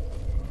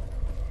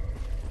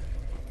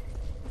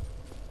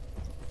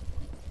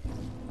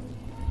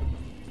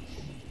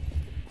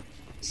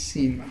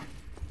 Cima.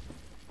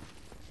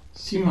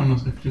 Cima no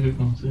se escribe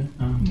con C.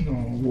 Ah. No,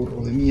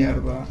 burro de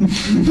mierda.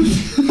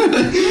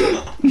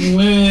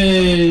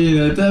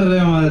 Bueno, está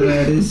re mal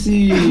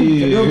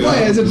agradecido. No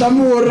puede ser tan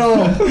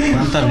burro.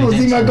 Como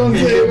cima con ¿Qué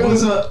C.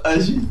 puso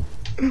allí?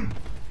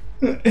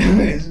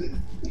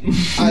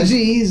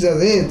 Allí se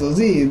hace esto,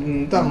 sí,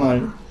 no está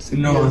mal. Se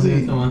No, escribe sí, así.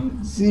 está mal.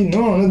 Sí,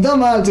 no está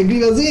mal, se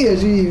escribe así,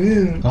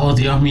 allí. Oh,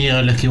 Dios mío,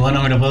 lo esquivó,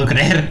 no me lo puedo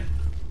creer.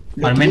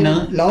 Al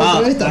menos. La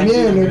otra vez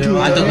también lo escribí.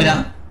 Alto,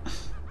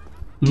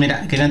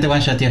 mira, que no te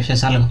van ya, tío, ya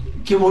es algo.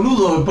 Qué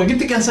boludo, ¿para qué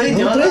te quedas ahí? La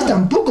Te otra va a vez dar.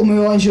 tampoco me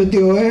van yo,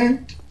 tío,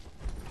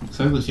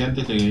 ¿Sabes que si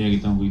antes te quería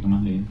quitar un poquito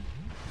más de vida?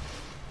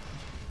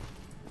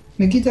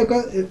 Me quita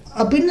acá.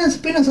 Apenas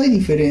hay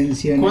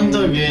diferencia.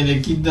 ¿Cuánto que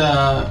le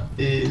quita,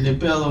 le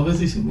pega 2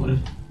 veces y se muere?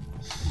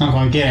 A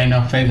cualquiera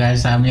nos pega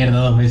esa mierda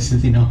 2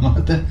 veces y nos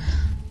mata.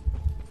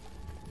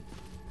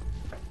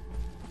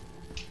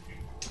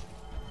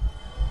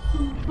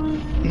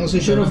 No sé,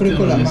 yo no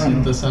ofrezco las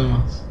manos. 900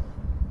 almas.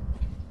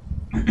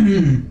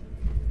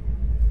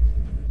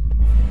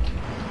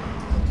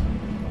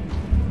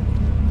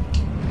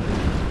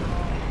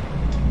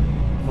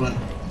 Bueno,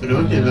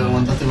 pero es que lo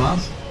aguantaste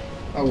más.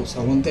 Agus,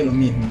 aguanté lo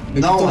mismo. Me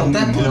No quitó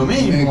aguantaste lo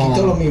mismo. Me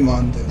quitó lo mismo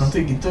antes. No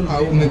te quitó lo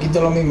Agus, mismo. me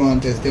quitó lo mismo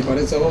antes, ¿te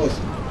parece a vos?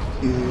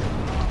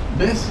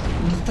 ¿Ves?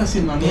 No te está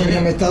haciendo ni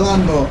Porque me está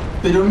dando.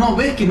 Pero no,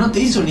 ves que no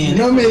te hizo ni el.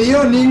 No me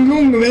dio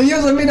ningún. Me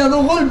dio apenas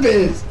 2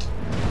 golpes.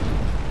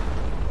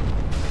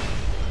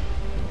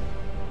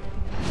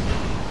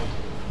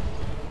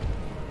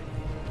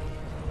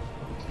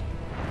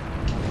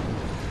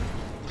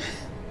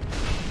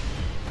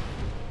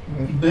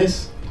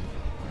 ¿Ves?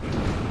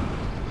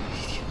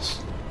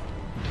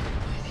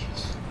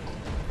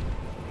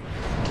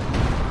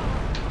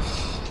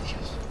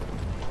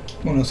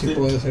 Bueno, sí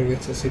puede ser que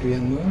esté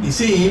sirviendo. Y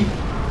sí,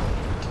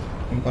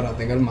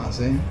 Parate, calmas,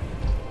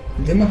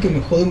 El tema es que me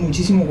jode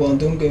muchísimo cuando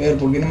tengo que ver,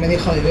 porque no me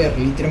deja de ver.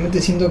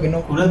 Literalmente siento que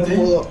no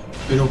puedo.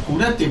 Pero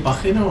curate,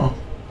 pajero.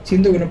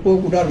 Siento que no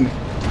puedo curarme.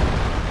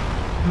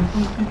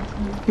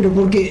 Pero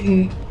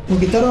porque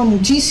tarda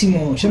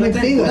muchísimo. Ya Curate,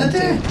 me pega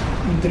curate.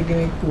 entre que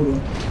me curo.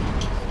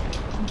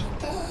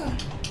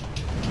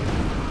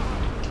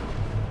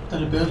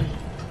 Dale, pegale.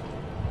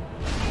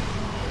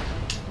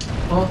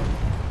 Oh.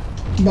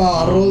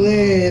 Va,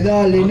 rodé,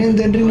 dale,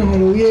 Nenten no me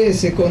lo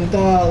hubiese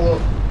contado.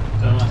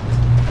 Calmaste.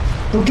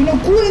 ¿Por qué no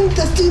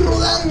cuenta? Estoy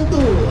rodando,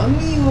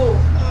 amigo.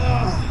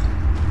 Ah.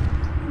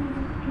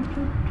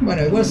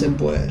 Bueno, igual se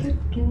puede.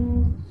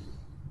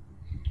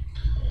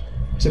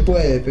 Se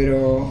puede,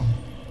 pero...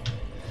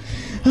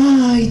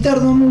 Ay,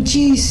 tarda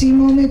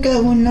muchísimo, me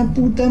cago en la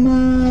puta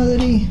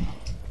madre.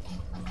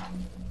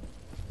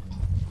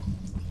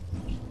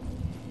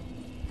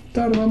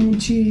 Tarda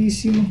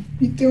muchísimo.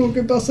 Y tengo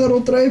que pasar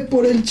otra vez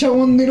por el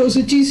chabón de los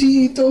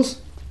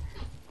hechicitos.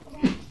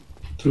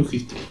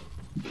 Trujiste.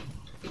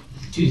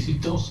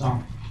 Chisitosa.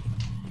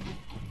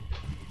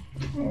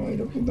 Ay,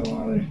 la puta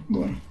madre.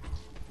 Bueno.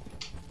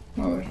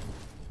 A ver.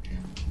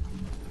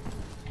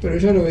 Pero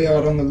ya lo voy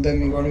agarrando el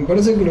técnico. Me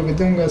parece que lo que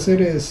tengo que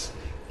hacer es...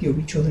 Tío,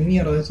 bichos de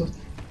mierda esos.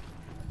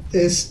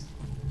 Es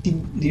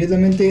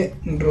directamente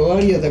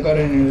rodar y atacar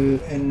en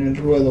el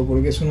ruedo,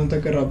 porque es un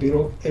ataque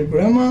rápido. El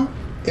problema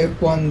es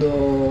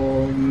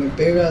cuando me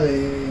pega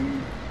de...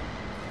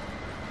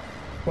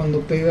 Cuando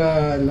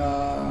pega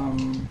la...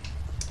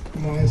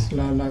 ¿Cómo es?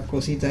 La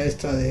cosita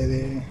esta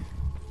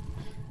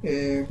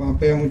cuando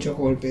pega muchos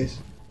golpes.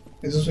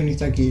 Eso es un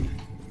insta-kill.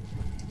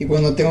 Y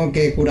cuando tengo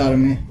que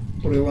curarme.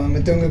 Porque cuando me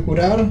tengo que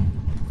curar...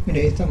 Mira,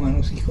 ahí está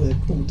Manus, hijo de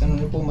puta, no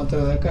le puedo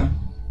matar de acá.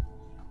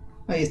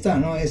 Ahí está,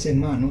 ¿no? Ese es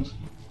Manus.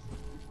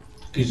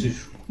 ¿Qué sé yo?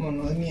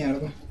 Mono de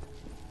mierda.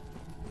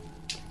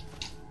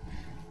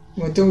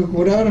 Me tengo que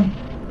curar.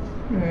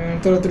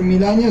 Tarda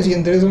 3000 años y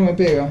entre eso me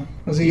pega.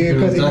 Así que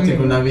Pero casi lo entraste mismo.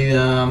 con la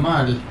vida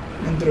mal.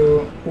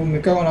 Entro...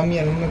 me cago en la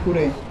mierda, no me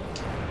curé.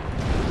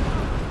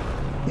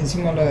 Y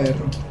encima la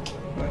erro.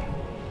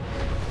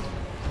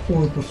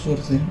 Uy, por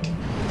suerte.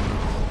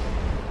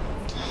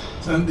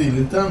 Santi,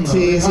 le está dando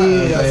Sí, re sí,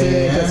 mal,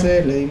 ya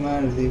sé, le di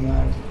mal.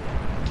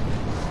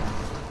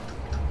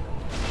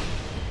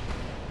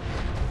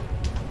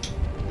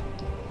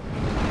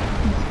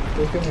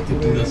 ¿Por qué me ¿Te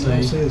curé? curas No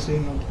ahí? sé, sí,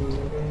 no puedo.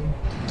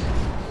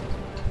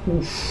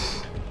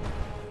 Uff.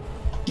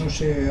 No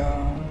llegué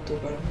a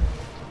tocar.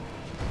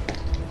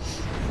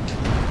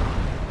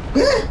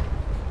 ¿Qué?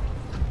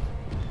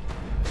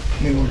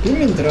 Me golpeé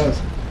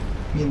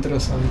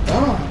mientras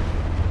saltaba.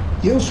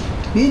 Dios,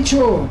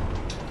 bicho.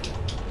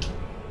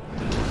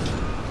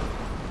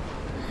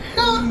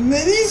 Me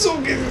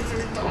hizo que se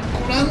estaba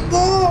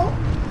curando.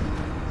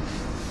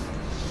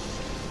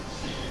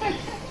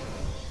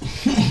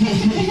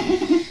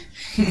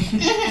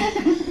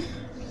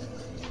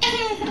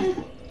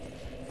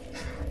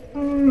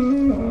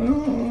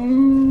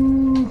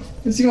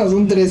 Encima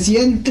son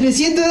 300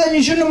 de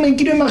daño. Yo no me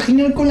quiero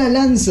imaginar con la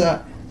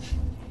lanza.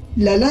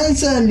 La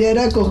lanza le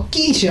hará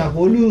cosquillas,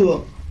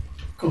 boludo.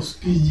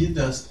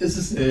 Cosquillitas. ¿Ese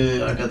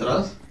es acá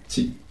atrás?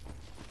 Sí.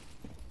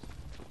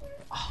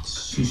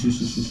 Sí.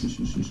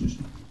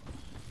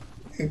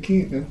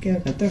 ¿Qué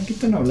acá atrás? ¿Qué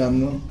están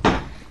hablando?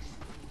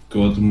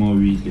 God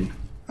móvil.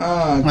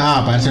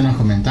 Ah, para eso nos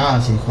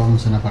comentabas si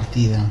jugamos una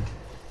partida.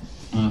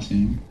 Ah,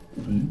 sí.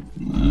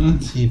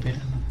 Sí, pero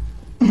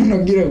no.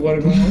 No quiero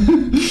jugar como...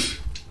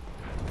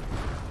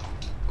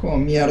 Como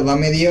mierda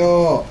me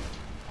dio.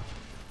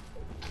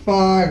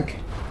 Fuck.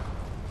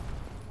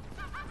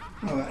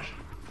 A ver.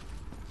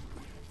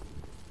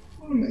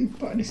 No me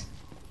dispares.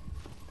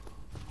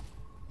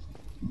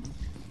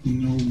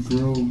 No,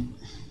 bro.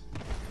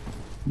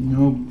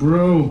 No,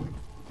 bro.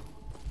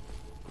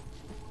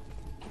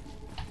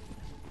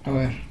 A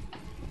ver.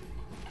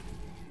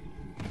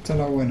 Esta es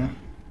la buena.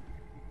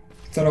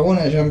 Esta es la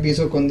buena, ya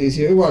empiezo con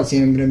 18. Igual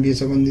siempre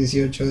empiezo con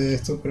 18 de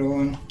esto, pero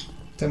bueno.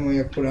 Esta me voy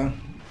a curar.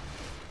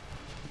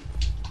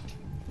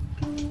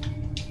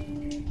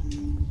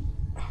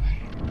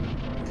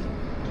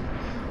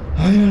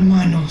 A ver,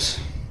 hermanos.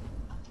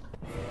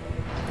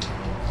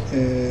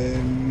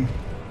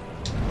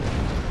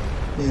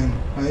 Bien,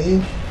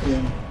 ahí,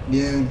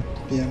 bien.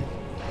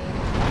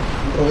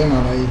 Rodé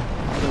mal ahí.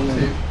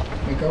 Sí.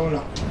 Me cago en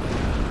la...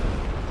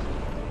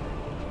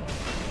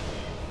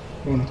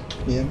 Bueno,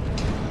 bien.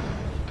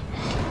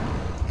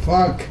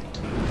 Fuck.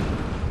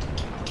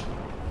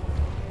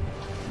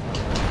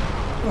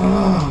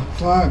 Ah,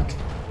 fuck.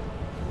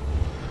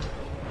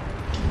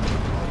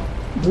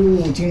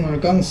 Tiene un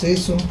alcance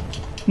eso.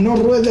 No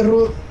ruedes,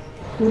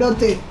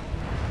 curate.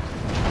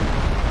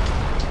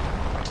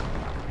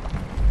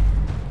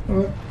 A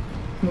ver,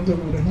 no te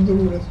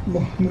cures.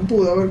 Me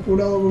pude haber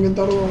curado porque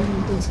tardó.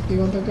 Pensé que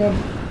iba a atacar.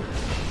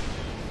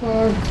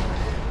 Fuck.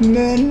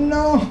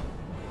 No.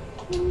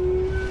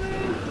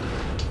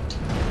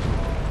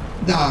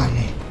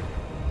 Dale.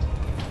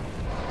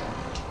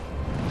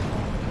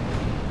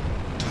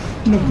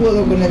 No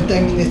puedo con el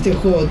timing de este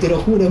juego, te lo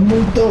juro, es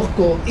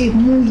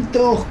muy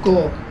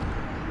tosco.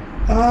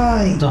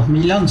 Ay.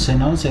 2011,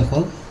 ¿no? Se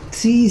dejó.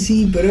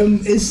 Sí, pero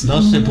es...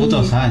 12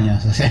 putos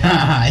años, o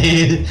sea,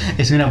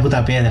 es una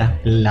puta piedra,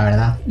 la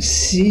verdad.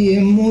 Sí,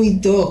 es muy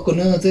tosco,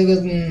 ¿no?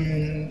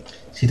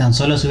 Si tan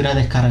solo se hubiera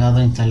descargado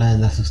e instalado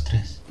el Dark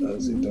 3. No,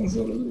 si tan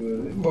solo...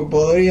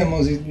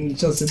 Podríamos, si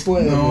ya se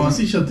puede. No,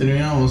 así ya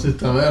terminamos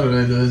esta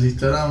verga y lo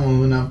desinstalamos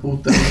de una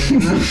puta.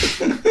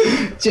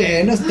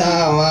 Che, no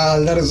está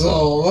mal Dark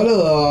Souls,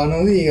 boludo,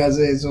 no digas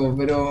eso,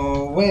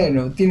 pero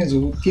bueno, tiene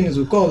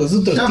sus cosas, es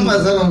otro Ya estilo.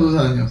 pasaron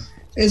 2 años.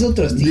 Es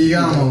otro estilo.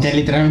 Digamos. Que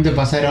literalmente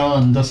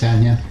pasaron 12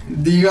 años.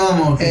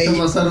 Digamos que ya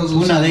pasaron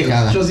sus una años.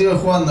 década. Yo sigo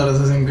jugando a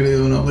Assassin's Creed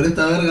 1, pero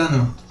esta verga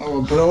no.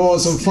 Oh, pero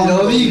vos sos fan.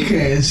 Lo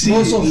dije, sí,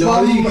 Vos sos lo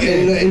fan,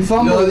 dije. el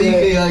fanboy lo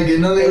dije, al que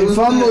no le el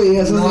gusta, fanboy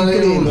de Assassin's no le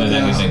Creed. gusta.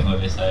 La que tengo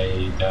esa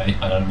ahí te va a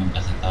disparar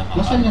mientras estás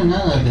No salió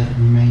nada de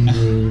remake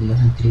de los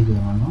Assassin's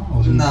 ¿no?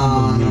 ¿O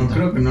No,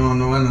 creo que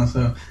no van a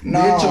hacer.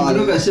 No, de hecho,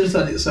 creo que ayer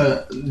salió, o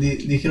sea,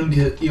 dijeron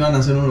que iban a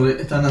hacer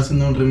están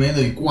haciendo un remake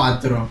del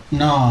 4.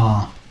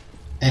 No,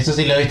 eso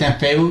sí lo viste en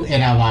Facebook,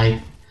 era Vibe.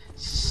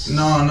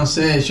 No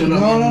sé, yo lo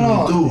vi en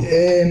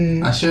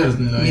YouTube. Ayer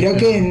lo mirá dijeron.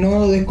 que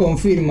no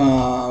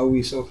desconfirma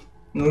Ubisoft,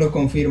 no lo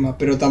confirma,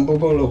 pero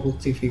tampoco lo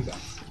justifica.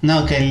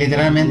 No, que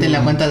literalmente en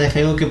la cuenta de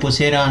Facebook que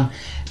pusieron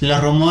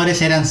los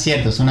rumores eran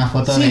ciertos. Una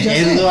foto Sí, de ya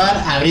sé. Edward,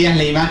 abrías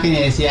la imagen y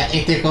decía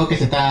este juego que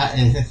se está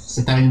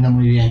vendiendo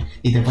muy bien.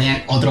 Y te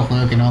ponían otro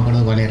juego que no me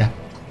acuerdo cuál era.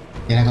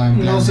 Y era como en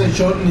plan. No sé,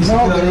 yo ni No,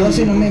 siquiera pero no vi-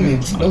 hacen un meme,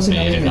 no hacen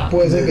un meme,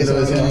 puede ser que Lo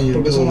sea hacen en verdad,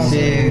 porque son YouTube. Sí,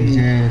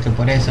 así. que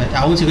por eso.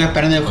 Aún sigo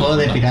esperando el juego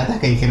de piratas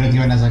que dijeron que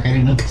iban a sacar y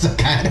nunca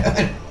sacaron.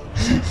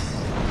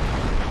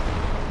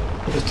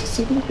 Pero estoy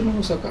seguro que no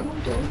lo sacaron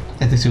todo.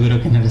 Estoy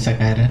seguro que no lo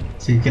sacaron.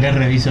 Si querés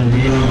reviso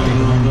bien.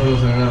 No lo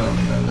sacaron,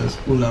 el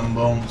Skull and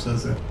Bones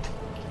ese.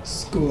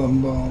 Skull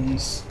and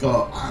Bones.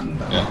 Skull and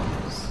Bones.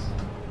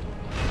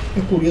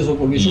 Es curioso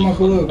porque yo me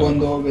acuerdo que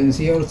cuando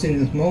vencí a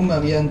Austin Smoke me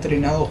había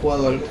entrenado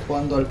jugando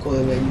al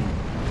Code Vein.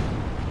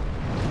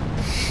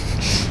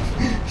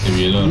 Te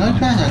violó, No ¿no? es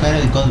para sacar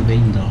el Code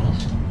Vein 2.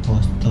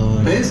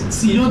 ¿Ves?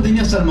 Si no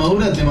tenías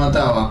armadura te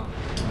mataba.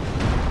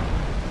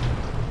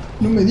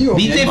 No me dio.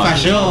 Viste,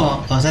 falló.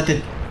 O sea,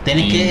 tenés que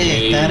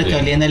Increíble. estar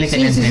coliéndole que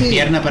Sí, la sí, sí.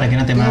 entrepierna para que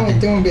no te mate.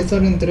 Tengo que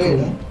estar entre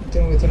él.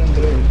 Tengo que estar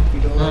entre él.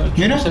 Ah,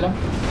 Pero ¿Mira? ¿será?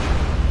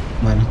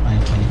 Bueno, ahí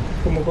falló.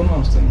 como con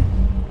Austin.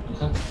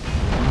 Ajá.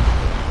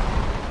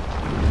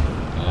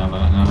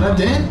 No,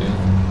 ¿Trate?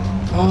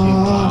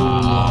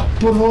 Ah,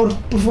 por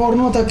favor,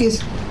 no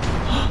ataques.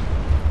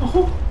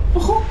 Ojo,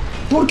 ojo,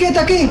 ¿Por qué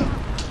ataqué?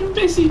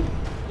 imbécil.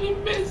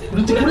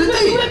 ¿No te curaste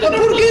ahí?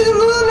 ¿Por qué?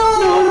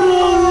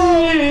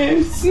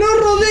 No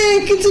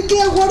rodé, que se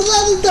queda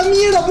guardado esta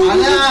mierda. ¿Por qué?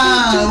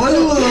 ¡Pará,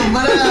 boludo!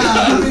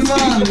 ¡Pará! ¡Estoy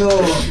filmando!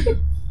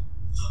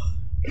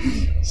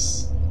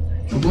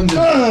 ¿Lo puedo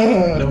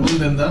intentar? ¿Lo puedo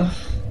intentar?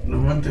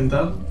 ¿Lo puedo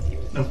intentar?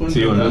 ¿Lo puedo Sí,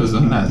 intentar? boludo,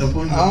 son las- ¿Lo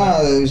puedo Ah,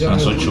 intentar? ya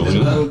Las me 8, puse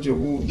boludo. las 8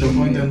 puntos. ¿Lo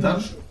puedo intentar?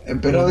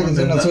 Esperá de que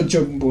sean las 8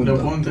 ¿Lo puntos.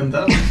 puedo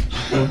intentar?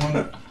 ¿Lo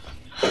puedo...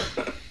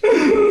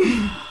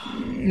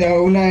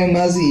 No, una vez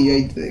más y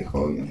ahí te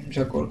dejo,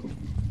 ya corto.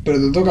 Pero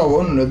te toca a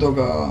vos, no le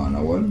toca a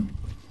Nahuel.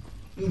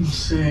 No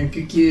sé,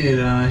 ¿qué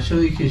quiera? Yo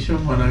dije yo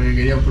para que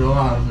quería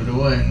probar, pero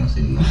bueno,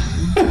 si no...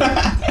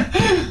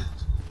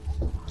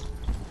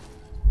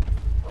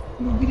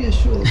 No quería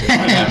yo.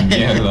 La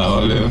mierda,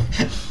 boludo.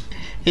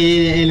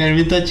 El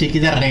hermito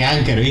chiquita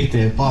reganker,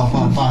 viste.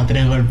 Pa,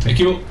 3 golpes.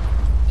 Esquivo.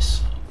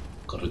 Eso.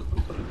 Corre.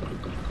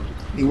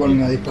 Igual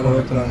me va a disparar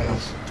otra vez.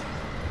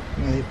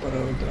 Me va a disparar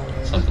otra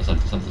vez. Salta.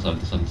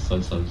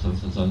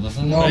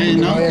 No, porque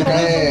no, me voy a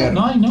caer.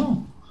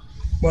 No.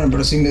 Bueno,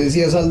 pero si me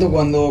decías salto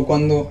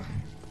cuando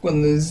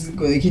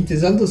dijiste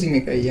salto sí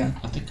me caía.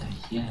 No te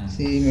caías.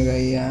 Sí me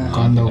caía.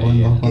 Cuando.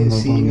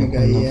 Sí, me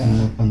caía.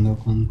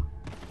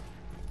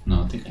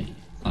 No te caías.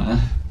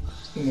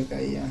 Sí me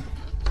caía.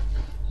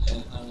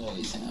 No lo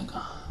dicen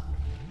acá.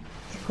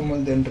 Es como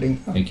el del ring.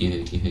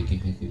 X.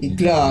 Y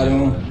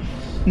claro.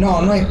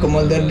 No es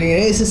como el del ring.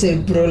 Ese es el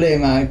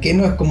problema, que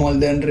no es como el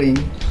del ring.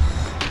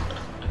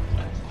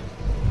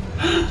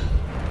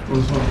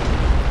 Por favor.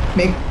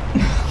 Me...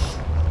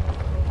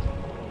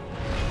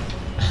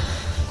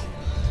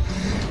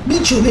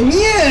 ¡Bicho de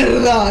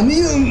mierda!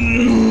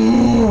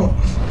 No.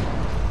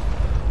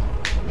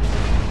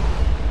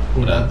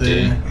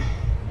 Curate.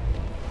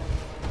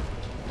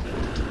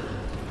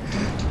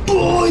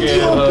 ¡Oh, Qué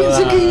Dios! verdad.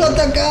 Pensé que iba a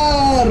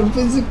atacar.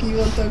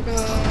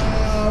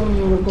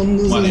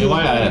 Cuando Bueno, se-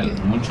 igual a ver,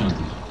 mucho no te.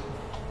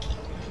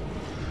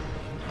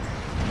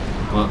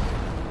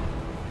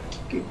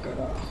 ¿Qué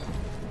carajo?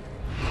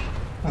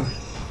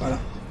 Para.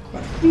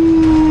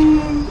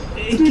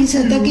 Es que ese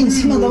ataque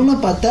encima da una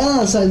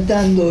patada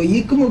saltando y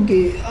es como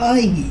que...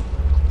 ¡Ay!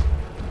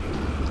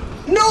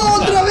 ¡No!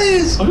 ¡Otra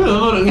vez!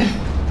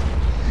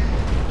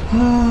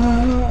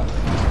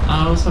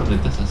 Ah, Vos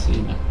apretas así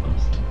las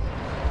cosas.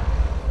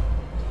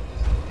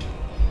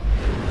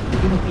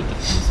 ¿Por qué no apretas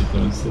como si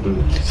fuera el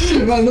celular. Sí,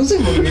 mal, no sé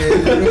por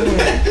qué. Pero bueno.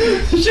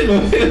 Yo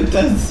lo veo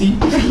tan así,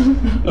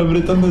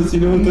 apretando así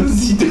el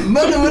botoncito.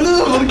 Mano,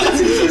 boludo, ¿por qué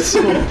haces eso?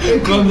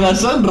 Con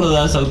razón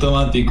rodás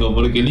automático,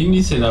 porque el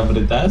índice lo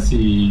apretás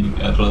y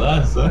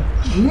rodás, ¿eh?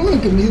 No,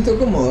 es que me siento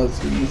cómodo,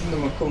 sí, me siento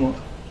más cómodo.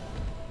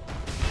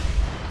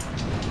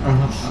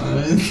 Ajá, a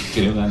ver.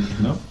 Creo que antes,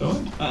 ¿no? Pero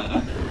bueno.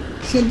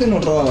 Si antes no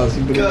robaba así,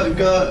 pero...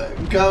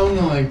 Cada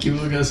uno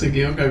se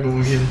equivoca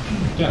como quiere.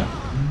 Claro.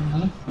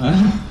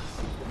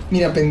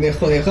 Mira,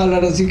 pendejo, deja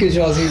hablar así que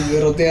yo así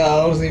derroté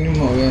a Orsi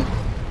mismo, ¿qué?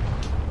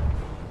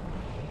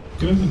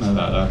 Creo que no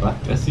la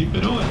agarraste así,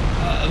 pero bueno.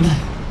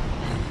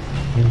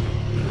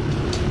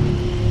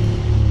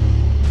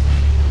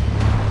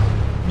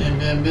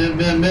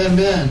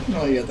 Bien. No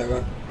voy a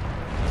atacar.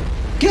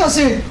 ¿Qué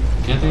hace?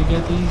 Quédate.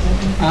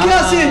 ¿Qué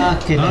hace?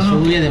 Que la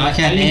lluvia de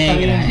magia ahí está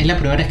negra. bien. Es la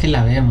primera vez que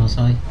la vemos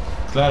hoy.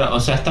 Claro, o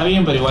sea, está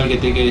bien, pero igual que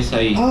te quedes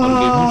ahí. Porque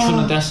mucho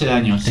no te hace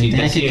daño. Te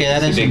tenés que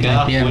quedar en si te su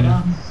quedas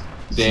pierna. fuera,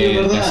 Sí, te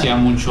verdad. hacía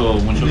mucho.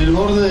 En el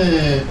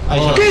borde.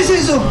 Ay, ¿Qué es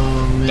eso?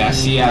 Te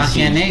hacía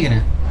Magia así.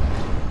 negra.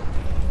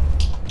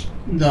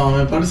 No,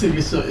 me parece que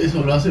eso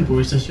lo hace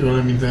porque ya lleva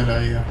la mitad de la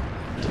vida.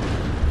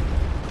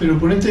 Pero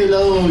ponete del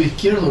lado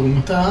izquierdo como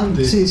estaba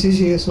antes. Sí,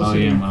 eso Va sí.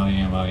 bien,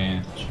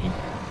 chico.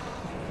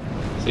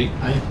 Sí.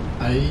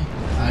 Ahí,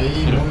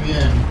 Pero- muy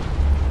bien.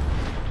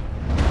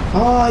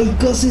 ¡Ay,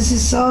 qué hace ese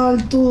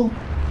salto!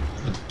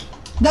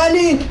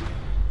 ¡Dale!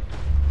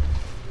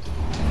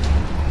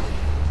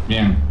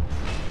 Bien.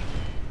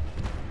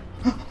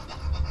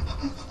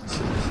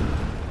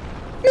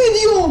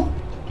 ¡Medio!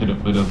 Pero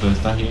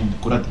estás bien,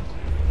 cúrate.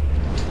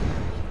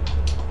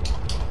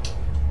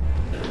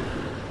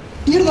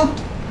 ¡Mierda!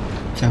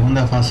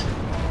 Segunda fase.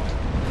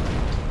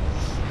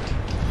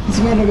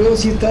 Encima no veo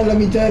si está en la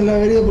mitad de la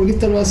vereda porque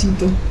está el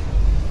vasito.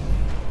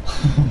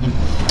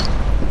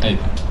 Ahí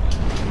está.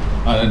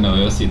 Ahora no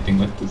veo si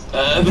tengo estos.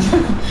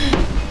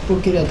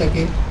 ¿Por qué le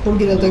ataqué? No.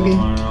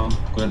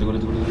 Cúrate.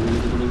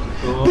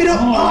 Pero...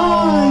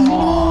 ¡Ay,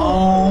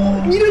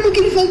 no! ¡Mira lo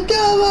que le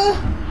faltaba!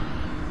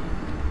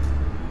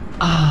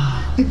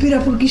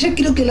 Espera, porque ya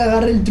creo que le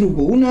agarré el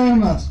truco. Una vez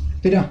más.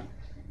 Espera.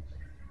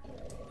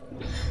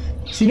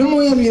 Si no me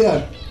voy a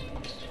olvidar.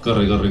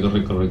 Corre.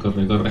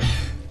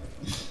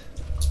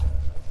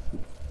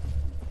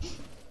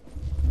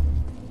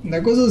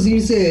 La cosa es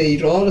irse y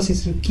rodar hacia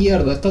su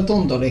izquierda. Está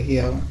tonto a la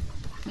izquierda.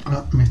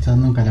 Me está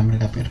dando un calambre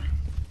la pierna.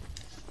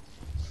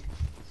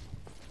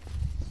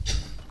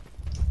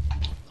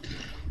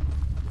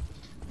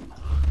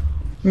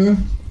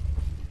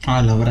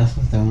 Los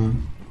brazos están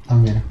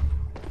bien.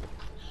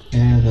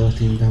 Todos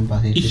tienen tan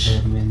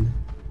pacífico durmiendo.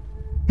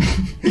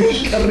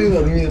 Está re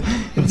dormido.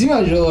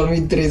 Encima yo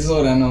dormí 3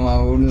 horas nomás,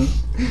 boludo.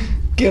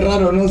 Qué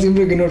raro, ¿no?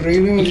 Siempre que nos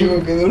reunimos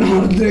digo que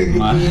duermo 3, que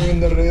estoy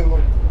durmiendo re de poco.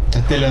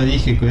 Ya te lo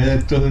dije, cuida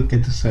que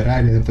tus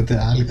horarios, después te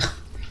da algo.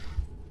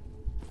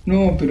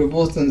 No, pero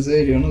posta, en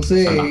serio, no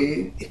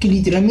sé. Es que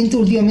literalmente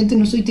últimamente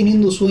no estoy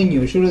teniendo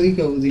sueño. Yo lo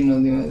dije a Agustín la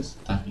última vez.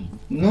 Estás bien.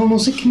 No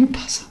sé qué me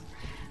pasa.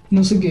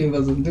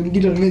 Tengo que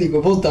ir al médico,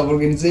 posta,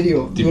 porque en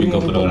serio. Típico duermo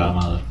re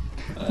programador.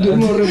 poco.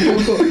 Duermo re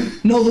poco.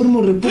 No,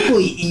 duermo re poco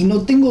y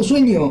no tengo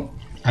sueño.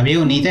 Había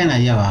un ítem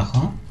ahí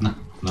abajo. No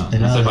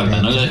Del lado hace falta,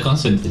 derecho. no lo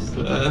desconcentres.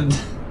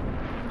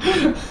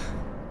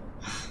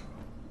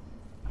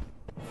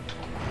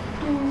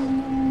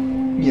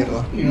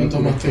 Mierda. Y no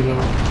tomaste la.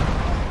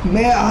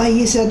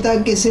 Ay, ese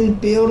ataque es el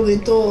peor de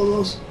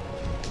todos.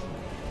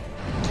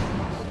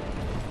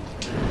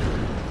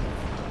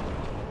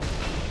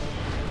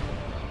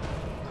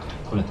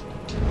 Cúrate.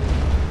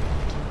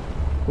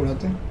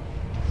 Cúrate.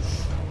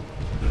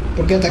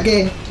 ¿Por qué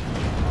ataqué?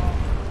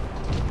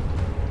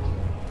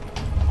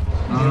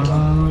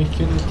 No,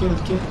 izquierda.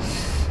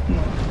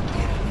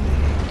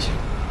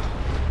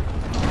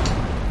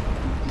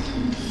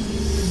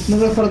 No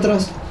ves para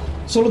atrás.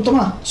 Solo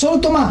toma.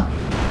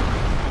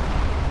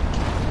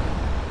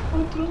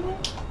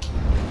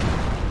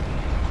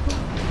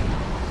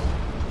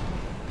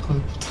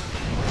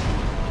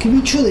 ¡Qué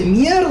bicho de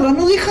mierda!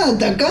 ¡No deja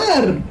de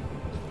atacar!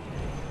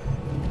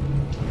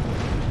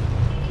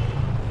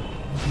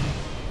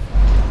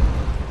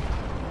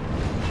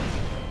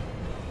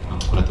 No,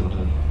 cúrate.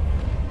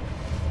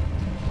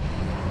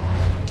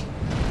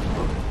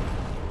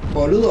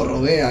 Boludo,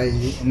 rodea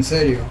ahí, en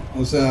serio.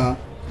 O sea,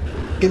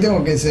 ¿qué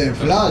tengo que hacer?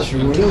 Flash,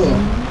 boludo.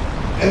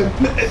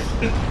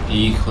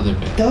 Hijo de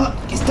perra.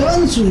 Estaba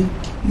en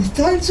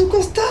su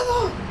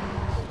costado.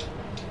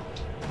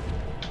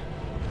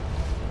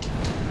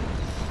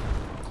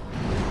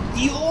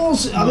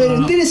 Dios, a ver,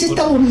 el DLC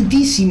está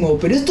bonitísimo,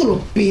 pero esto es lo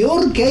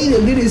peor que hay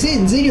del DLC,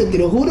 en serio, te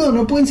lo juro,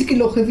 no pueden ser que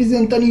los jefes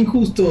sean tan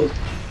injustos.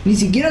 Ni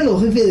siquiera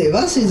los jefes de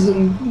base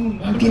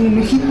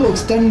tienen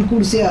hitbox tan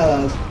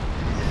curseadas.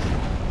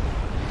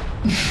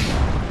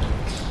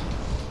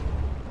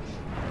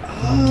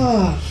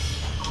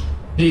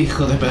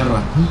 Hijo de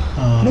perra.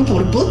 No,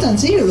 por posta, en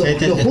serio, los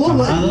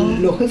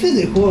jefes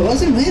del juego de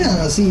base no eran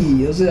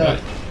así, o sea...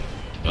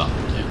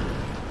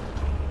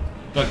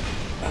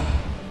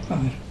 A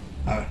ver.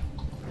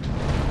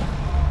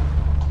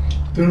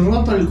 Pero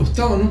roda para el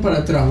costado, no para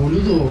atrás,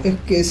 boludo. Es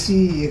que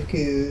sí, es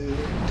que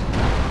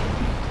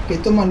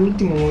toma el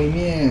último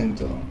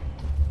movimiento.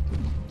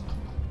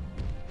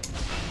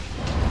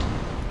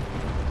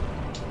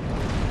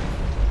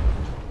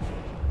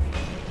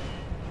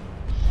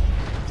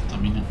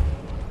 También.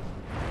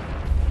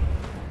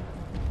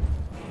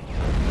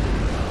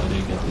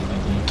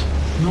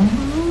 No.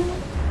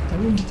 Está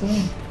bien, está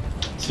bien.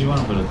 Sí,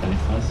 bueno, pero tal es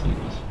fácil.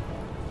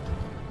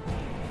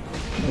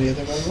 ¿No voy a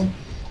atacarlo?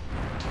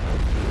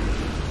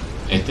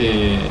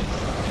 Este... Eso.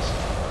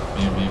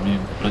 Bien.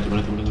 Por aquí.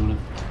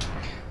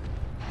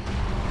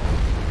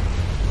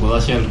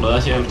 Rodacia.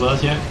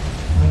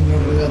 Ay, no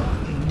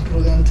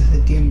rodé antes de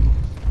tiempo.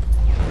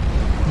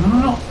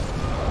 No.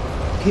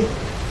 ¿Qué?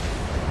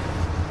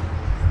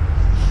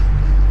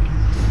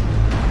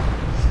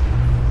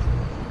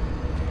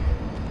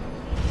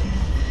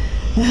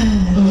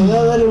 Me va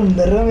a dar un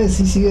derrame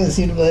si sigue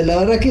así. La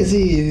verdad que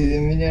sí,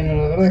 Emiliano,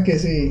 la verdad que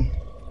sí.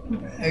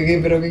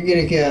 Pero ¿qué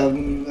quieres que haga?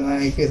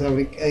 Hay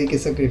que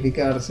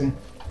sacrificarse.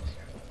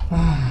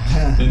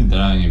 Te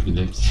entraba en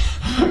epilepsia.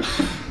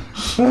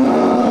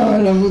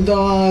 La puta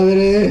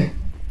madre.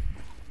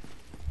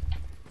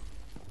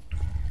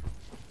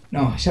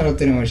 No, ya lo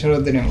tenemos.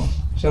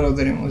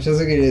 Ya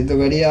sé que le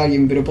tocaría a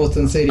alguien, pero posta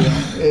en serio.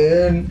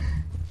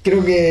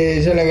 Creo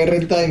que ya le agarré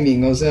el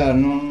timing, o sea,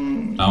 no...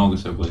 Vamos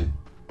que se puede.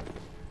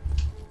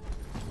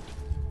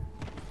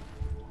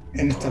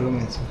 En esta lo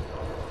menso.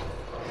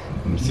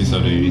 Si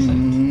sobrevivís a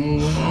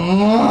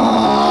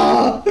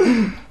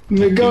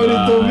Me caben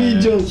estos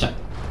bichos. Ya.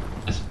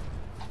 Eso.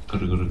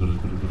 Corre.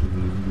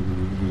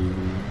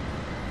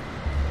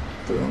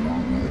 Pero no,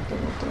 me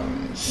despertó otra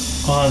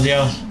vez. Oh,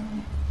 Dios.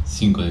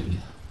 5 de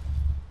vida.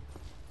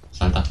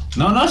 Salta.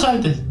 No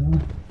saltes.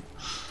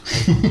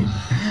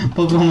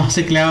 Poco más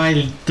se clava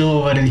el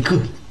tubo para el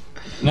culo.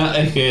 No,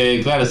 es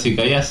que claro, si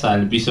caías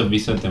al piso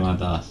te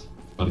matabas.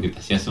 Porque te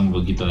hacías un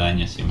poquito de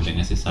daño siempre en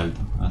ese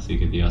salto. Así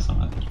que te ibas a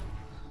matar.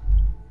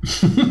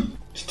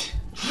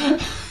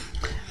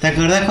 ¿Te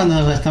acordás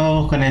cuando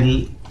estábamos con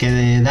el que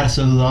de Dark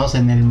Souls 2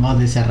 en el mod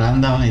de ese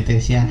random y te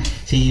decía,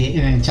 si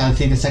en el chat,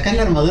 si te sacas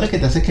la armadura que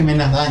te haces que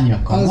menos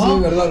daño? ¿Cómo? Sí,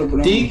 es verdad, lo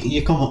probamos. Tic, y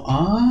es como,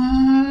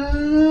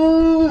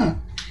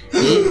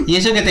 y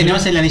eso que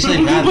teníamos el anillo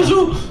del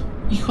gato.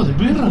 ¡Hijo de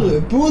perra! ¡Hijo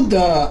de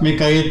puta! Me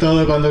cagué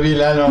todo cuando vi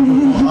el alma.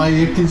 Como,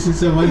 ay, es que es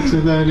esa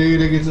mancha tan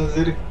negra que se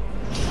acerca.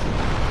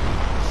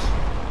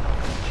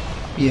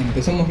 Bien,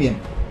 empezamos bien.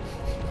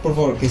 Por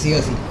favor, que siga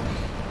así.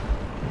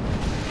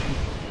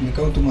 Me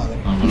cago en tu madre.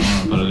 No,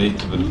 pero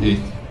listo. Bien.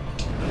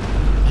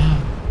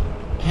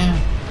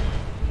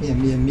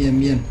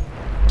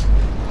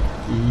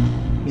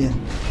 Bien.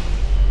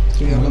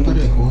 Estoy ¿Cómo hablando para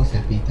de el juego se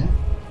pita?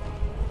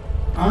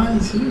 Ay,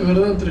 sí, es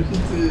verdad,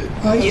 trajiste.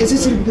 Ay, ese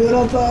es el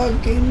peor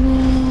ataque,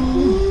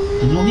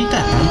 no. No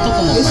gritas tanto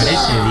como Es- parece,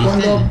 ¿viste?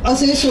 Cuando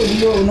hace eso,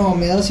 digo, no,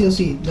 me da sí o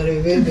sí.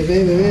 Dale, bebé,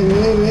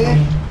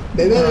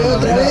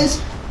 otra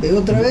vez.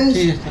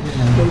 Sí, está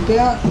bien.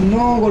 Golpea,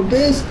 no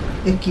golpees,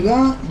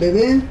 esquiva,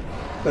 bebé.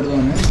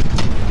 Perdón,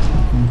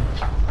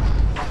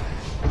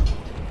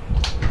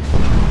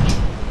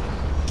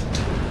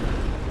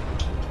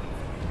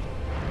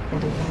 No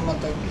me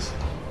ataques.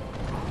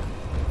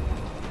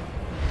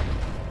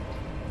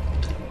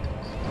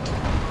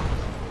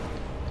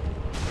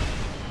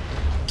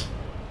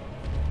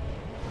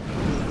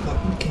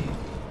 ¿Qué?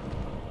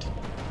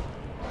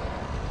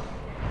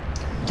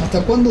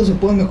 ¿Hasta cuándo se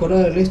puede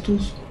mejorar el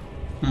Estus?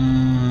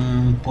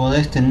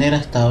 Podés tener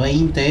hasta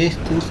 20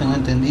 estos, tengo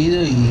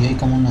entendido, y hay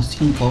como unos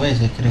 5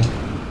 veces, creo.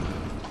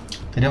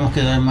 Tenemos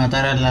que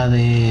matar a la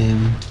de...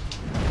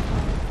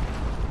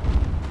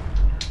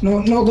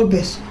 No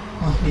golpes.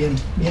 Ah, bien.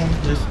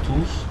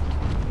 Estus.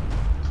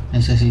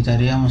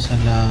 Necesitaríamos a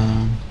la...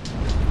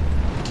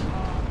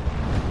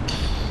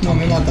 No,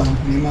 me mata.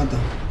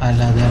 a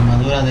la de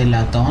armadura de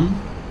latón,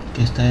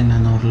 que está en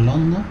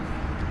Anorlondo.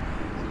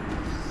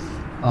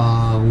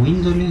 A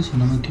Windolin, si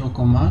no me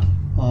equivoco mal.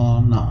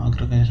 O no,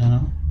 creo que esa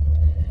no.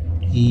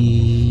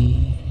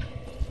 Y...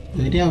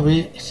 debería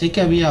haber... sé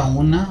que había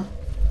una...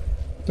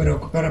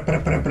 Pero, para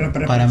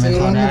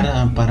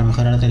para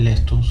mejorar del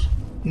Estus.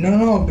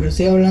 No, pero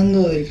estoy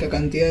hablando de la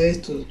cantidad de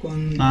estos.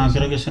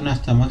 Creo que son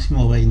hasta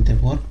máximo 20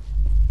 por...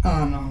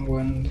 No,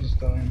 bueno, entonces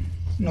está bien.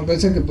 No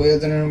pensé que podía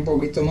tener un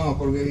poquito más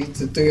porque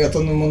viste, estoy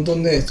gastando un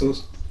montón de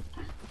estos.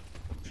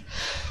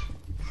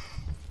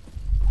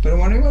 Pero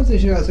bueno, igual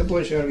se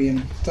puede llegar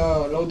bien.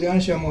 La última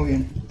vez llegamos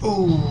bien.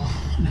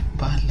 La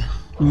espalda.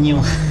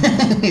 Ñu.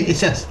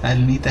 Esas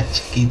almitas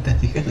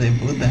chiquitas, hijas de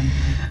puta.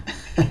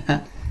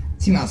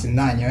 Sí me hacen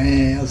daño,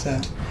 o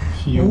sea.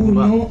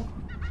 Yumba. No.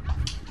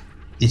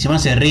 Y encima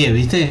se ríe,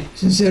 ¿viste?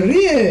 Se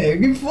ríe,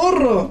 qué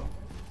forro.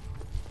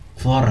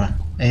 Forra.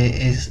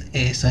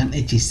 Son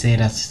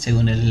hechiceras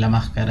según la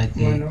máscara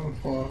que... Bueno,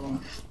 forro.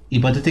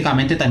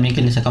 Hipotéticamente también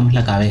que le sacamos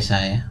la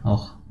cabeza,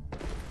 ojo.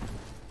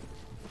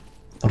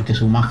 Porque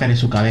su máscara es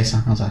su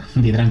cabeza, o sea,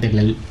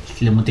 literalmente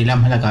le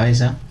mutilamos la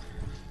cabeza.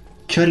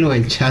 Yo lo he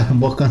echado,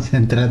 vos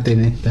concentrate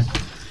en esta.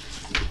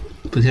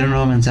 Pusieron un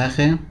nuevo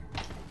mensaje.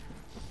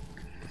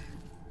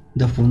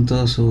 Dos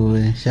puntos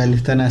sube. Ya le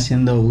están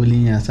haciendo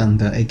bullying a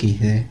Zanto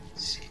XD.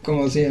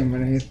 Como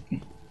siempre.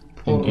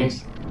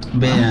 Porros.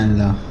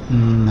 Véanlo.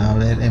 A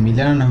ver,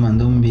 Emiliano nos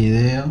mandó un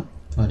video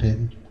por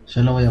él.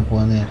 Yo lo voy a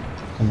poner.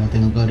 Como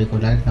tengo que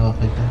auricular, no va a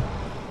afectar.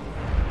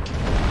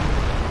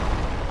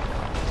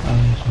 A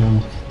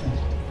ver,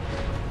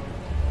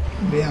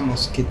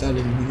 Veamos qué tal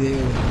el video de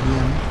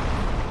Emiliano.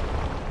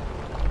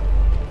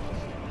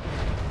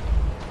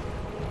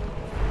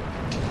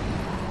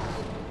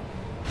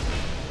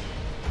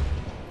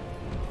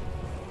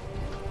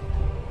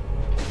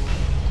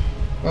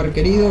 A ver,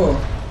 querido.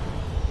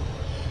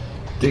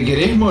 ¿Te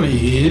querés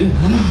morir?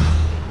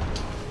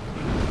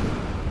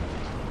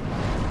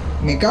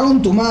 Me cago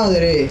en tu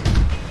madre.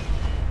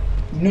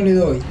 Y no le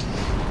doy.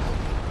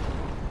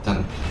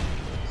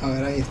 A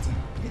ver, ahí está.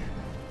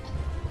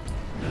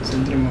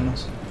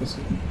 Centrémonos. Pues,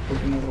 ¿por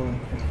qué no roban?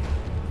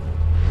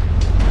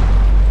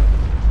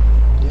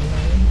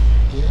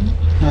 Bien.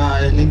 Ah,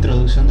 es la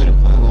introducción del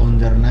juego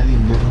Under Night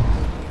in Birth.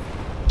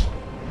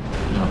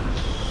 No.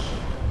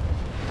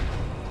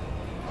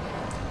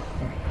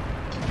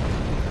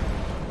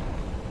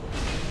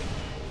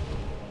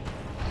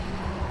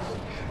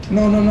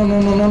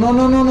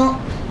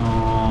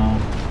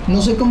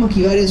 No sé cómo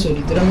esquivar eso,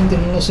 literalmente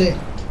no lo sé.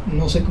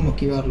 No sé cómo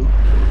esquivarlo.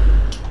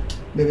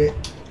 Bebé.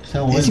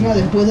 Está bueno. Encima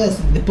después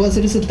de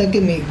hacer ese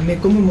ataque me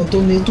come un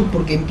montón de estos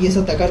porque empieza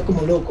a atacar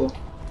como loco.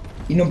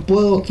 Y no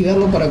puedo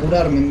esquivarlo para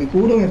curarme. Me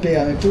curo, me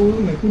pega, me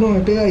curo, me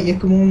pega y es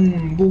como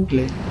un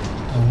bucle.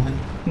 Está bueno.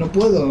 No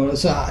puedo, o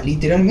sea,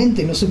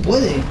 literalmente no se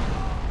puede.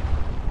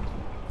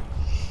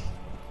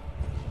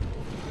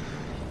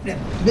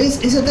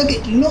 ¿Ves? Ese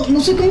ataque, no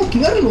sé cómo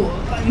esquivarlo.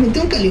 Me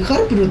tengo que alejar,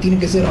 pero tiene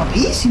que ser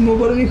rapidísimo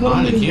para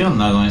alejarme. ¿Qué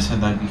onda con ese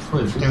ataque? Hijo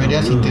de puta,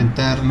 Deberías boludo.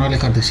 intentar no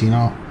alejarte,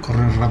 sino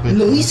correr rápido.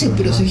 Lo hice,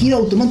 pero se gira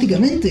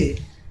automáticamente.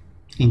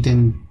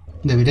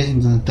 Deberías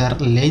intentar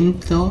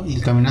lento,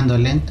 ir caminando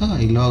lento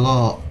y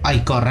luego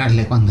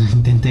correrle cuando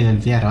intente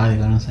golpear o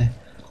algo, no sé.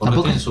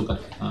 Tampoco en su cara.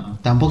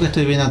 Tampoco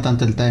estoy viendo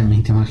tanto el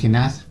timing, ¿te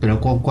imaginas? Pero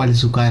 ¿cuál es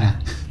su cara?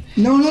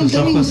 No, el Sus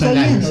timing ojos está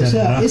son bien, o láser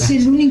sea, rojas.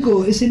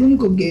 es el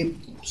único que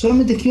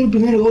solamente esquivo el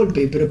primer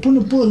golpe, pero después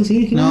no puedo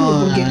seguir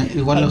girando No, porque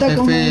igual los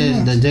ataca uno jefes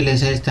más. del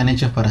DLC están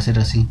hechos para ser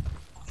así.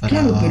 Para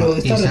Claro, pero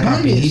está irse re mal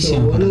rapidísimo,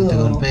 eso, para que te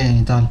boludo. golpeen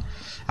y tal.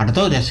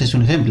 Artorias es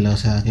un ejemplo, o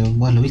sea, que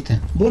vos lo viste.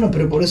 Bueno,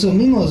 pero por eso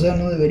mismo, o sea,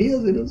 no debería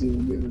ser así.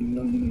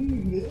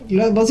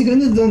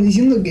 Básicamente están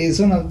diciendo que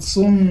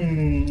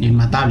son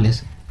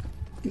Inmatables.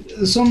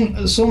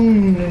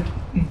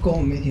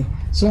 ¿cómo medio?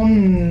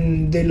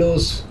 Son de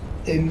los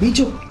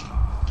bichos.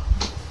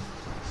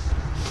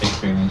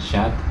 F en el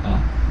chat.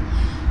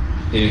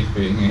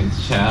 F en el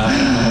chat.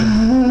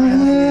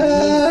 Me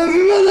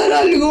va a dar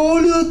algo,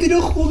 boludo, te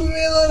lo juro, me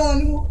va a dar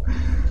algo.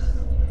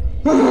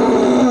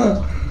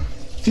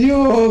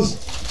 Dios.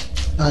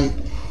 Ay,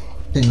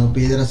 tengo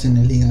piedras en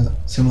el hígado.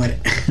 Se muere.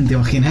 ¿Te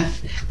imaginas?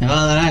 Me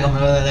va a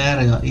dar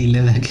algo. Y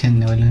le da que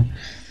no, boludo.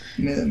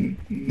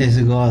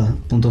 Es God,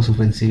 puntos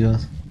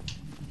suspensivos.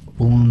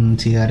 Un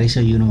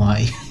cigarrillo y uno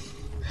ahí.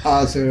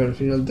 Se ve al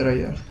final el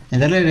trailer. El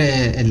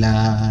trailer, ¿De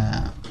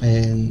la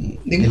qué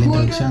juego era?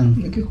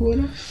 introducción. ¿De qué juego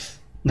era?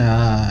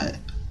 La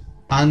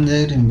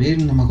Under in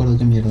Birth, no me acuerdo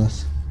qué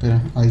mierdas. Pero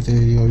ahí te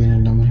digo bien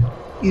el nombre.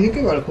 ¿Y de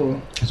qué va el juego?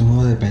 Es un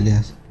juego de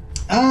peleas.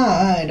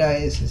 Era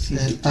ese, sí.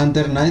 El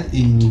Under Night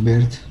in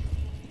Birth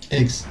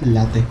ex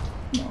late.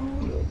 No,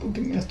 boludo,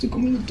 porque me la estoy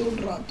comiendo todo el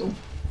rato.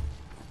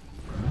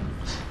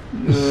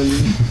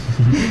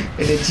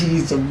 El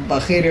hechizo,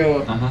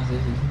 pajero. Ajá,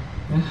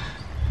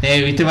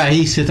 sí. Viste,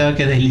 ahí se estaba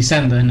que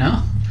deslizando,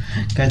 ¿no?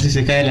 Casi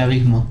se cae el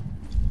abismo.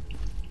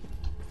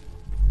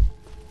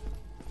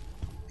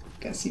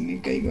 Casi me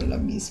caigo en la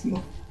misma.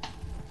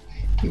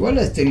 Igual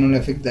a este no le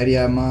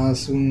afectaría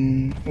más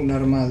un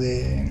arma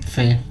de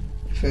Fe.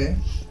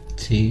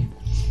 Sí.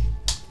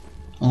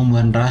 Un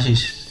buen rayo y...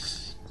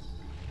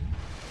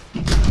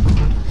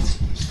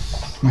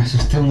 Me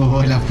asusta un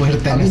huevo la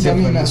puerta. A mí no sé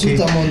también por me qué.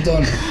 asusta un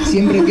montón.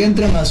 Siempre que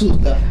entra me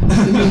asusta.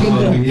 Siempre que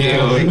entra.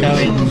 Diego,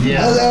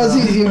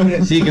 Sí,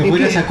 siempre. Sí, que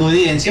fuera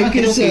sacudir. Encima es que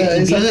creo que esa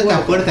incluso estas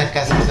puerta- puertas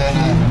casi se van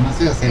a dar. No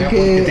sé, o sea, Es que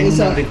porque tengo un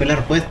esa-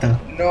 auricular puesto.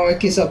 No, es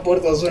que esa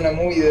puerta suena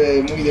muy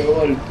de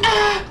golpe.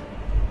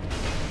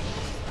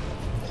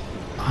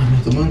 Ay, me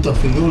tomé un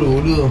tafiluro,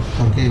 boludo.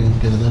 ¿Por qué?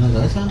 ¿Que te duele la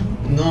cabeza?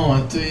 No,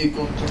 estoy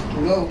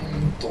contracturado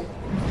un montón.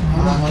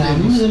 A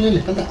mí me duele la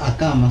espalda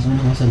acá, más o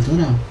menos más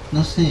altura.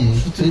 No sé,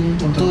 estoy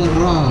todo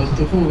rojo.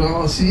 Estoy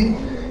jugando así,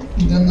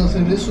 intentando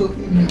hacer eso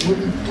y me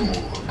duele todo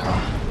acá.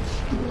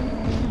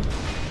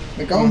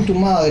 Me cago en tu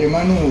madre,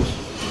 Manus.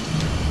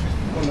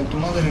 Bueno, tu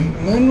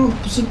madre. No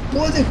se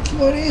puede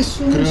jugar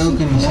eso. Creo se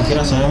que ni puede.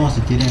 siquiera sabemos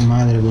si tiene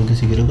madre, porque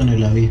se quedó con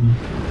el abismo.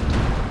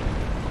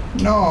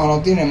 No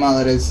tiene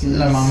madre. Sí,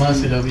 La mamá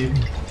se la vio.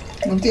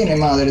 No tiene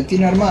madre,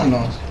 tiene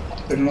hermanos,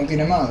 pero no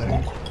tiene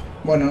madre.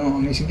 Bueno, no,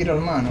 ni siquiera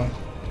hermanos.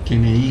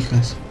 Tiene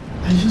hijas.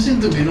 Ay, yo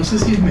siento que no sé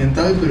si es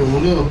mental, pero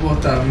boludo,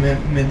 posta,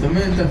 me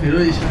tomé el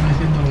tafiluro y ya me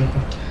siento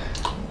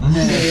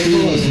mejor.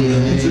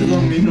 Hace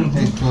 2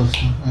 minutos.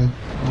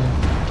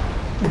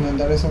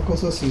 Inventar esas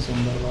cosas sí son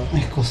verdad.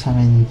 Es cosa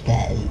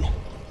mental.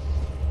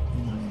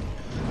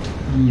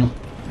 No.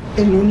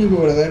 Es lo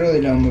único verdadero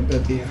de la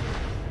homeopatía.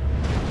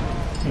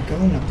 Me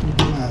cago en la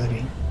puta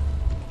madre.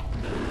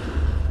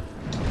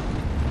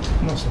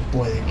 No se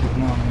puede que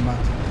no me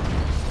mate.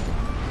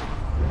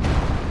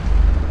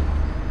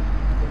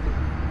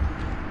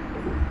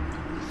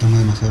 Tomo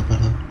demasiado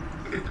perdón.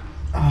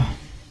 Ah.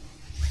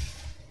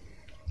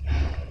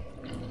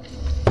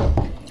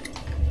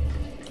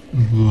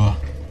 Buah.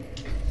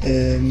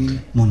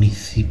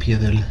 Municipio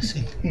de la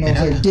C. No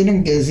sé,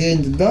 ¿quieren que siga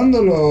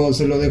intentándolo o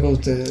se lo dejo a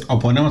ustedes? O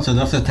ponemos el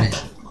 2 3.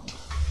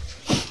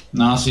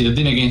 No, sí, lo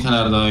tiene que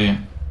instalar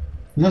todavía.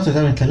 ¿No se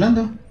estaba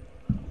instalando?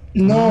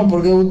 No,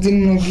 porque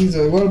Agustín no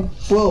quiso. Igual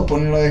puedo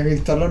ponerlo a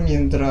desinstalar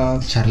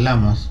mientras...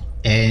 Charlamos.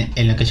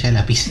 En lo que llega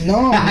la pizza.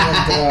 No,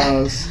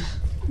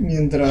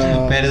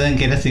 mientras... Perdón,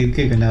 quiero seguir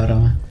que con la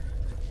broma.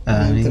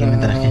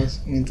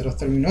 Mientras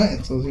termino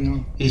esto, si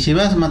no... Y si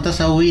vas,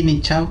 matas a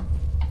Winnie, chao.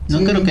 No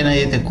Sí, creo que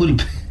nadie te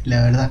culpe,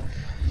 la verdad.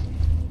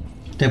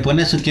 Te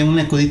pones un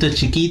escudito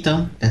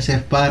chiquito, te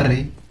haces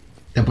parry,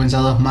 te pones a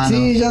 2 manos.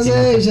 Sí, ya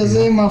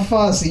sé, más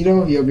fácil,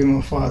 obvio que es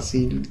más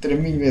fácil.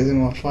 3000 veces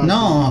más fácil.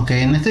 No,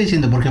 que no estoy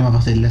diciendo por qué es más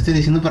fácil, lo estoy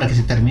diciendo para que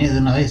se termine de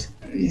una vez.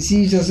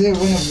 Sí, ya sé,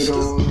 bueno,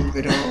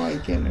 pero hay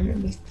que alargar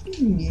el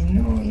streaming,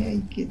 ¿no? Y hay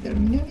que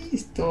terminar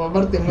esto.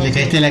 Aparte, no. Le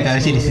caíste en la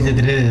cabeza y le hiciste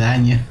 3 de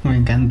daño, me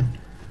encanta.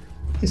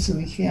 Eso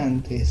dije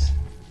antes.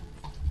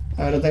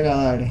 A ver, ataca,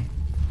 dale.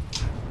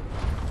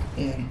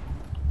 Bien.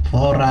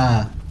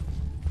 Porra.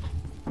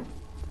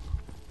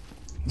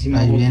 Encima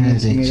Ahí vos viene el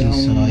si me da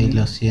hechizo, un- ahí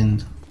lo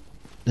siento.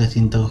 Lo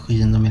siento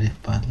cogiéndome la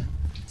espalda.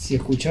 Si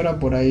escuchara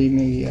por ahí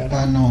me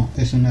guiara. Ah, no,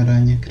 es una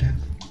araña, creo.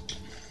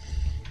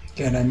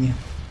 Qué araña.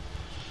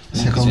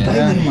 Se que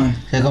Spider-Man.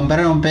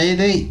 compraron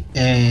Payday.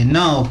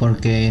 No,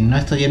 porque no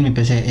estoy en mi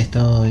PC,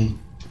 estoy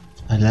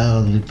al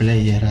lado del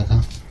player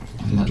acá.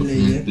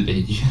 Player.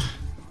 Player.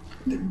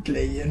 Del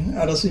player.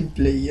 Ahora soy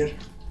player.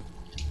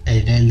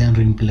 El Elden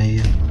Ring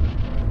player.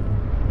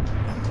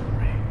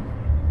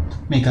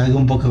 Me cago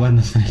un poco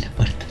cuando suena la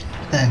puerta.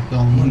 Está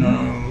como... Bueno,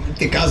 no,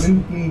 te cagas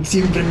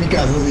siempre en mi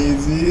casa.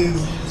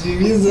 Si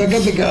vienes acá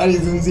te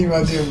cagarías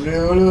encima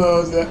siempre,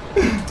 boludo. O sea.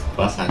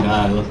 Vas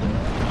acá, dos.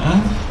 ¿Ah?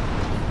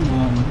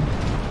 Bueno.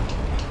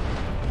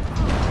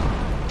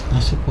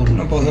 No sé por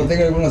No pasa,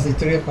 tengo algunas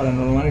historias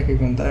paranormales que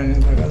contar en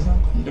esta casa.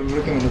 Y lo peor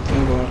es que me lo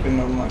tengo que agarrar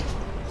normal.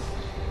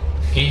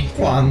 ¿Qué?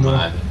 ¿Cuándo?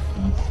 Mal.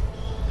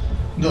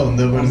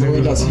 ¿Dónde Cuando aparece ve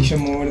la corazón? silla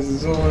moverse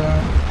sola.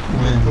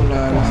 Bueno,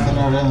 la- como están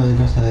hablando de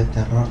cosas de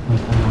terror, me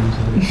están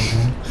hablando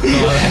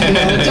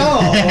sobre ¡Chao!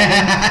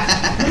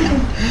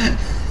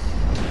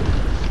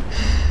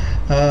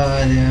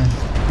 Ay, Dios.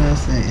 No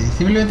sé,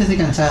 simplemente estoy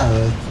cansado.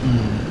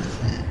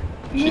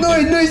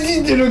 No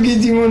hiciste lo que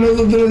hicimos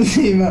nosotros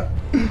encima.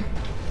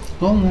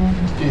 ¿Cómo?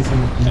 ¿Qué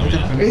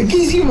hicimos? ¿Qué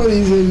hicimos?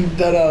 Dice el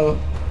tarado.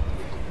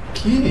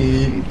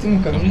 ¿Qué?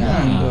 Estamos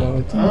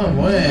caminando. Ah,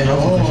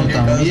 bueno, Yo qué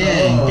también,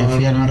 cansador. que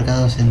fui al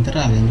mercado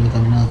central, anduve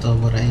caminando todo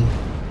por ahí.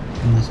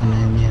 Una zona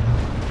de mierda.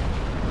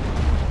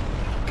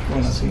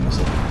 Bueno, sí, no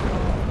sé.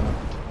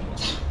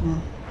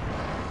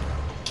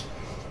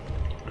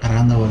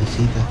 Cargando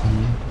bolsitas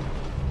también.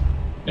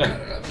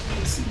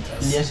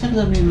 Y ayer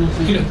también, no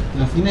sé, Quiero-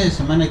 los fines de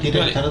semana quiero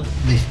Dale. estar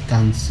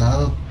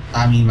descansado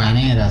a mi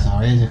manera,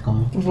 ¿sabes? Es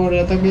como Por favor,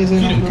 ataque ese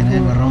Quiero no, que nadie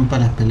me por favor. rompa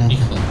las pelotas.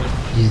 Hijo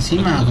de Y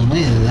encima como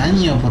es de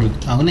daño por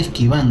aún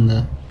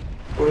esquivando.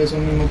 Por eso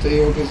mismo te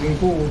digo que es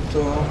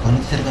injusto.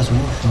 Ponete cerca su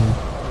ojo.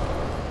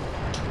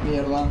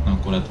 Mierda.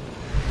 No, curate.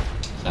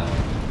 O sea,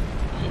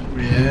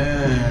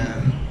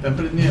 Bien. Está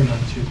aprendiendo,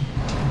 chico.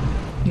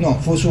 No,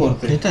 fue ¿Qué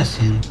suerte. estás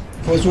haciendo?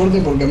 Fue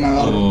suerte porque me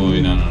agarró.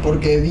 Uy, no.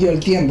 Porque dio el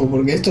tiempo,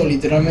 porque esto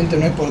literalmente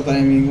no es por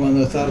timing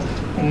cuando estás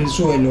en el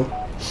suelo.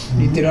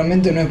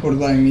 Literalmente no es por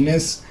timing,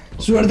 es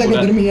suerte que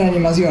Curate. termine la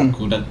animación.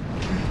 curate.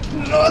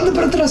 No, anda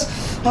para atrás.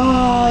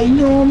 Ay,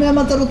 no, me va a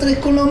matar otra vez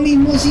con lo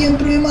mismo,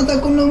 siempre me mata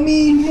con lo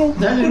mismo.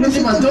 Dale, Con ¿no te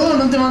ese mató? ataque-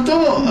 ¿No te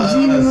mató? Sí,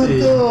 me Ahora sí.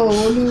 mató,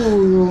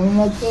 boludo, me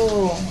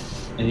mató.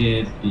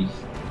 Sí.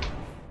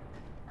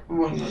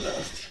 Bueno,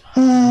 lástima.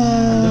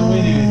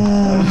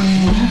 Ah.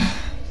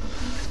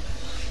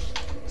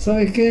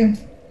 ¿Sabes qué?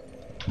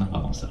 Nos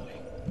vamos a ver.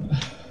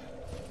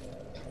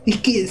 Es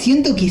que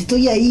siento que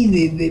estoy ahí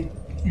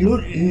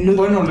Bueno, lo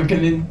pueden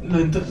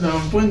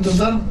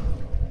intentar.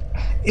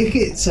 Es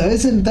que,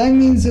 ¿sabes el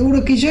timing?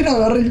 Seguro que yo no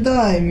agarré el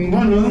timing.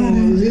 Bueno, no,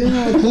 dale. o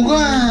sea,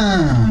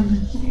 ¡Jugá!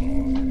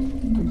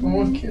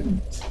 Como quieran.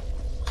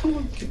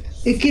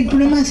 es que el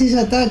problema es ese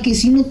ataque.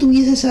 Si no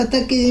tuviese ese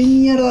ataque de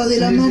mierda de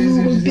la Sí, mano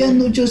sí,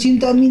 golpeando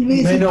 800.000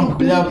 veces. Menos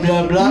te bla juro-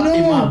 bla bla no,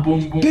 y más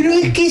pum pum. pero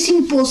es que es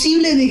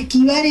imposible de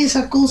esquivar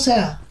esa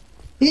cosa.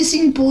 Es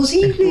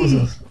imposible.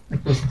 Excusas.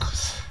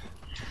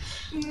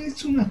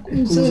 Es una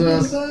excusa, es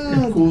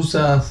verdad.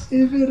 Excusas.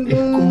 Es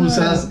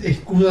verdad.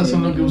 Excusas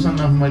son lo que usan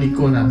las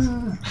mariconas.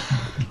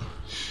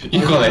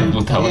 Hijo de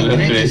puta, boludo.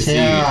 ¿Crees que Sí.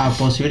 sea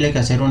posible que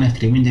hacer un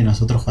streaming de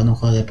nosotros jugando un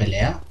juego de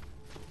pelea?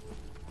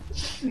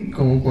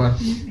 ¿Cómo cuál?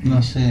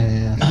 No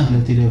sé, así lo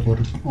tiré por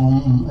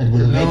el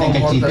Budokai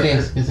Tenkaichi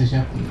 3, qué sé yo.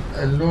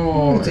 El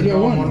nuevo, Sería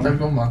bueno. Mortal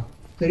Kombat.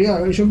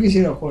 Yo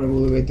quisiera jugar el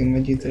Budokai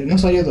Tenkaichi 3. No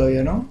salió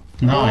todavía, ¿no?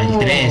 No, el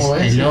 3,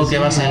 el nuevo que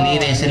va a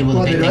salir es el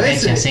Budokai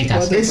Tenkaichi a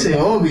secas. Ese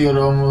obvio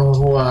lo vamos a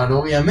jugar,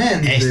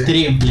 obviamente.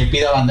 Stream, le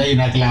pido a Bandai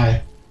una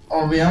clave.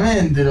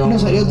 Obviamente lo No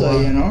vamos salió a jugar.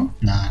 todavía, ¿no?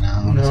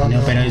 No salió,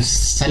 no. pero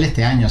sale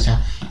este año, o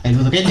sea, el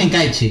Budokai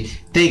Tenkaichi,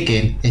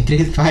 Tekken,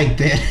 Street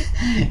Fighter,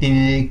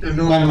 El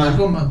nuevo ¿cuál Mortal más?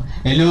 Kombat.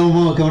 El nuevo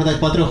modo que Mortal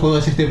 4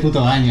 juegos este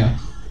puto año.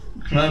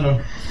 Claro.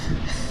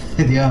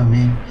 Dios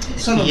mío.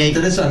 Solo Y me hay-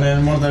 interesan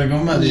el Mortal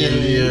Kombat y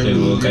el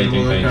Budokai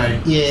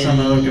Tenkaichi. Y el- Son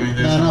los dos que me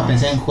interesan. no,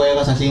 pensé en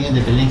juegos así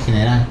de pelea en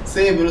general.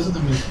 Sí, pero eso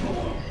también.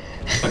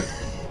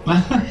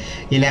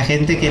 Y la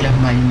gente que los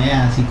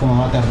mainea así como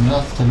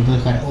MATAMOS solo puede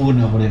dejar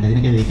uno porque le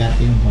tiene que dedicar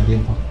tiempo.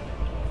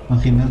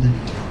 Imagínate,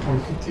 ¿Por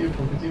qué tío?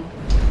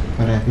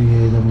 para que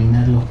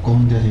dominar los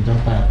counters y todo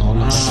para todos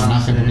los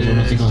personajes porque son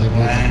los hijos de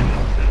puta.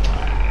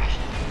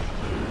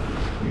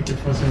 ¿Y qué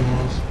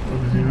fuésemos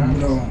profesionales?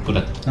 No.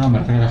 Curate. No, me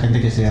refiero a la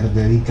gente que se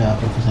dedica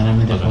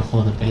profesionalmente a los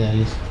juegos de pelea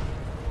y eso.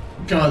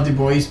 Cada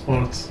tipo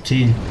eSports.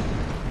 Sí,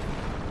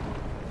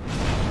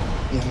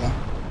 Mierda.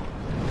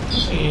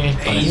 Sí,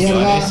 para el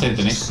Mierda. ese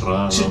tenés que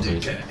rodar dos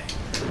veces.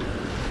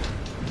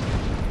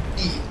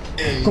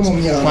 ¿Cómo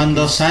mierda?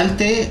 cuando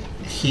salte,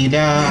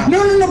 gira. No,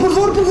 por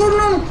favor,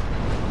 no.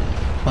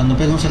 Cuando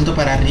pega un salto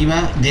para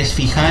arriba,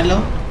 desfijalo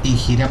y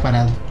gira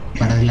para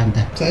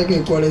adelante.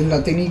 ¿Sabes cuál es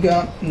la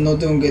técnica? No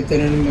tengo que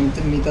tener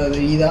mitad de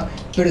vida,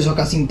 pero eso es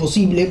casi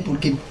imposible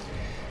porque...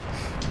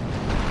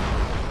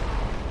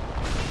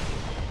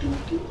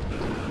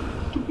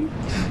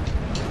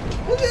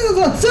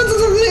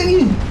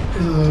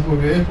 Eso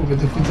es porque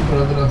te fuiste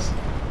para atrás.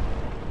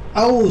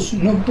 Agus,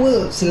 no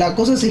puedo, la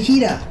cosa se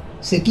gira.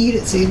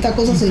 Esta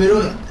cosa se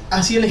Pero gira.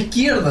 hacia la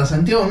izquierda,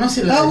 Santiago, no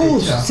hacia la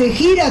Agus, derecha. se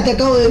gira, te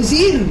acabo de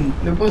decir.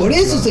 Lo puedes Por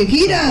eso esquivar. se Lo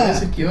gira.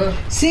 puedes esquivar.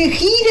 Se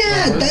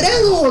gira, Lo puedes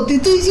tarado. Te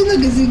estoy diciendo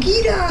que se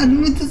gira.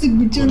 No me estás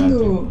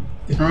escuchando.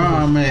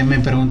 No, me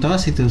preguntaba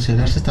si tu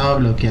celular se estaba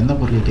bloqueando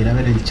porque quería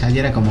ver el chat y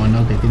era como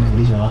no, que tiene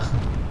brillo bajo.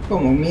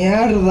 Como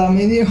mierda,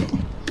 medio.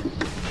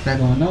 Era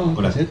como no,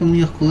 Hola. se ve como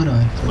muy oscuro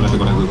esto.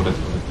 Curate.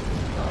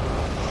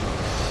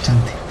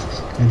 Chante,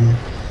 calidad.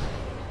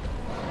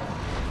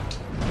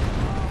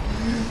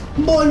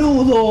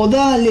 Boludo,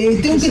 dale,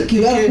 tengo que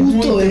esquivar Es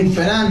justo muy en.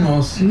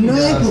 temprano. No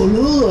es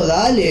boludo,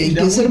 dale, hay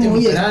Girá que ser muy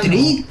muy temprano.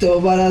 estricto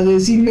para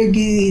decirme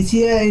que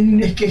sea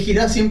en. Es que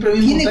girás siempre el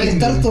mismo Tiene que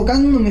timing. estar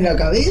tocándome la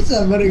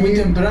cabeza para Muy que.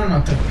 temprano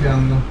estás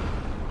girando.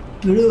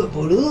 Pero,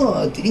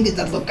 boludo, tiene que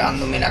estar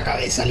tocándome la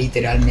cabeza,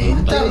 literalmente.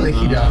 Más tarde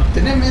girar.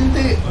 Tenés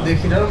mente de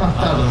girar más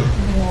tarde.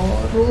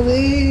 No,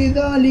 rodé,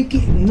 dale, que.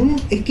 No,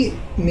 es que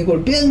me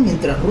golpean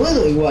mientras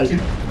ruedo igual.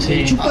 Sí.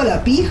 Me chupa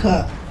la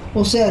pija.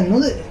 O sea, no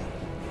de.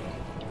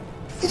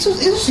 Eso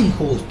es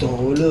injusto,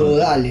 boludo,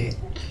 dale.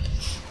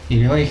 Y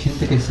luego hay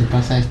gente que se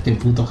pasa a este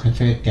puto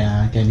jefe que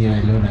a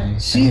nivel 1.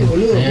 Sí,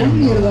 boludo, ¿qué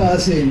mierda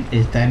hacen?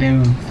 Están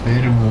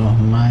enfermos,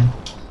 man.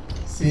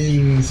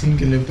 Sin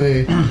que le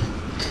pegue.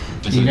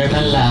 Y no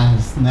eran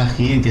las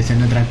Najid que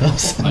hacen otra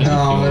cosa. Ay,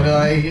 No, qué pero bueno.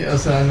 hay, o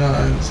sea,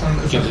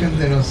 no, esa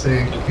gente no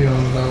sé qué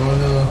onda,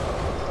 boludo.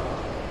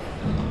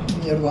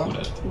 Mierda,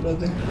 Curate.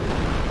 curate.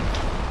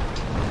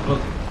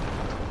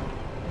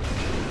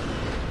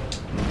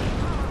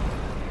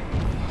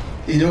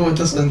 Y luego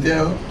está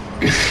Santiago.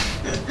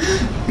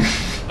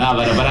 Ah,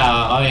 pero pará,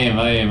 va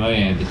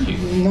bien, este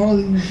chico.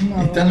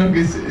 No. Están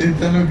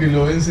los que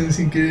lo vencen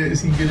sin que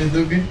le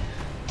toque.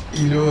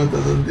 Y luego está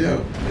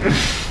Santiago.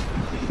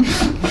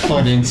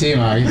 Por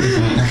encima, ¿viste?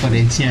 Está por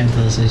encima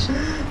entonces.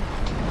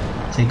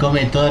 Se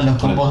come todos los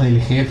combos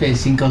del jefe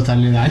sin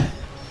causarle daño.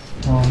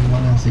 Oh,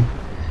 bueno, así.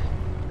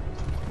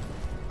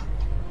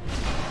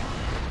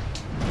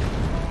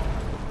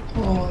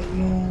 Ay,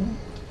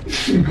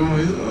 no. ¿Cómo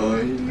es?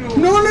 Ay,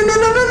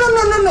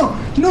 no.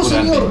 No,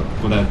 señor.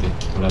 Curate.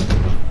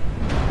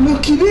 Lo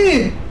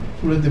esquivé.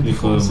 Júrate, por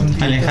Hijo favor, de-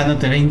 Santiago.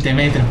 Alejándote 20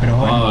 metros, pero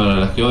bueno. No,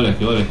 la esquivó.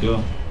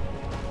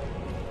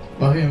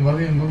 Vas bien.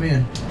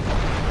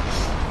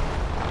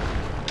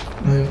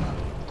 No digo nada.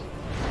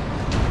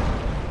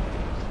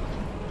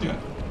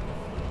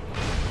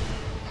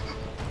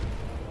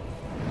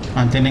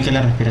 Mantén que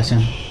la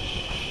respiración.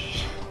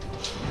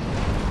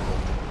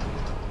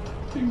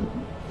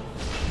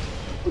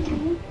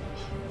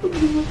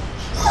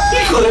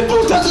 ¡Hijo de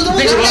puta!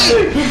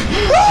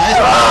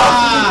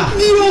 ¡Ah!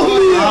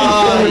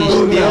 ¡Ay,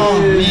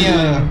 Dios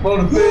mío!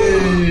 Por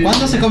fin.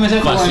 ¿Cuándo se comenzó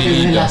el juego? Facilito.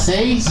 ¿Desde las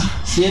 6?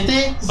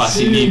 ¿7?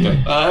 Facilito.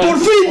 Por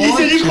fin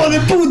dice el hijo de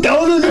puta,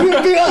 boludo, te voy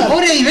a pegar.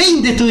 ¡Hora y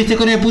 20 estuviste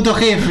con el puto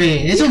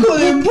jefe! ¡Es un... Hijo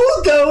de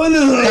puta,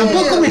 boludo.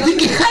 ¡Tampoco me estoy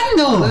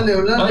quejando!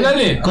 Dale.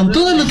 Dale. Con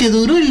todo lo que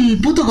duró el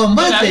puto ¡Es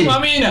combate. la misma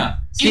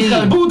mina! Sí.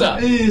 ¡Hija de puta!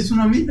 Es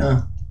una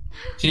mina.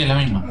 Sí, es la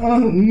misma.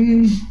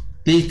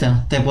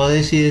 Listo, te puedo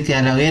decir que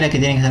a la hoguera que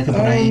tiene que estar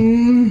por ahí.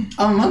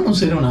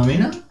 ¿Manus era una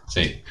mina?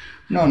 Sí,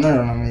 No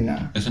era una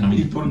mina. es una ¿Y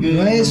mina. por qué?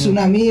 No es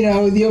una mina,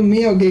 oh, Dios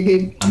mío,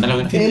 que Anda a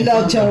ver. es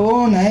la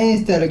chabona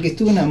esta, la que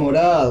estuvo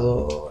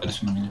enamorado.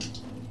 Eres una mina.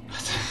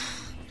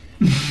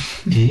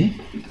 ¿Qué?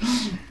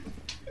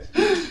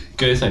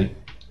 ¿Qué ves ahí?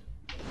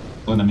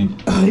 Una mina.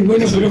 Ay,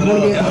 bueno, pero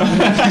porque...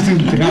 Es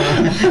un traba.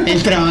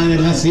 El traba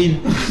del asilo.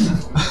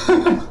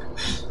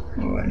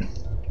 Bueno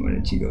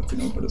chicos,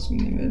 tenemos para su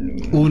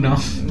nivel. 1.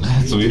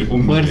 Subir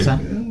un Fuerza.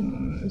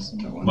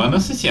 Bueno, no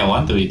sé si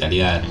aguanto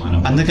vitalidad,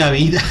 hermano. Anda que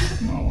vida.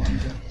 No aguanta.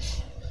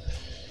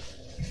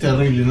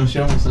 Terrible, nos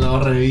llevamos a la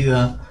barra de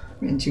vida.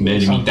 Bien, chicos.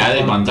 De mitad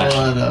de Toda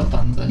pantalla. la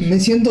pantalla. Me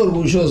siento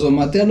orgulloso,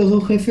 maté a los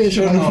dos jefes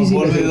Yo más no, difíciles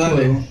borde, del dale.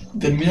 juego.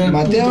 Termina el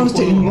Maté a puto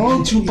Austin juego. Mock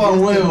Me chupa y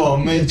huevo,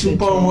 este- me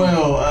chupa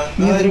huevo.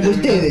 Mientras que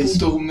ustedes,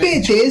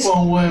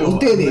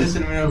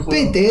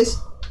 petes,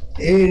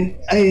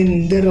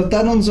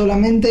 derrotaron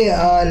solamente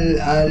a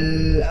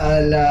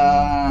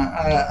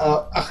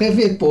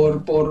jefes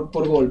por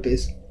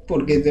golpes.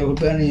 Porque te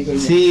golpean y golpean.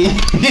 Sí.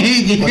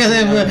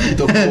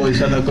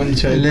 Ya la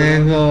concha de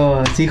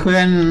Luego, si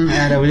juegan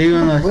al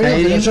Oblivion o Bueno, pero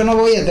Skyrim. yo no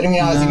voy a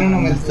terminar, si no,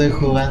 no me. estoy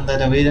jugando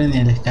al Oblivion ni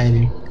al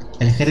Skyrim.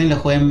 El Skyrim lo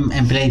jugué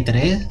en Play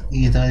 3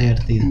 y estaba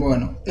divertido.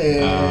 Bueno,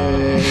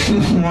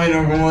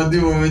 Bueno, como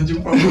tipo me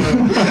chupa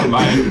huevo.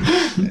 Vale.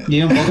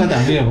 Y un poco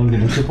también, porque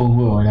lo chupo un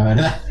huevo, la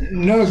verdad.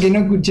 no, que no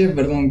escuché,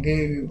 perdón,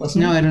 ¿qué pasó?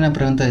 No, era una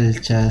pregunta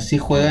del chat. Si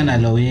juegan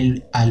al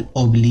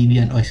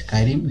Oblivion o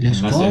Skyrim, les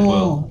No sé el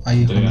juego.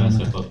 ahí Todavía no sé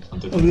es el juego.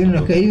 Oblivion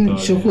los Skyrim,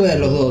 yo jugué a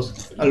los dos.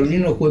 Al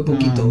Oblivion lo jugué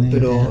poquito, ni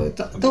pero idea.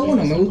 está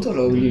bueno, me gusta el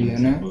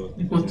Oblivion,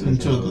 Justo un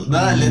choto.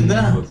 Dale,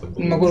 anda.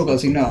 No me acuerdo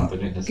casi nada.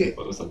 ¿Qué?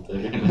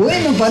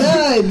 Bueno,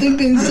 pará, estoy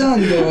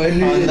pensando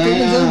en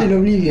el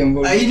Oblivion.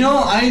 Porque... Ahí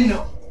no.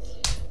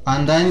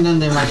 Anda en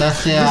donde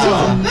mataste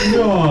a.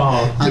 No.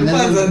 ¿Qué Anda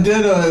pasa, en-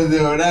 Santiago de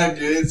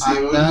Oracle ese, Anda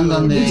en boludo?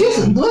 donde. ¿Qué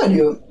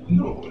santuario?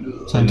 No,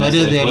 boludo.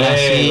 Santuario de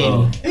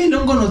Brasil.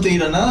 ¿Nonco no te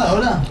dirá nada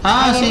ahora?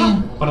 Ah, sí.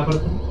 Para.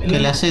 Que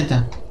la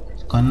Z.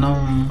 Con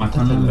un. Mataste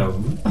Con al un.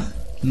 dragón.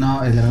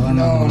 No, el dragón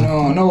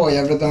no. No voy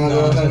a apretar más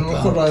No, la ya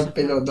mejor está. la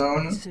pelota,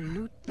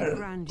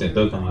 ¿no? Te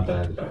toca matar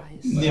al dragón.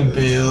 Ni en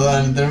pedo,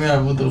 dale, termina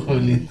el puto juego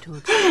listo.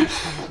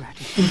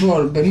 Por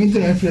favor,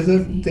 permíteme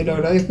expresar, te lo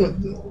agradezco.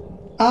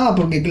 Ah,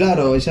 porque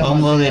claro, ya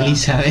Hongo de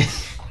Elizabeth.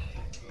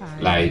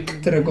 Like.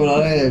 te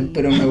recordaré,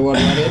 pero me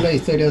guardaré la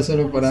historia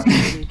solo para mí.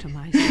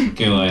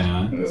 Qué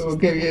bueno, Oh,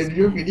 qué bien,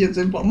 yo quería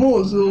ser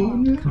famoso.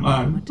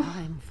 Man.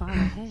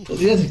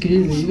 Podrías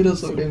escribir libros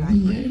sobre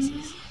mí.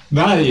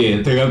 Nadie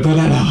te cantó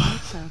la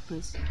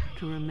voz.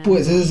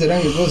 Pues ese será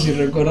mi propósito,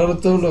 recordar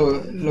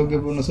todo lo que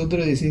por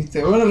nosotros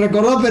hiciste. Bueno,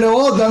 recordá, pero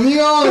vos,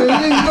 amigo.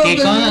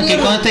 Que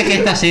conste que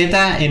esta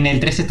Z en el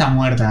 3 está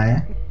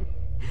muerta,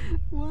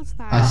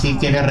 Así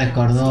que le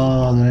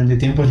recordó durante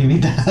tiempos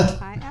limitados.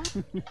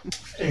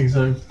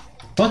 Exacto.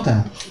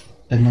 Posta,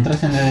 te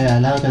encontraste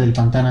al lado del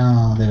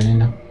pantano de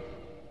veneno.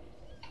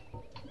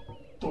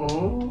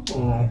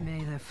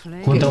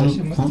 Junto a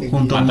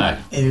un.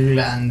 Matar. El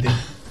grande.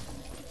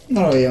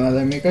 No lo voy a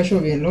matar, me cayó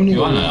bien. Lo único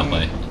Igual no que la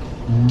puede.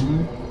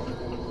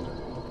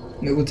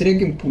 me gustaría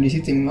que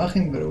publicite mi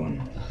imagen, pero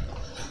bueno.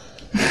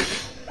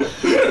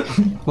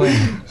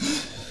 Bueno.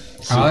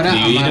 Ahora a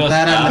Suscribiros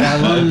matar al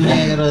dragón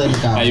negro del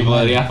campo. Ahí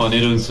podrías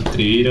poner un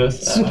suscribiros.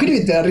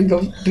 Suscríbete a Rica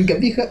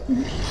Pija.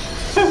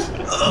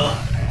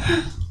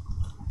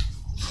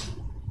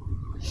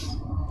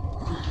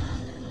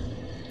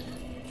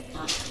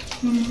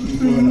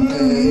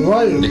 Bueno,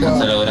 igual.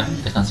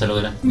 Descansa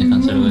logra.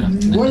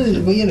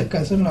 Igual voy a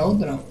descansar la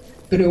otra.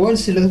 Pero igual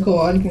se lo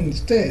dejo a alguien de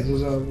ustedes, o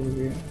sea,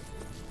 porque.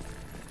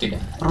 Tira.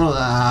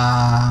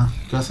 Roda.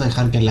 ¿Qué vas a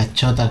dejar que la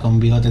chota con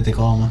bigote te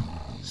coma?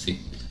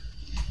 Sí.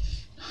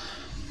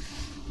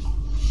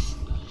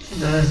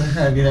 ¿Te vas a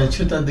dejar que la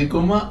chota te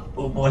coma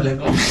o vos la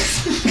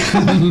comes?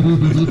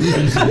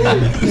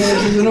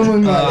 Eso sonó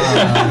muy mal.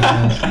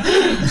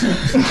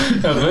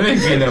 Lo peor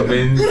es que lo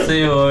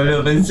pensé,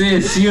 boludo. Pensé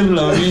decir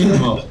lo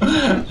mismo.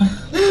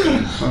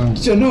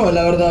 Yo no,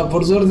 la verdad,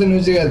 por suerte no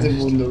llegué a este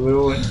punto,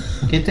 pero bueno.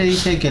 ¿Qué te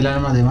dice que el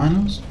arma de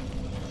Manus?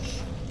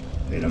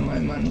 El arma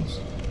de manos.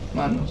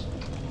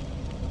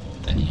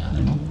 Tenía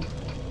algo.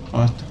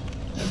 Basta.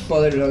 El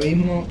padre del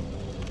abismo.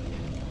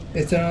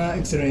 Esta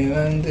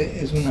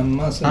extraordinariamente es una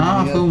masa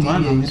Ah, de fue humano,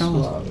 tibia y mirá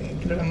vos. suave.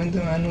 Claramente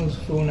Manus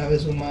fue una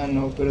vez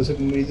humano, pero se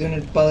convirtió en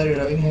el padre del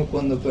abismo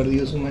cuando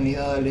perdió su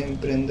humanidad al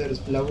emprender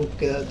la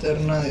búsqueda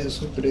eterna de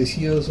su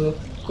precioso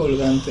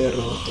colgante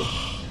roto.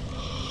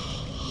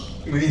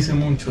 Me dice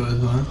mucho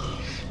eso,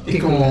 ¿Qué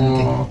Es como.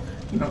 colgante?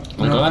 El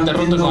colgante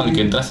roto entiendo- con el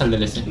que entras al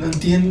DLC. No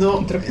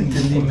entiendo,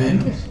 entendí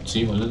menos.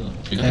 Sí, boludo.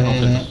 Fíjate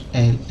completo.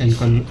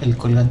 El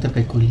colgante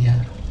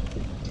peculiar.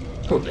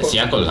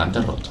 Decía colgante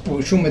roto.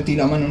 Pues yo metí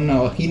la mano en una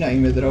vagina y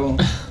me tragó.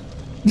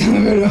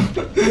 Pero,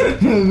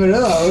 es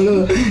verdad,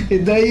 boludo.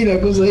 Está ahí la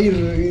cosa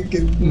ahí.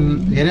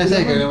 Yo no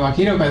sé, que me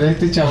imagino cuando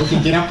este chavo que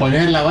quiera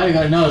poner la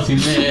valga, no, si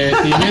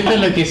meto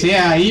lo que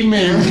sea ahí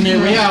me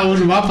voy a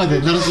un mapa de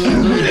todo.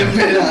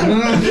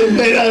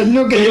 Espera,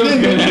 no Tengo que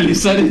caer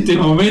analizar este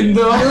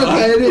momento.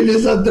 en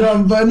esa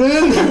trampa, ¿no?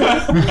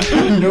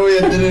 No voy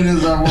a tener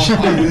esa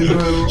moja de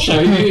nuevo. Ya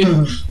vi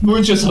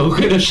muchos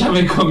agujeros, ya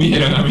me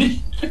comieron a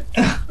mí.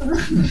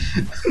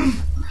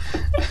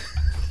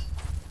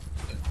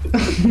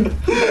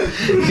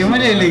 Qué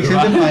mala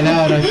elección de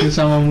palabras que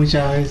usamos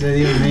muchas veces,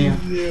 Dios mío.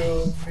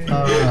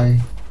 Ay.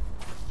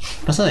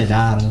 Pasa de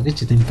largo, ¿qué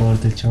te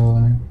importa el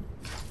chabón?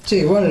 Che,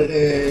 igual,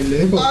 le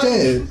dejo a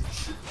ustedes.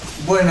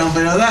 Bueno,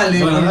 pero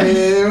dale, Bueno,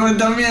 porque vos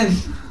también.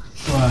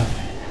 Bueno.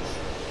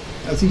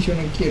 Así yo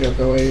no quiero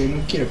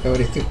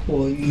acabar este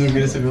juego de ¿No mierda.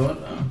 querés acabar?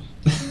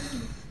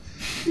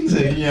 No.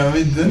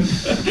 Seguidamente.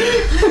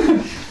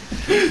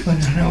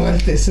 Bueno, no,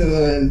 te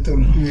cedo el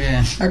turno.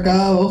 Bien.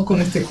 Acá vos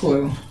con este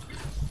juego.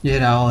 Ya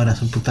era hora,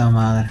 su puta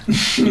madre.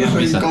 Es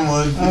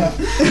incómodo.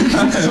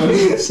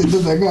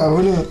 Sentate acá,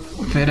 boludo.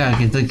 Espera,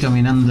 que estoy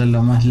caminando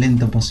lo más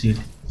lento posible.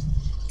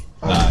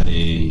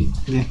 Dale.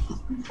 Bien.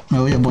 Me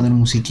voy a poner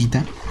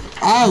musiquita.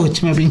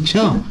 ¡Auch! Me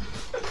pinchó.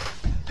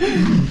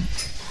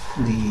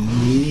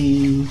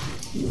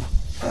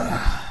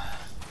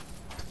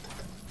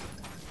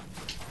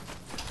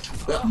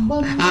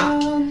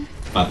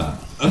 Pata.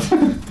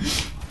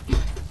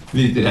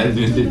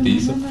 Literalmente te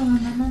hizo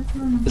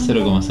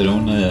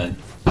 0,01 de daño.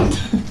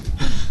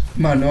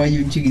 Mano, hay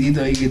un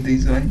chiquitito ahí que te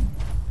hizo daño.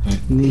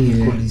 Ni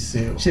idea.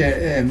 Coliseo.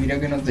 Che, mira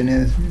que no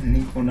tenés ni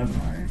con arma,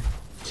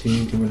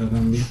 Sí, que me lo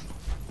cambié.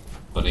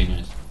 Por ahí no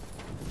es.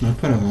 ¿No es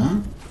para acá?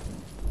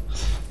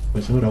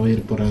 Pues ahora voy a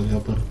ir por acá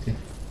porque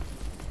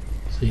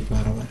soy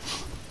bárbaro.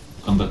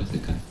 ¿Cuánto que se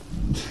cae?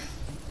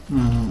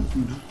 No.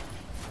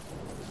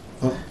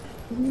 Oh,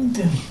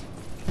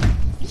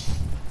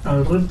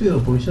 Al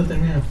rápido, porque ya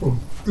termina el juego.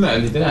 Claro,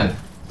 literal.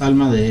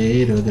 alma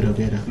de héroe creo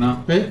que era.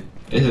 No. ¿Eh?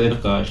 Es de los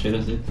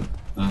caballeros esto.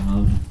 La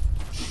armadura.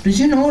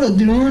 Recién ahora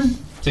te lo dan.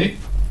 ¿Sí?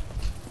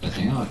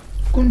 Recién ahora.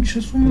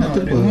 Concha su No te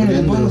madre.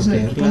 podrían Bueno, puedes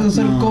bloquear,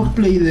 hacer no.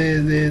 cosplay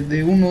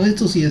de uno de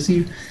estos y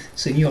decir,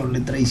 señor, le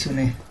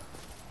traicioné.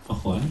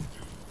 Ojo,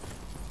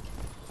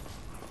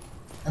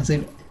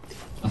 Hacelo,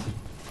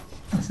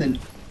 Hace. hacelo.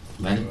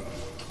 Vale.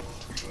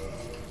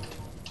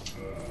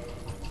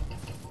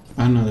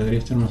 Ah, no, debería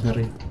estar más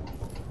arriba.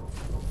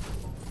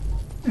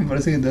 Me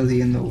parece que estás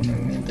siguiendo uno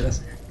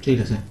mientras. Sí,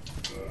 lo sé.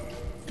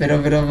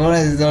 Pero por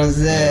eso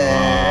sé.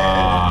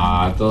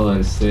 Ah, todo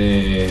el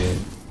set.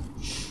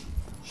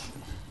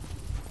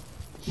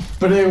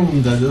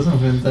 Pregunta, ¿te vas a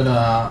enfrentar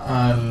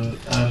al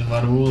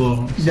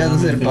barbudo? Ya vas a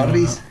hacer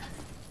parries.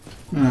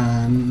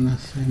 Ah, no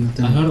sé, no Es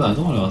tengo. verdad,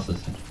 ¿cómo lo vas a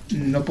hacer?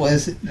 No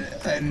puedes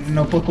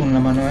con una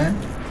mano,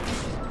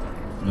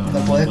 No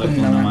podés con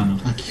una mano.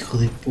 Ah, qué hijo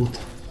de puta.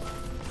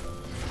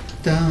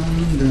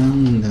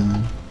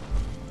 Dan.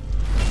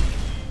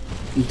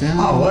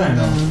 Ah,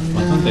 bueno.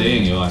 Bastante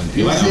bien, igual.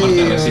 Igual Sí,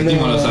 aparte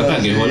resistimos boludo, los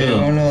ataques, sí,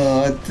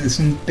 boludo. Este es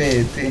un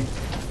pete.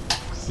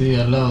 Sí,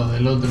 al lado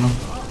del otro.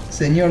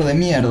 Señor de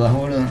mierdas,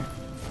 boludo.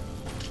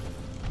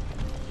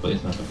 Podés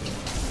hacer.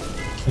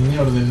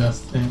 Señor de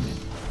las...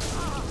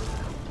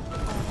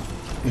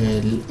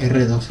 El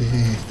R2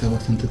 está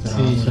bastante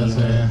trabado. Sí, ya la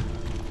sé. verdad.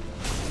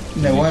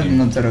 Da igual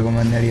no te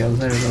recomendaría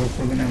usar el 2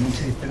 porque no hay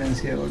mucha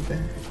diferencia de golpe.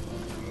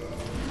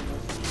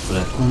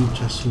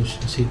 Concha suya,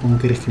 sí, ¿cómo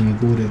quieres que me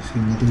cure si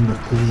no tengo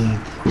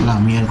escudo? La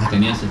mierda.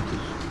 Tenías esto.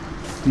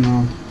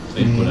 No,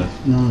 Sí, curar.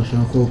 no, yo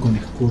no juego con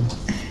escudo.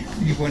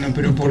 Y bueno,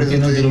 pero por ¿Por qué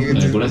eso no te te lo dije que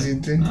te curas?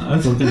 pusiste. Ah,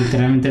 Porque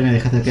literalmente me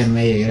dejaste acá en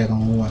medio y era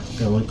como, guau,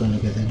 que voy con lo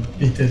que tengo.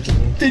 ¿Viste?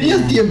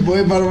 Tenías tiempo,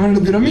 para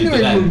armarlo, pero a mí no me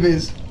Literal.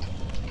 culpes.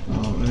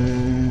 A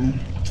ver...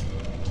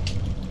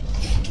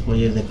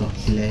 Voy a ir de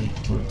cosplay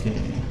porque...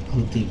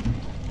 autismo.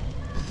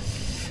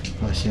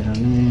 Caballero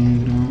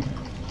negro...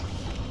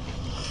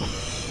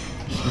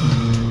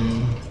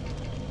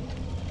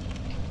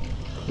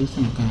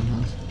 Justo acá,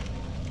 ¿no?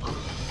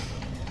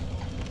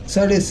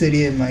 Sale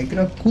serie de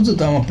Minecraft. Justo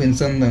estábamos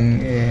pensando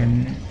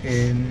en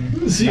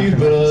Sí, las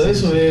pero remastered.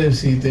 eso es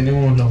si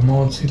tenemos los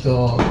mods y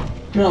todo.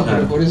 No, Claro.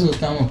 pero por eso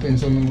estábamos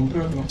pensando en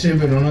comprarlo. Che,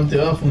 pero no te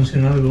va a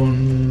funcionar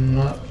con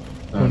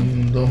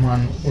dos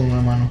manos, con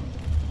una mano.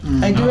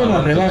 Hay que no, ver las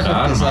otra rebajas que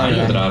arma, hay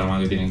salgan. otra arma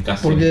que tienen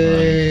casi.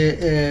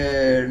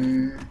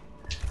 Porque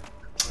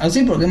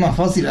así porque es más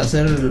fácil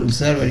hacer el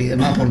server y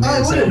demás. Porque Ah,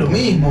 igual es lo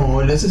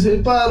mismo, le haces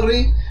el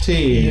parry.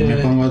 Sí, me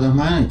pongo dos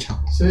manos y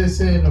chao. Sí, es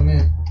lo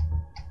mismo.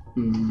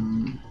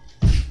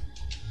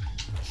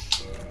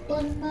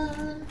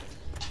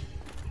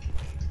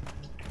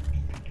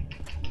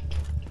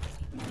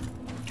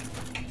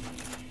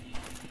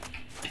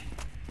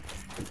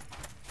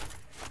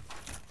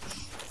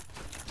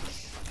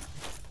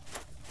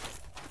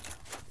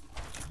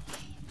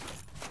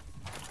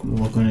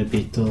 Como va con el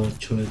pie todo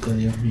chueco,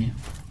 Dios mío.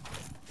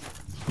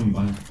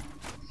 Vale.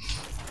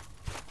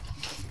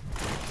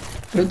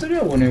 Pero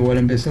estaría bueno igual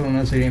empezar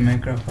una serie de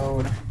Minecraft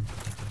ahora.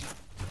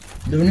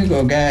 Lo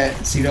único que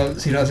si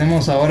lo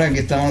hacemos ahora que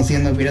estamos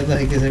siendo piratas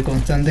hay que ser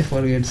constantes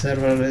porque el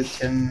server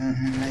ya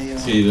medio...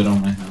 Sí, duró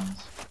un mes nada más.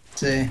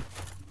 Sí.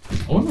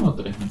 1 o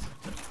 3 meses.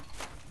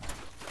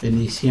 En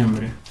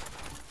diciembre.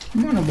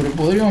 Bueno, pero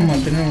podríamos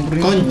mantener un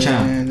ritmo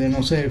Concha. de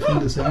no sé, el fin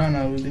de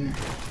semana último.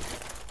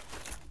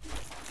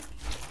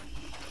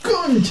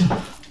 ¡Concha!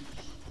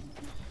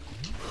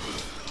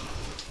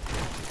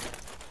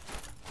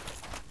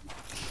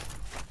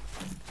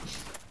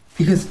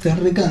 Fíjate, estás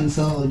re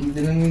cansado,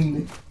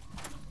 literalmente.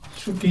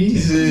 ¿Yo qué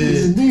hice?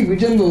 Si estoy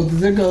escuchando, te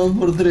saca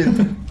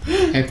 2x3.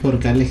 Es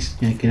porque Alex,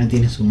 que no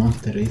tiene su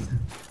monster, ¿viste?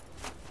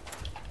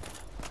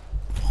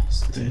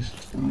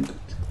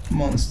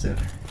 Monster.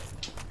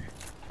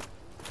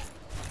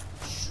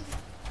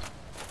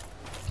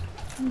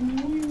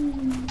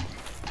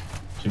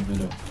 Che,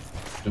 pero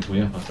lo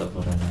podías pasar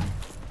por acá.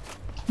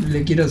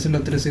 Le quiero hacer la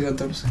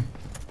 13-14.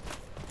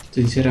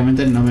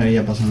 Sinceramente no me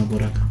veía pasando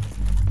por acá.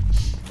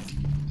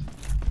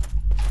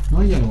 ¿No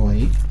hay algo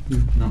ahí?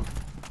 No.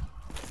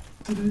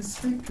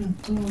 13,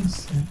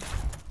 14.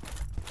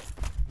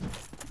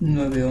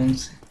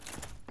 9-11.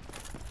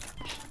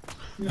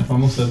 La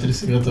famosa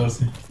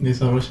 13-14.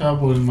 Desarrollada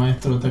por el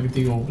maestro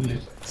táctico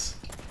Bullets.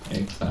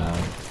 Exacto.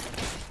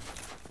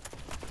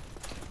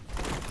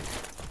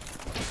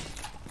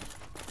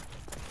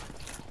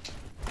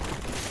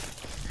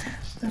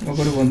 Me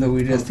acuerdo cuando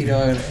Williams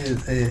tiraba,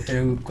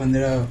 cuando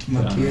era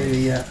más pibe,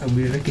 veía a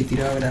Williams que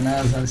tiraba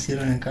granadas al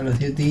cielo en el Call of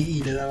Duty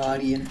y le daba a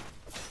alguien.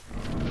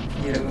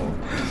 Y era como,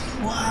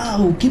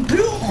 ¡wow! ¡Qué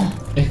pro!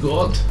 Es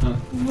God.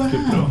 Wow. Qué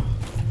pro.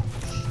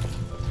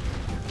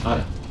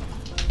 Ahora.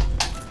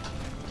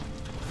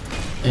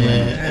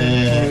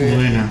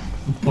 Buena.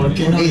 ¿Por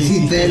qué no Porque le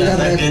hiciste el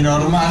ataque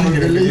normal?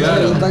 Porque le hizo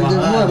Claro, el ataque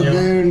más fuerte,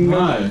 daño. no,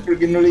 Mal.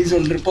 porque no le hizo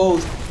el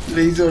repose,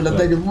 le hizo el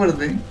ataque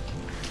fuerte.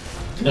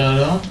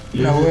 Claro,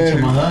 le Nahuel. hubiera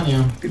hecho más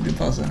daño. ¿Qué te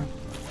pasa?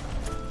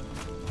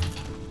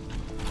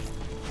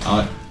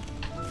 Ahora.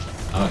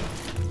 Ahora.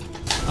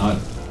 Ahora.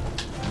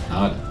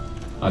 Ahora.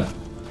 Ahora.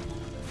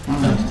 Ah,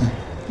 ahí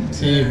está.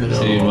 Sí,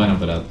 pero. Sí, bueno,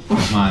 pero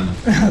mano.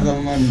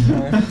 Dos manos, a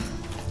ver.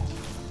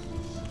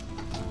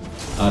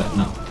 Ahora,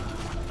 no.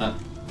 Ah.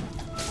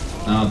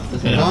 No, te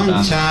estoy levantando.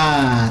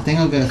 ¡Concha!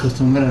 Tengo que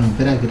acostumbrarme,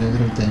 espera que lo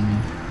agarre el timing.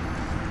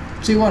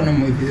 Sí, igual no es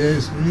muy difícil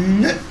eso.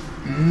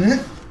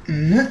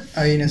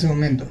 Ahí en ese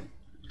momento.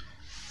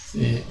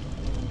 Sí.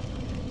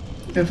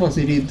 Es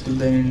facilito el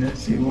timing de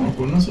Sí, sí, bueno,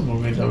 pues no sé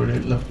por qué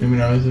la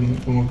primera vez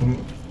como que.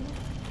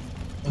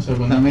 O sea,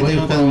 cuando También jugué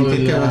tengo que el juego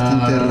admitir que es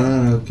bastante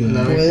raro que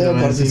la vez que ¿Puedo lo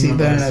vencí, participar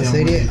me en la parecía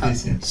muy serie?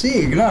 difícil.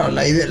 Sí, claro,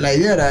 la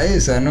idea era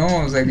esa, ¿no?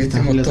 O sea, que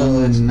estás estemos flotando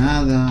todos. en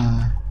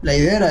nada. La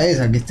idea era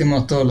esa, que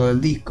estemos todos los del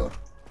Discord.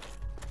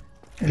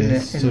 Que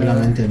es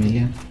solamente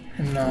Miguel.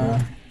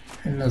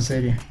 En la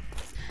serie.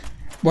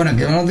 Bueno,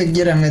 que no te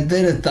quieras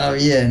meter está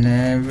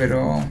bien,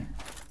 pero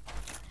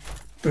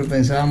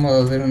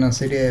pensábamos hacer una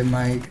serie de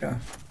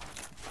Minecraft.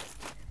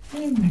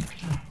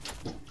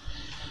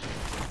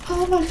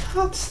 Oh my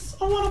god,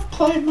 I wanna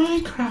play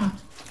Minecraft.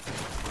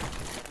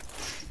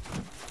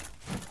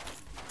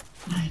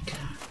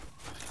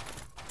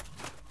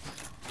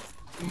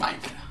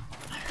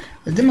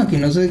 El tema es que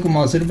no sé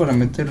cómo hacer para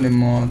meterle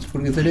mods,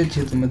 porque estaría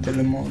chido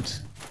meterle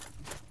mods.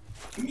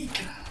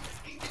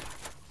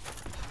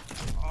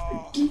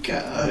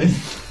 Kika.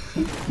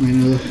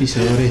 Menudos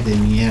pisadores de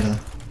mierda.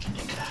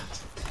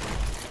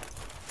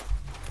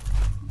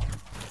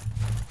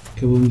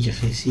 Qué buen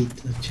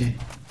viajecito, che.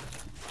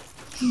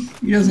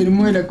 Mira, se le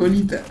mueve la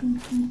colita.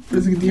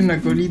 Parece que tiene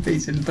una colita y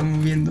se le está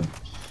moviendo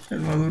la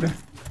armadura.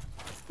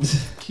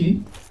 ¿Qué?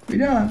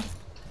 Mirá.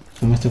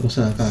 Como esta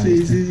cosa de acá. Sí,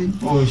 ¿viste? sí, sí.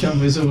 Oh, ya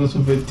empezó con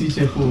sus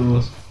fetiches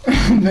jugos.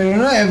 Pero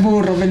no es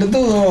burro,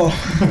 pelotudo.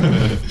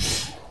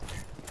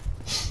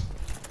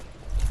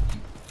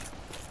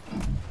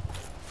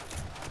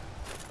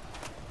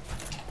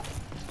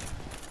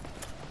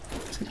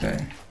 Se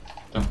cae.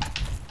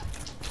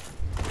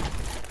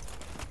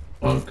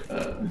 Ok.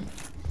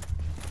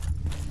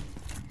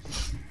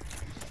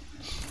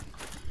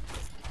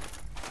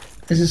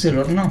 Ese es el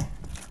horno.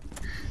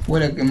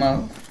 Huele a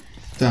quemado.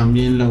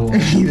 También lo...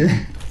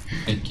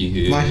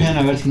 XD. Vayan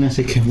a ver si no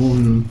se quemó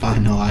un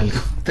pan o algo.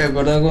 ¿Te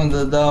acordás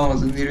cuando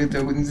estábamos en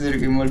directo cuando se le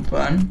quemó el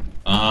pan?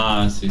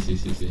 Ah, sí, sí,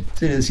 sí, sí.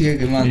 Se le sigue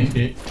quemando.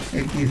 Sí.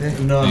 XD.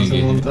 No, Sí, hace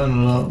que- un montón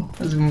no lo hago.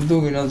 Hace un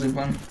montón que no hace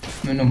pan.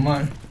 Menos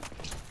mal.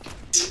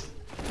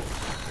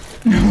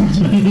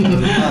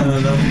 Hermano,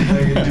 la puta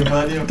que te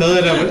parió.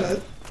 Todo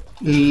lo...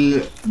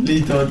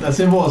 Listo,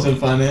 haces vos el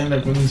pan,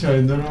 la condición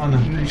de tu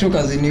hermana. Yo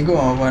casi ni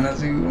como pan,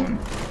 así que bueno.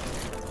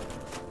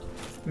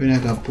 Ven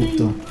acá,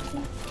 puto.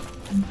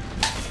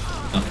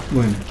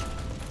 Bueno.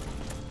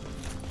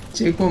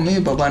 Che, como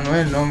medio Papá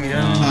Noel, ¿no?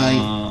 Mirá. No.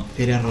 Ay,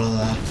 quería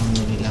rodar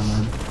cuando vi la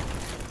mano.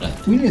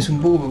 Will es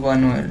un poco Papá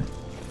Noel.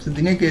 Se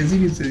tenía que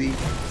decir y se dijo.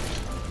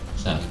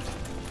 O sea,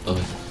 dos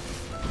veces.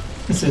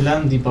 Es el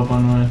anti-Papá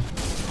Noel.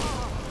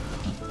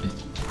 No,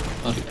 listo.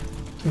 Sorry.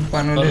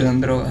 Papá Noel le dan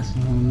drogas.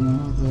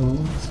 1, 2.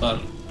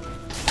 Sorry.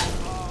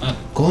 Ah,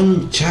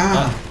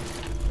 ¡Concha! Ah.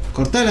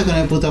 Cortala con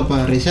el puto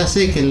parry. Ya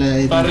sé que le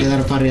tengo Parry. que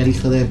dar parry al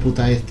hijo de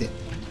puta este.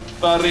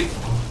 Parry.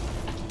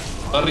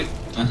 Parry.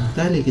 Ah,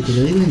 Dale, que te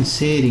lo digo en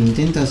serio.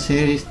 Intenta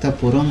hacer esta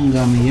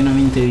poronga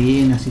medianamente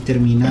bien. Así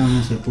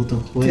terminamos el puto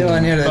Te juego. va a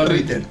banear de Parry.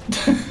 Twitter.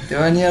 Te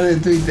va a banear de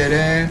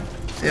Twitter,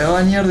 Te va a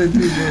banear de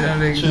Twitter,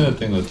 Alex. yo no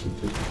tengo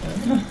Twitter.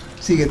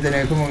 Sí que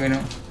tenés, ¿cómo que no?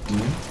 ¿No?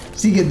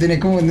 Sí que tenés,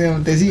 ¿cómo que no?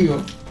 Te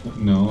sigo.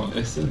 No,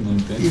 eso no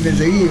Y tengo. me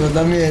seguís vos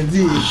también,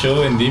 sí.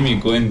 Yo vendí mi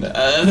cuenta.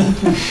 Ah,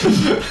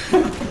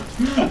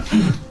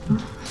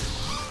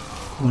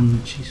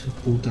 Concha su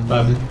puta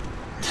madre.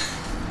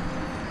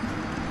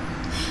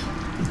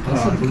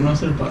 pasa por no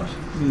hacer payo.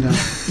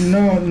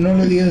 No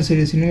lo digo en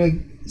serio, si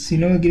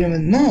no me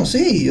quieren... No,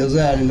 sí, o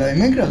sea, la de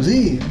Minecraft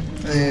sí.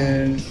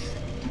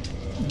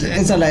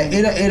 Esa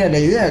era la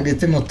idea, que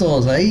estemos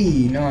todos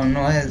ahí,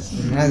 no es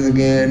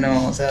que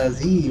no, o sea,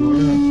 sí,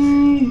 boludo.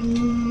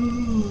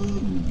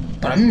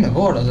 Para mí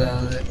mejor, o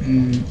sea,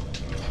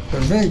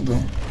 perfecto.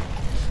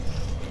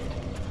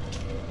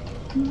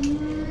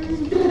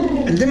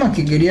 El tema es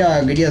que quería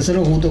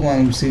hacerlo justo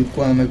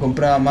cuando me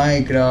compraba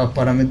Minecraft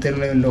para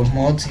meterle los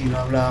mods y lo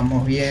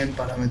hablábamos bien,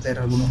 para meter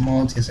algunos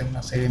mods y hacer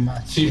una serie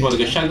más. Sí,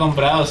 porque ya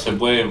comprado se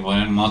puede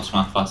poner mods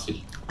más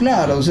fácil.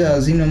 Claro, o sea,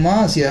 así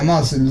nomás, y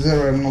además el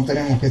server no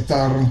tenemos que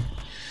estar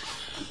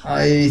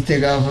ahí,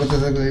 viste, cada fruta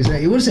esa que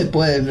dice. Igual se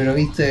puede, pero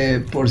viste,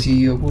 por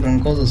si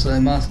ocurren cosas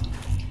además.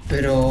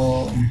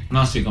 Pero...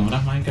 No, si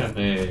compras Minecraft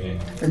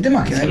el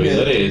tema es que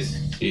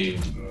servidores sí,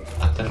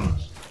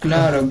 alternos.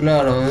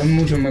 Claro, es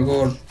mucho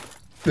mejor.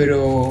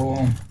 Pero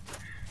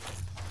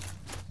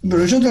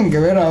yo tengo que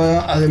ver,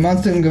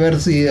 además tengo que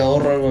ver si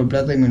ahorro algo de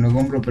plata y me lo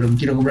compro, pero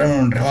quiero comprarlo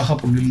en rebaja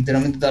porque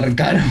literalmente está re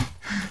caro.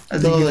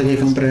 Así todo hay que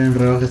comprar en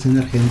rebajas en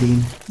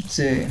Argentina.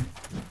 Sí.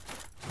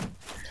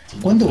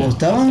 ¿Cuánto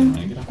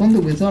costaban?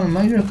 ¿Cuánto costaba el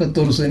Minecraft?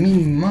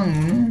 14.000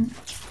 mangos, ¿no?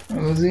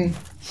 Algo así.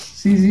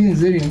 Sí, en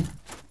serio.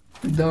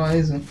 Estaba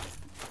eso.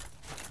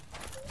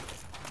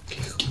 Qué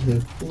hijo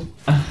de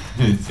puta.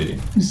 ¿En serio?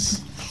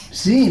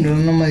 Sí,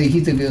 no me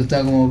dijiste que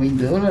costaba como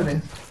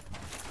 $20.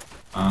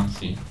 Ah,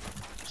 sí.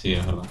 Sí,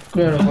 es verdad.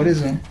 Claro, por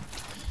eso.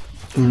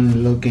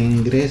 Con lo que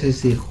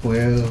ingreses y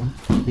juego.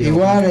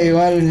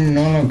 Igual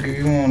no lo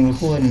que como los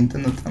juegos de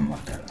Nintendo están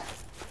más caros.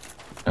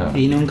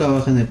 Y nunca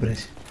bajan de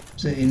precio.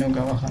 Sí,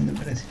 nunca bajan de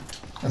precio.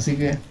 Así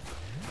que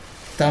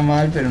está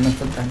mal, pero no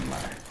está tan mal.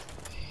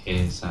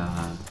 Esa...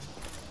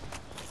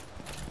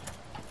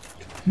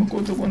 Me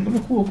acuerdo cuando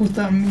los juegos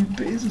costaban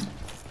 $1000.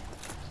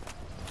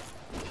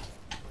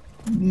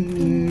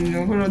 Me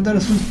acuerdo de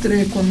Dark Souls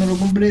 3 cuando lo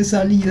compré de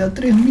salida,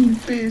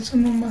 $3000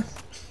 nomás.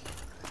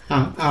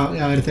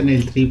 A ver, está en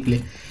el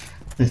triple.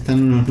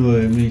 Están unos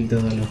 9.000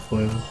 todos los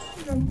juegos.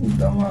 La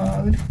puta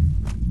madre.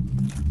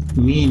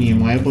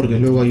 Mínimo, porque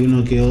luego hay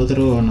uno que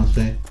otro, no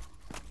sé,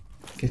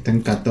 que está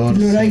en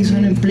 14. El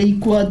Horizon en Play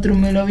 4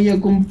 me lo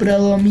había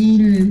comprado a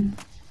 1000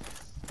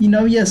 y no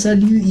había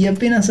salido, y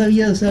apenas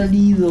había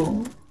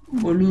salido,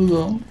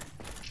 boludo.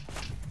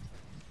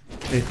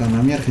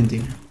 Economía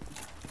argentina.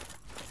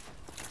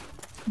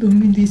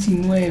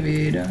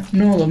 2019 era,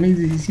 no,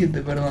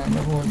 2017, perdón,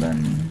 no juego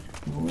tan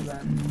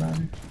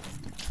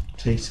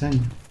 6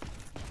 años.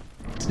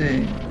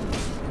 Sí,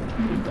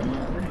 puta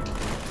madre.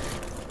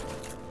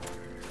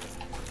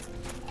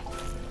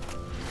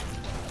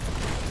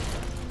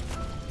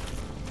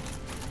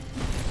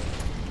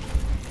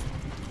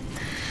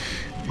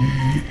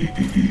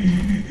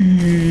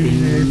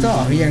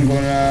 Estabas bien con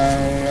la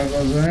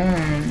cosa, ¿eh?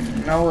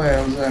 Nahuel,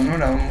 o sea, no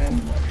era muy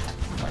bueno.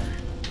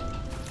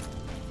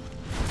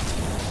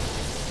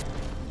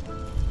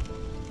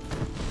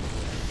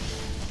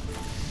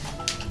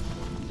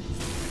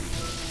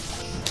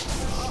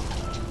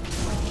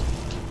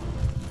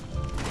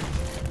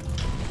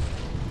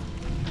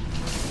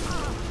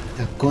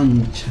 La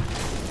concha.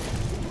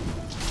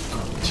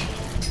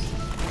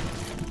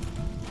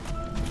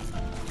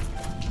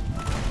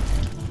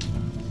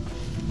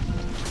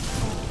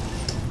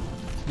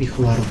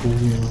 Hijo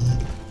barbudo.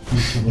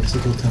 Concha, por eso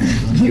tú estás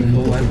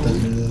Hijo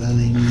barbudo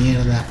de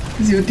mierda.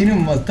 Si tiene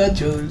un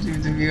mostacho, si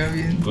te fijas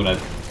bien. Curate.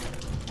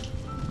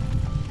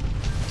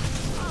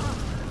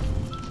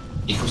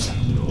 Hijo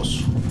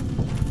sabroso.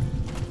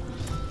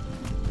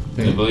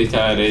 Le pudiste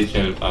haber hecho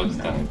el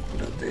Paxtar.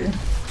 Cúrate.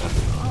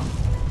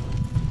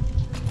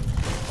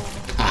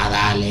 Ah,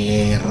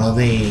 dale,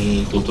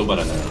 rodé. Justo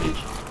para la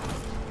derecha.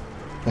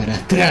 Para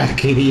atrás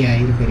quería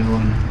ir, pero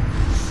bueno.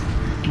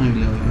 Ay,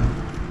 la verdad.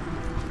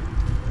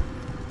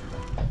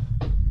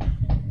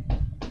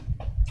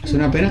 Es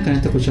una pena que no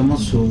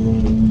escuchamos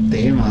su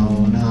tema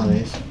o nada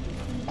de eso.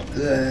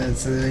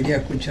 Se debería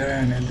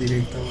escuchar en el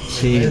directo.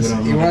 Sí,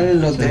 pero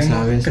igual lo tenemos,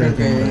 sabes, creo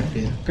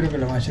que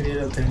la mayoría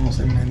lo tenemos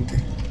en mente.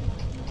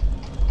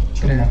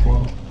 Yo no me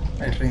acuerdo.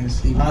 El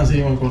Resubido. Ah, sí,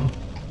 me acuerdo.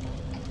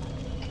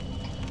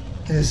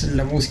 Es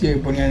la música que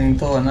ponían en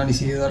todo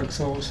análisis de Dark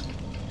Souls.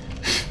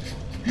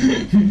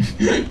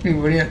 Me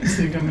ponían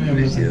Sí, cambié de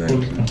análisis de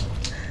música. Dark Souls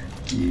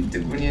y te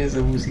ponían esa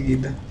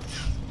musiquita.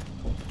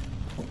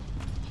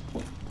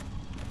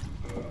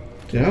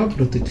 ¿Te da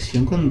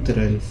protección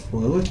contra el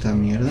fuego esta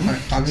mierda?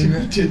 A mí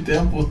me... Che, te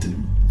dan poste.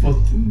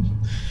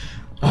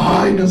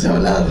 Ay, no sé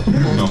hablar.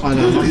 No. A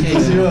la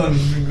Protección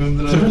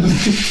contra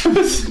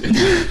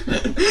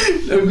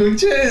Lo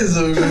escuché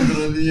eso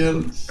contra el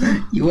mierda.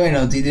 Y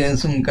bueno, si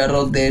tienes un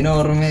carrote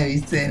enorme,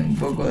 viste, un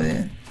poco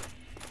de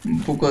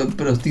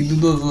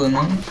prostitutoso,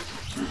 ¿no?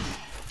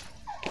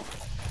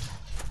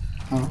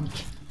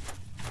 Ouch.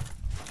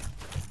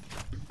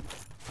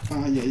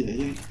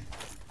 Ay.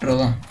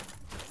 Rodá.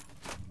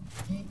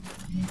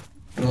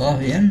 ¿Rodás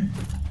bien?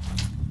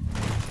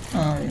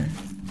 Ah, bien.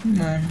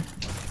 Bueno.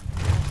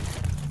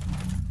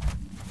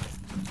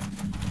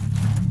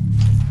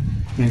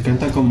 Me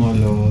encanta como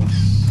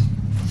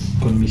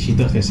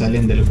colmillitos que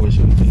salen del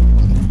cuello, ¿viste? Lo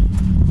muestran.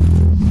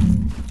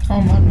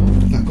 Ah, mano.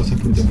 Las cosas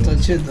que te Está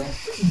cheto.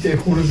 Te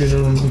juro que no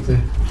lo noté.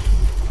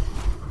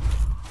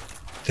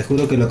 Te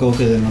juro que lo acabo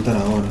de notar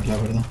ahora, la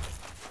verdad.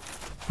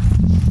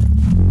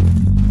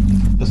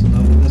 Hace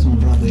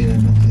un rato y de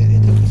repente,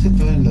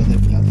 ¿esto en los de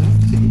plata?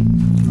 Sí,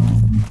 no.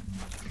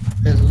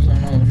 Esos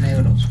son los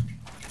negros.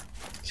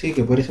 Sí,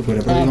 que por eso,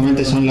 pero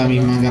prácticamente son la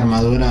misma que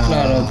armadura.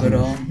 Claro,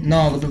 pero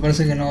no, me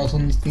parece que no,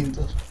 son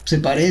distintos. Se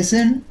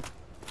parecen,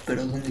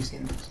 pero son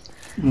distintos.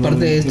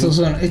 Aparte, estos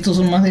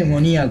son más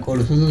demoníacos,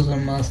 los otros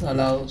son más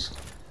alados.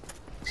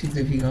 Si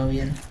te fijas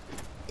bien.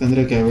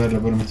 Tendré que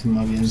verlo, pero me estoy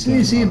más bien.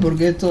 Sí, sí,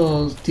 porque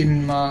estos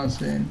tienen más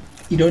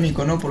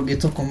irónico, ¿no? Porque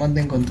estos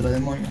combaten contra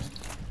demonios.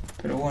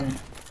 Pero bueno.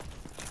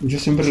 Yo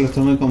siempre los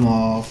tomé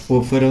como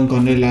fueron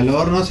con él al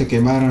horno, se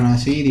quemaron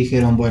así y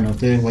dijeron, bueno,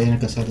 ustedes vayan a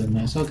cazar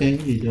demonios, ok,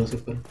 y luego se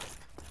fueron.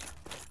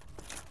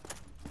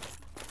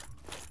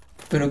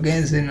 Pero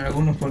quédense en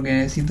algunos porque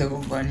necesito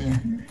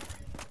compañía.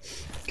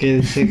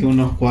 Quédense que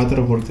unos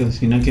 4 porque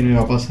si no, ¿quién me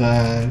va a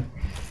pasar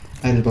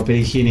el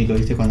papel higiénico,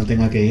 viste, cuando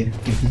tenga que ir?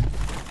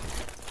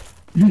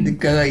 Te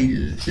caga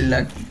y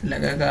la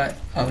caga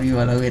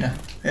abrió la hoguera.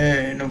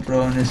 No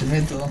probaron ese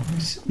método.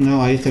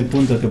 No, ahí está el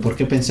punto, que ¿por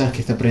qué pensás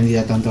que está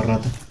prendida tanto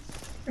rato?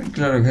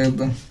 Claro,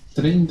 exacto.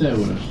 30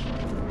 euros.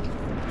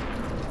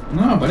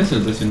 No aparece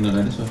el precio en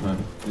dólares, eso es raro.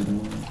 Pero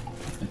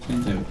es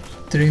 30 euros.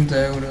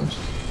 30 euros.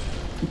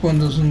 ¿Y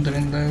cuántos son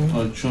 30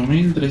 euros?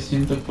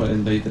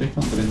 8.343,35.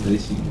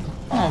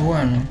 Ah,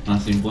 bueno.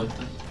 Más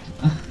impuestos.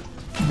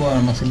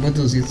 Bueno, más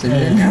impuestos sí se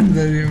le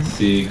encanta.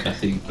 Sí,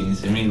 casi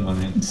 15.000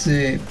 ponen.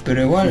 Sí,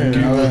 pero igual, a ver,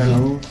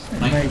 en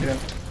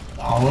Minecraft.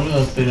 Ah,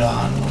 boludo, espera,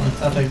 no,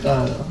 está re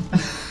caro.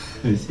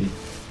 Sí.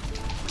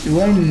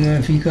 Igual me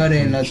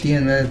fijaré en la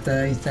tienda de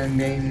esta Instant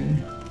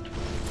Gaming,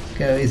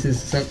 que a veces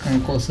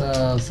sacan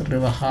cosas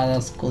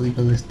rebajadas,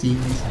 códigos de Steam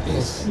y esas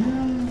cosas.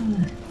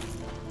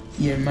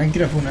 Y en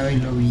Minecraft una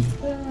vez lo vi.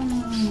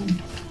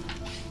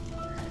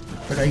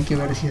 Pero hay que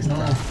ver si está.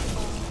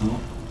 No.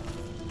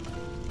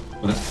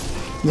 Por eso.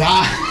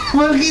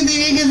 ¿Por qué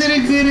tenía que ser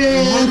el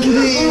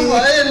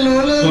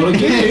 ¿Por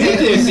qué?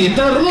 ¿Viste? Si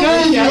está roto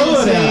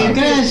ahora.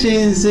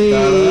 Cállense.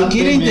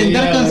 Quiero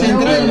intentar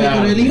concentrarme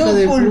con el hijo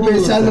de puta. No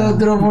culpes al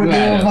otro porque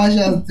Claro. vos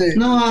fallaste.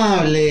 No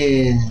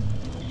hable.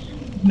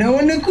 No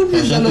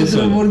culpes al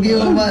otro porque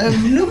vos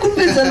no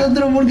culpes al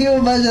otro porque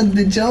vos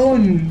fallaste,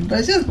 chabón.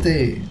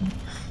 Fallaste.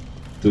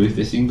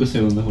 Tuviste 5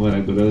 segundos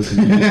para curarte.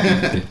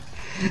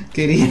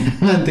 Quería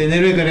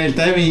mantenerme con el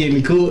timing y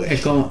el Q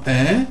es como,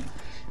 ¿eh?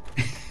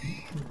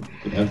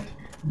 Curarte.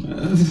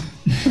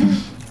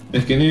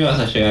 Es que no ibas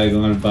a llegar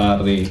con el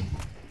parry.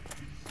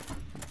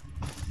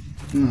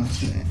 No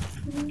sé.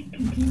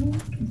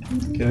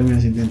 Que al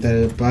menos intentar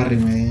el parry,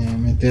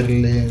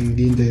 meterle el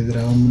diente de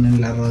dragón en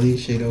la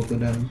rodilla y luego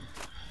curarme.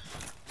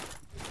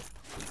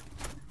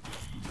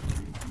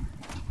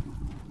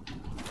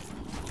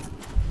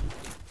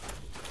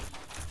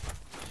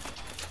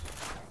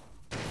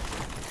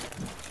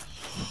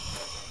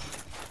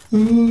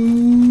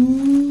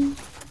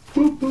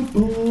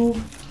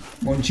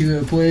 Bueno, chicos,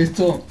 después de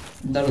esto,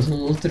 Dark Souls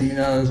 2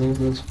 terminada esos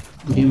dos.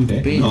 Bien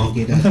pena No.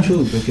 que eras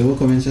chupe, que vos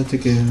comenzaste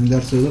que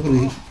Dark Souls 2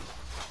 porque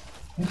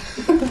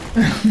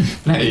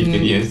Nadie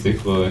quería ese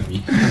juego de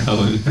mierda,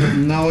 boludo.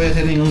 no voy a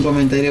hacer ningún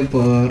comentario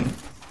por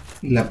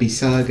la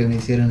pisada que me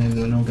hicieron en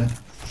la nuca.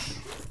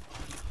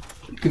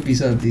 ¿Qué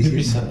pisada te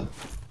hice?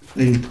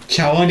 El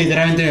chabón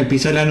literalmente me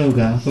pisó la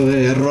nuca.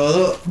 Fue,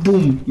 rodó,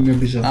 ¡pum! Me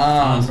pisó.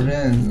 Ah, sí. por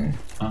eso.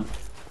 Ah.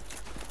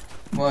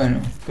 Bueno,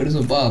 pero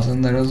eso pasa,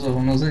 en Dark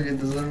Souls, no sé qué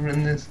te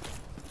sorprendes.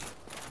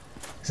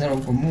 Es algo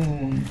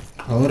común.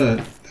 Ahora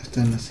lo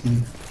están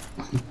haciendo.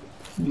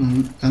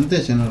 No,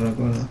 antes ya no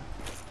recuerdo.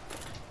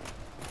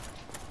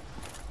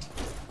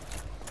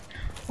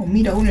 Oh,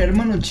 mira, un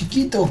hermano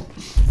chiquito.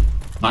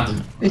 Mátalo.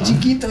 Es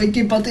chiquito, hay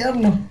que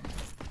patearlo.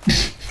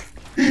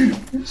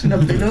 Es una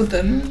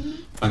pelota, ¿no?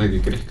 Para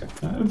que crezca.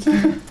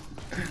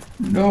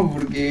 No,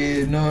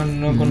 porque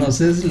no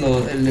conoces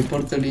el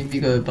deporte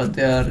olímpico de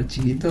patear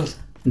chiquitos.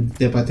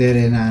 De patear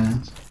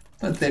enanos.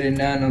 Patear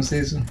enanos,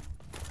 eso.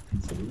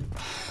 ¿En serio?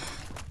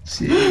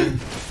 Sí.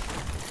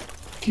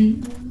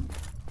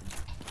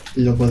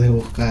 Lo podés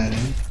buscar,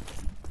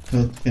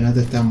 que no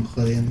te estamos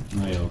jodiendo.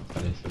 No voy a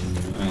buscar eso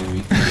en mi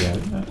historial.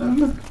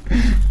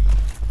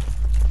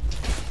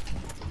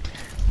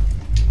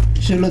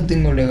 Yo lo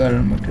tengo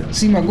legal, me creo.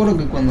 Sí, me acuerdo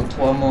que cuando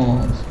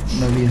jugamos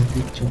lo habías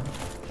dicho.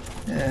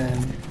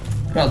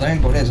 Claro,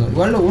 también por eso.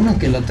 Igual lo bueno es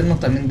que el Aternos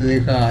también te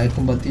deja, es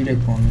compatible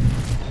con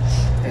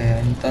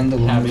tanto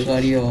con Habit.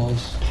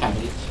 usuarios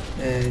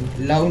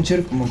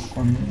launcher como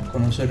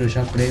con usuarios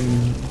ya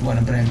premium.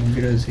 Bueno, premium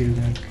quiero decir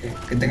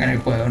que tengan el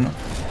juego, ¿no?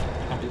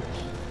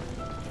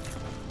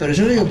 Pero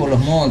yo lo digo por los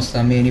mods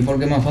también y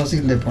porque es más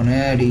fácil de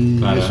poner y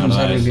Claro, es un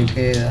verdad, usuario que eso.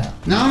 queda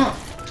 ¡No!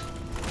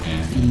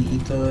 y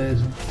todo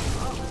eso.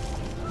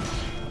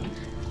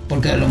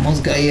 Porque los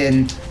mods que hay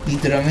en.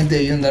 Literalmente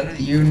hay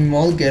un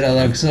mod que era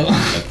Dark Souls.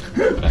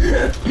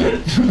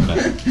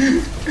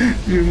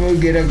 Y un mod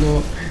que era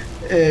como.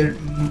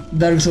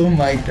 Dark Souls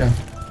Minecraft.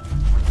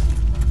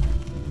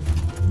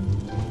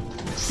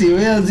 Si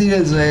voy a decir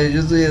eso,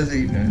 yo soy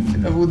así,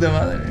 ¿no? La puta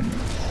madre.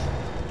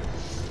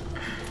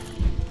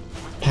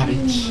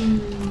 Cabbage.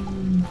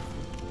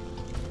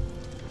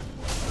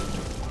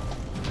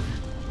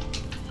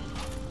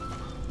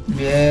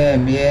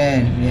 Bien,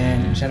 bien,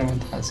 bien. Ya lo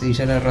mataba, sí,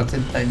 ya le arrastré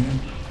el timing.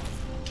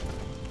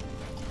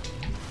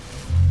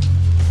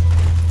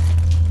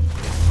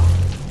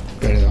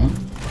 Perdón.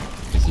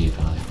 Que sí,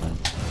 estaba de espalda.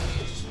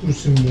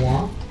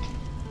 Usemos.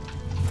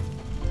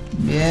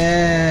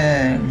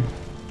 Bien.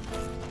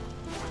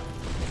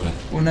 Bueno,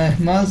 Una vez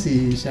más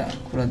y ya,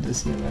 curate,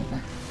 sí,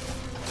 acá.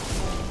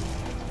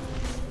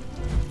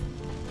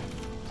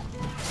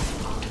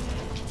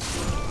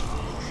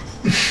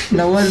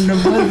 Nahuel, no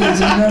puedes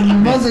presionar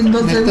más en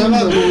 2 Me segundos.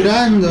 estaba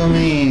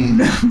curándome.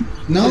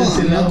 No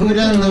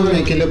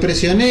curándome, que lo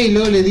presioné y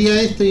luego le di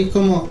a esto y es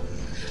como.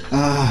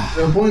 Ah.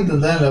 ¿Lo puedo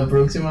intentar en la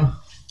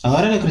próxima?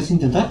 ¿Ahora lo querés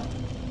intentar?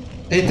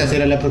 Esta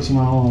será la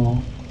próxima. No,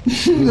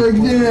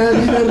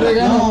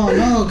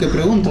 que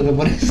pregunto, que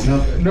por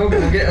eso. No,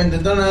 como que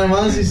intentar nada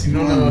más y si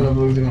no, no la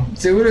próxima.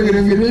 Seguro que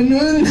no querés, no.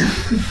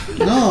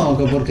 No,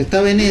 que porque está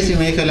Venecia y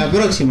me dijo la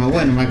próxima.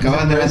 Bueno, me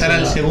acaban de matar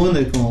al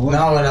segundo y como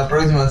bueno. No, la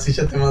próxima sí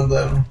ya te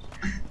mandaron.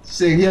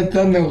 Seguía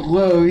estando en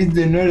juego,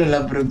 viste, no era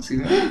la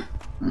próxima.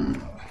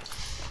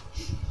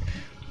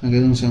 Me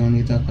quedo un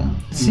segundito acá.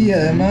 Sí,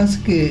 además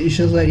que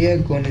yo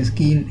salía con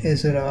skin,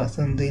 eso era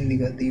bastante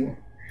indicativo.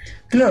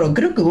 Claro,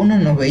 creo que vos no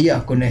nos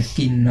veías con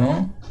skin,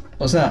 ¿no?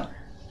 O sea,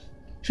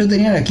 yo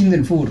tenía la skin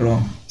del furro.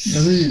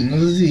 No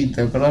sé si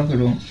te acordás,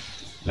 pero...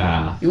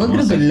 Igual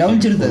creo que el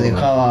launcher te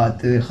dejaba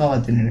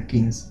tener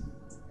skins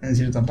en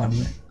cierta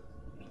parte.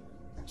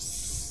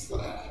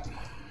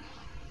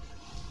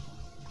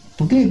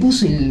 ¿Por qué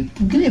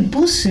le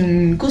puse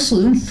un coso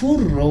de un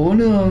furro,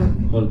 boludo?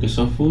 porque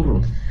sos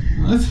furro.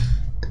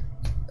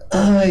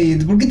 Ay,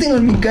 ¿por qué tengo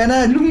en mi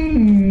canal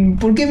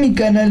 ¿por qué en mi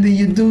canal de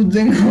YouTube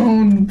tengo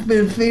un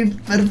perfil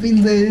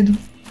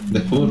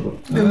De furro.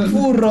 de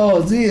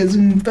furro? Sí, es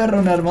un perro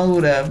en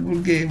armadura.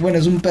 Porque, bueno,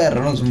 es un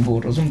perro, no es un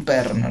furro, es un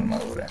perro en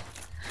armadura.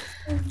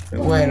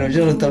 Pero bueno,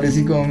 yo lo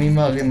establecí como mi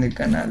imagen de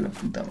canal, la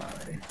puta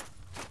madre.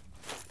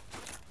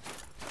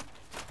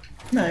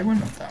 Nah, igual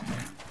no está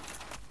mal.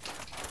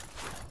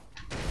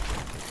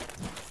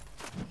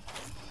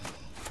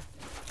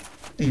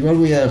 Igual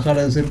voy a dejar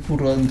de ser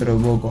furro dentro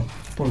de poco.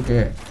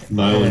 Porque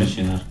Va a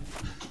evolucionar.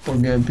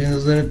 porque pienso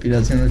hacer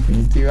expiración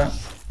definitiva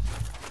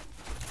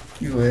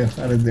y voy a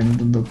dejar de tener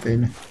tanto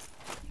pelo.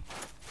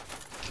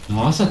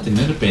 ¿No vas a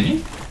tener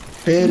pene?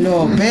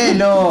 Pelo,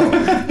 Dios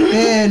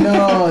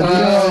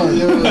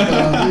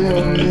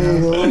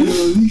mío,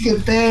 dije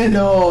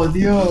pelo,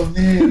 Dios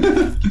mío.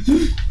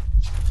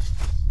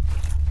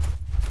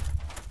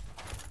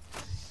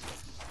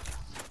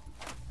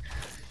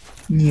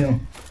 Mío.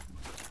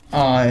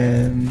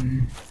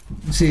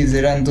 Sí,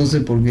 será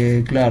entonces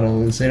porque,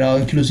 claro, será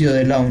exclusivo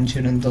de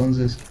launcher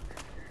entonces.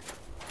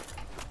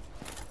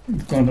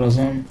 Con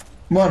razón.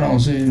 Bueno,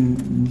 si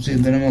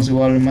tenemos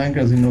igual el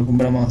Minecraft y lo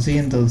compramos así,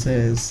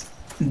 entonces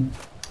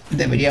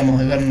deberíamos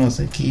de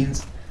vernos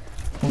skins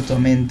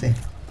mutuamente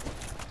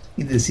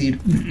y decir,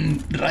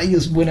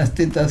 rayos, buenas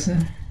tetas,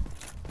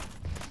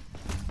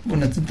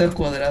 buenas tetas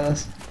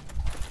cuadradas.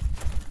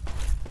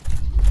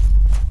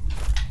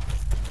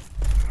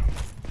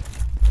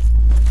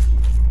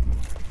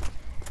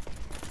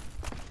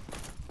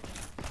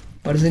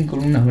 Parecen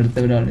columnas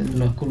vertebrales,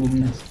 las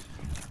columnas.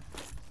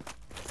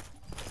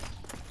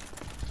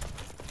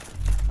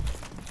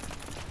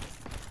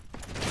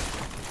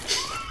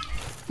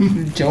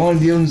 El chabón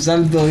dio un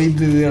salto,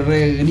 viste, de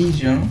re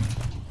grillo, ¿no?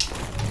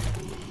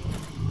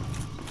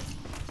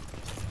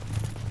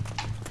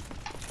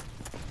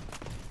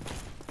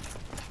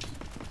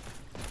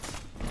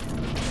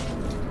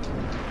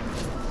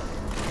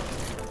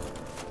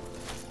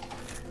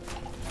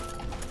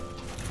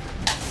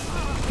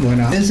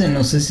 Bueno. Ese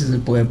no sé si se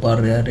puede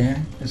parrear,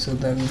 ese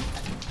ataque.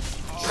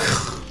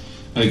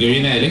 ¿El que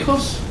viene de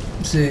lejos?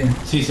 Sí.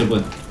 Sí, se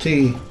puede.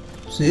 Sí.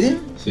 ¿Sí?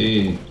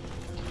 Sí.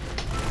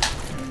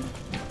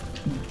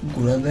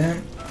 Curate.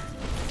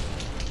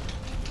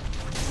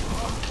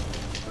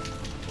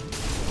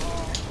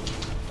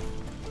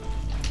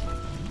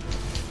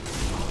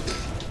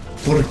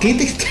 ¿Por qué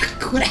te estás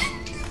curando?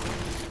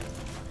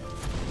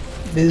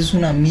 Es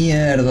una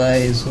mierda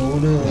eso,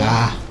 boludo.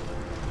 Ah.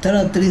 Estar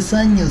a 3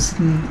 años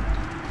sin...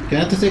 Que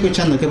no te estoy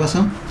escuchando, ¿qué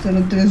pasó? Estar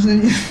a 3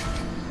 años...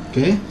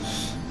 ¿Qué?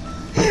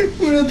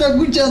 Uno está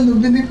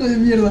escuchando, pendejo de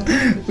mierda.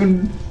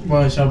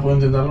 Bueno, ya puedo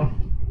intentarlo.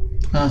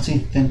 Ah,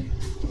 sí, ten.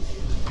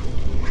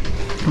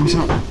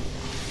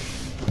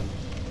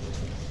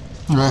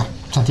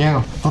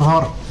 Santiago, por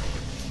favor.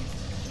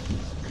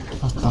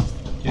 Basta.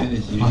 ¿Qué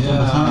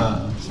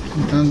decidirá?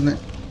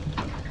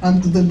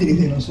 Antes Tetris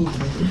de nosotros.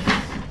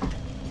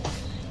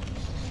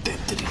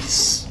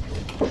 Tetris.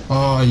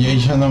 Oh, y ahí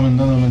ya anda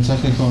mandando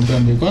mensajes como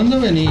plan, ¿cuándo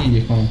venís,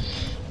 viejo?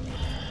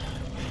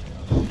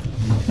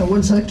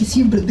 Nahuel, sabes que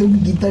siempre tengo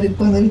que quitar el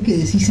cada vez que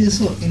decís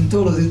eso en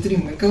todos los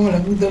streams. Me cago en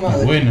la puta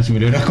madre. Bueno, si me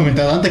lo hubieras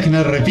comentado antes que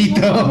no lo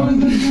repito.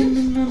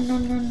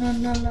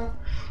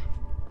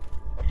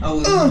 Ah,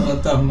 un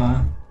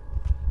fantasma.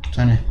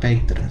 Son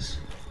espectros.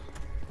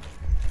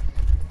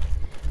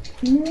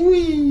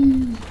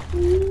 Uy.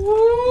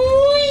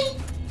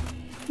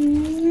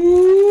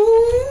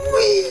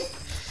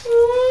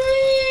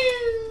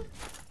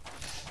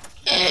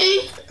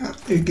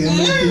 El que no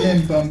tiene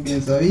pan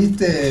piensa,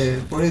 ¿viste?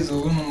 Por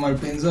eso, unos mal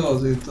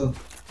pensados estos.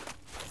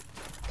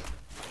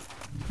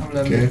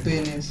 Hablan de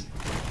penes.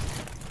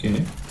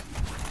 ¿Qué?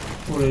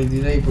 Por el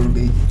delay,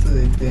 porque dijiste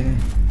de pene.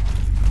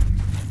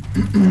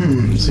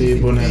 Sí,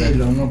 ponele.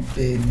 Pelo, no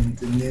pene,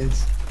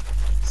 ¿entendés?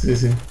 Sí,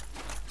 sí.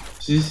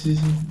 Sí,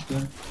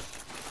 claro.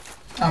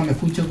 Ah, me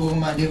escucho como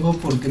más lejos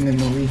porque me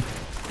moví.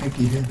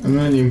 XD. A mí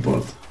no le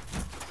importa.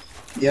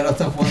 Y ahora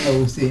está jugando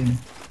Agustín.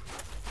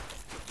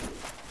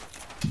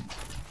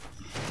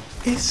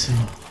 Eso.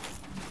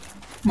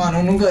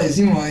 Mano, nunca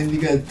decimos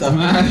estas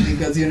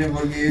indicaciones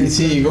porque... Y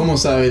sí, ¿cómo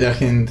sabe la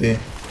gente?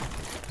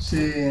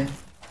 Sí,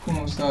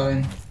 ¿cómo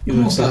saben?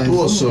 ¿Cómo saben?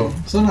 Irrespetuoso.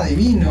 Son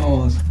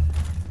adivinos.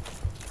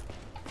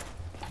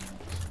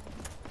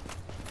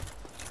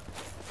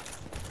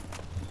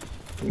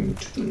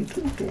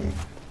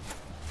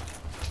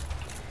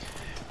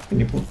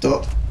 Ni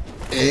puto.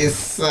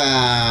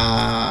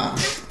 Esa.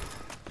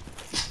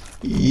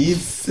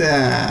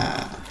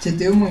 Esa. Che,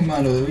 te veo muy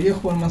malo, debería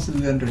jugar más el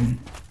Elden Ring.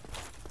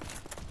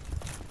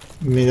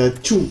 Me la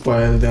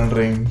chupa el Elden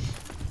Ring.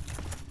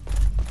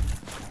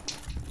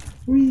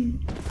 Uy.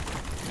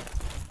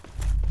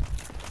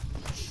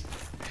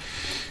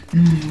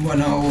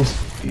 Bueno, Agus,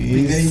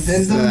 primer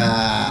intento.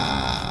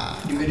 Esa.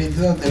 Primer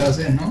intento te lo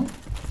haces, ¿no?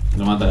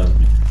 Lo mata la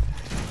primera.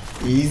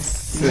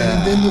 Primer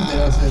intento te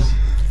lo haces.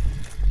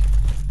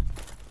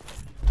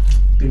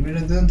 Primer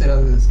intento te lo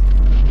haces.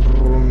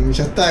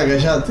 Ya está,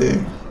 callate.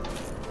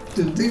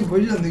 Te estoy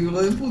apoyando,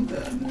 hijo de puta.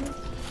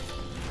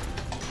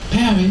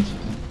 Pégame.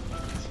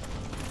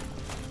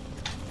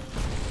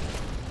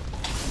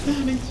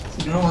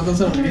 Si no lo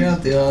matas a la primera,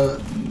 te va a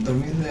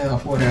dormir de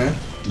afuera.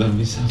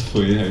 Dormís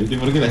afuera, ¿viste?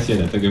 ¿Por qué le hacía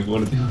el ataque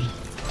fuerte, boludo?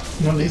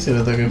 No le hice el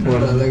ataque El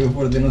fuerte. ataque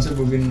fuerte, no sé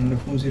por qué no le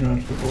funciona el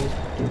reposo.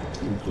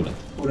 Cúrate.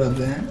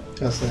 Cúrate,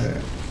 Ya sé.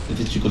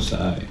 Este chico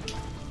sabe.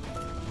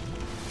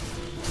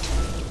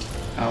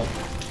 Au.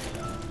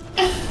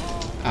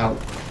 Au.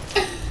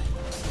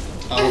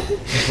 Au.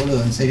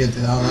 Boludo, en serio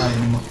te da dale,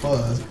 no me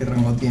jodas, qué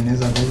rango tiene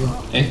esa cosa.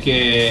 Es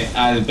que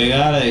al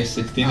pegar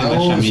se extiende la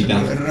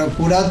llamita.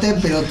 Curate,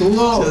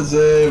 pelotudo. Ya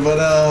sé,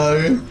 pará.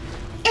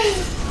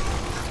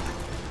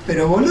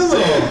 Pero boludo.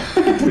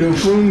 Pero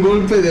fue un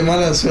golpe de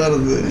mala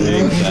suerte.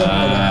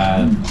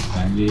 Exacto,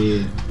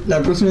 tranquilo.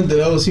 La próxima te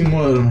la hago sin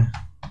moverme.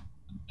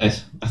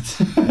 Eso.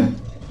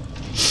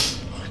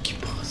 ¿Qué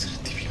puedo hacer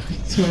este viaje?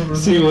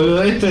 Sí,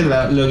 boludo, esto es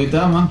lo que te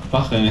da más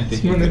paja en este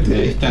Bueno, jefe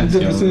de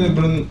distancia.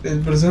 el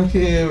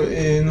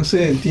personaje, no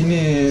sé,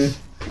 tiene...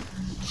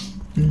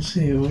 No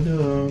sé,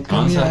 boludo.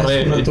 Avanza Camina,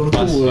 re es una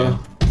tortuga. despacio.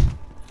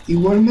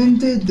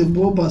 Igualmente te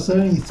puedo pasar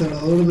el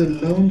instalador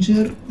del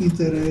launcher y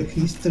te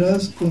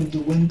registras con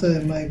tu cuenta de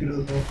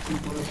Microsoft y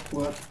puedes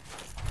jugar.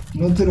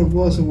 No te lo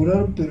puedo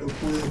asegurar, pero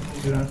puede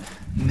funcionar.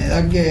 Me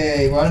da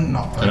que igual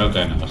no. Creo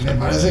que no. Me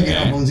parece que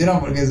no funciona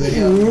porque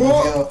sería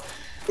demasiado...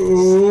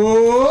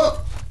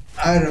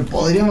 A ver,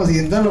 podríamos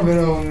intentarlo,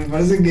 pero me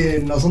parece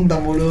que no son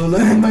tan boludos los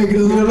de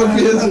Microsoft. No lo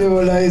pienso. Dale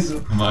bola a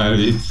eso.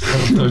 Madrid,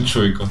 todo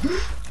chueco.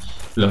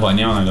 Los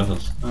bañaban a los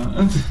dos.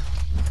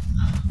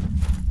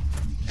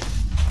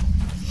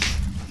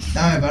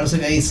 No, me parece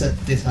que ahí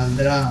te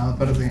saldrá,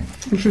 aparte.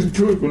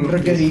 Chueco,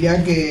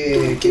 Requeriría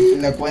que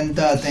la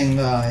cuenta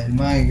tenga el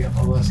mic o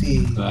algo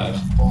así. Claro.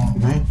 Supongo.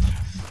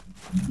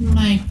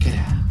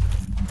 Minecraft.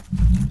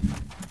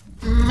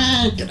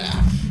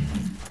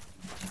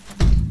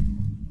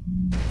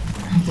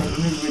 Para lo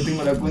único que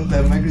tengo la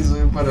cuenta de Microsoft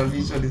es para el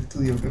Visual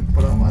Studio, que es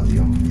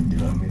programación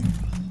literalmente.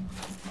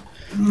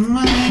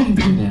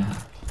 Minecraft.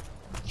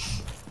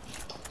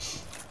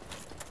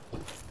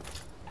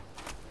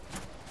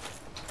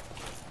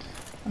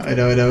 A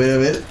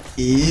ver.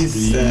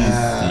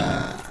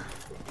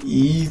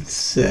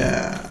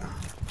 Isa.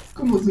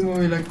 ¿Cómo se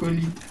mueve la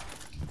colita?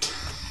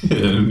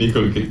 Era el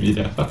único que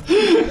miraba.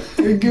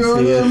 Es que boludo,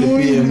 te es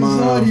muy pide más,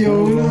 ilusorio,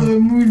 boludo. boludo, es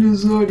muy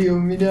ilusorio,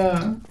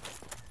 mirá.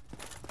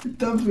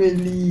 Está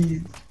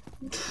feliz.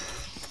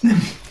 En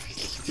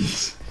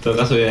todo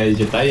caso hubiera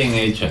dicho, está bien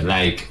hecho,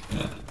 like.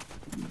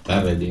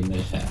 Está re lindo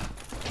ya.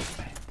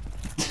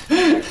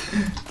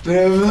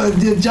 Pero,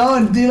 tío,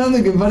 chabón, estoy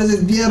hablando que parece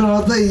tierno, no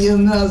estoy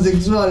diciendo nada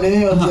sexual,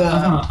 o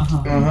sea.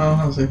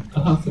 Ajá, sí.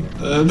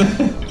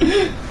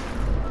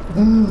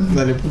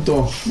 Dale,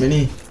 puto,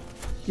 vení.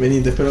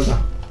 Vení, te espero acá.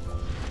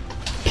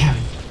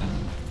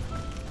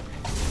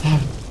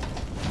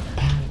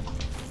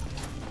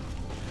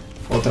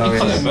 Otra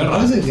vez. Hijo de Me perra.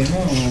 parece que no,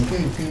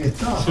 que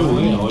está. Sí,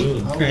 bueno,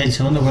 boludo. El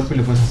segundo golpe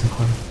le puedes hacer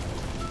jugar.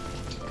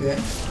 ¿Qué?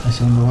 El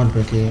segundo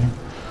golpe que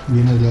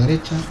viene de la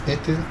derecha,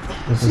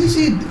 lo puedes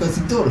Sí,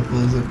 casi todos los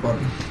pueden hacer parry.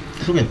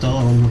 Creo que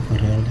todos los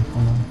golpes reales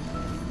como...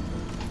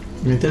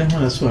 Me traes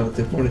mala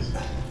suerte, por eso.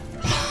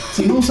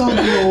 Si no usa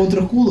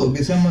otro escudo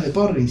que se llama de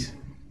parries.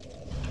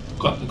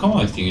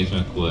 ¿Cómo distinguís un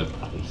escudo de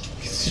Paris?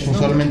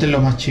 Usualmente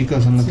los más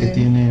chicos son los que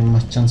tienen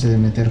más chance de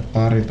meter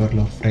parry por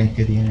los frames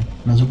que tienen.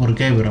 No sé por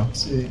qué, bro.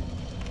 Sí.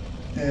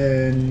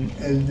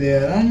 El de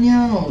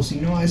araña o si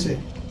no ese.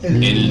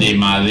 El de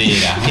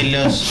madera. Que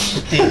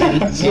los.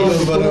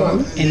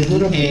 El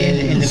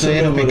de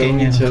todavía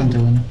pequeño es bastante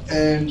bueno.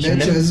 De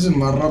hecho, ese es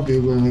más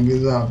rápido con el que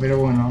da, pero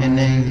bueno.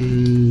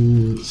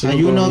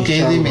 Hay uno que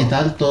es de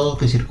metal, todo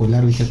que es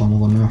circular, viste, como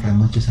con unos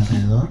remoches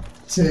alrededor.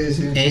 Sí.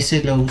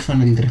 Ese lo uso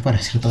en el 3 para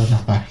hacer todas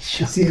las parries.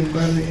 Sí, en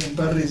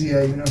parry sí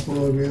hay un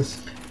juego que es.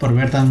 Por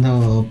ver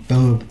tanto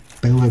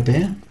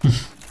PvP,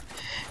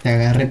 te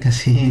agarré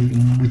casi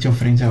muchos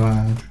frames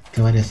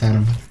que varias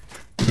armas.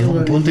 Llegó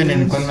un punto en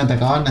el cual me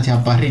atacaban,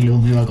 hacía parry y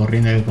luego me iba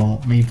corriendo,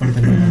 como me importa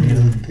la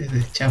mierda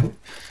de chavo.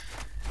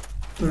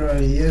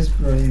 Probabilidad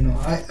no.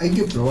 Hay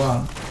que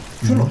probar.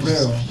 Yo lo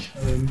pruebo,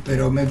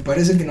 pero me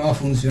parece que no va a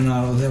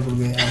funcionar, o sea,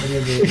 porque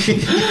habría que...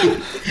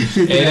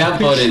 Era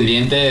por el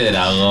diente de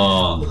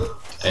dragón.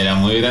 Era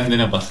muy grande y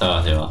no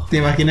pasabas debajo. ¿Te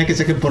imaginas que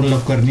saque por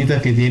los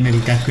cuernitos que tiene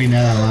el casco y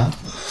nada más?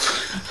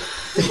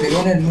 Te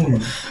pegó en el nulo.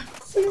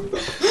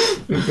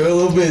 Me pegó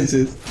 2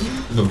 veces.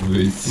 2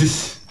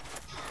 veces.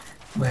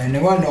 Bueno,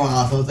 igual no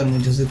hagas falta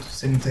muchos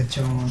en este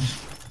chabón.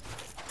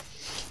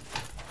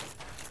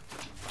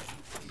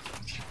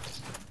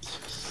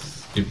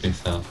 Qué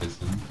pesado fue eso,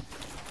 ¿no?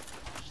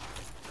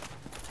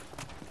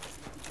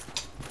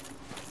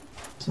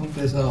 Son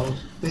pesados.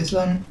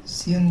 Pesan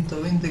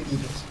 120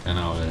 kilos. Van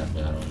a volver a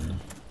pegar, boludo.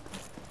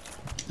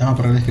 Lo más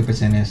probable es que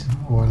pesen eso,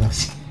 o algo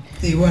así.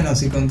 Y bueno,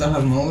 si contás la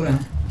armadura.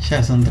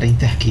 Ya son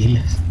 30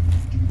 kilos.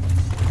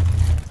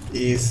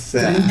 Y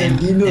 30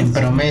 kilos. En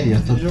promedio,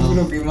 esto Yo todo.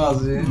 creo que más,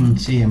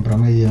 Sí, en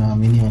promedio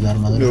mínimo la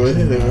armadura. ¿Lo ves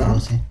desde acá?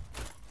 Sí.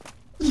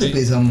 ¿Cuánto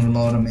pesa una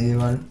armadura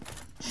medieval?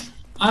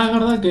 Ah, es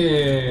verdad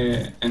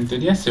que en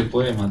teoría se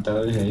puede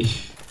matar desde ahí.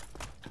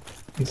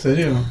 ¿En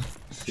serio?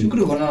 Yo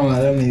creo que una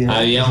armadura medieval.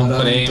 Había un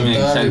frame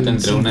exacto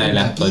entre una de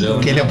las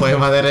columnas. ¿Qué le puedes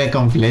matar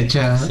con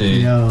flecha? Sí.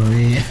 Dios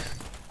mío.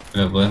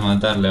 Lo podés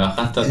matar, le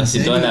bajás casi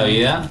serio? toda la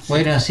vida.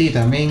 Bueno, sí,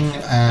 también.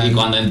 Y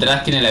cuando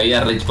entras tiene la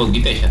vida re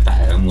poquita y ya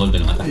está, un golpe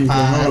lo matas.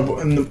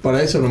 Y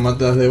para eso lo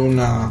matas de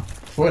una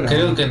fuera.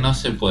 Creo que no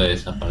se puede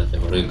esa parte,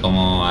 porque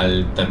como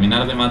al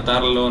terminar de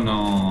matarlo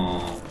no...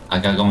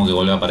 Acá como que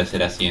vuelve a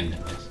aparecer así,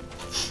 ¿entendés?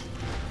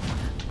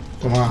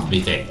 Tomá.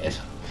 ¿Viste?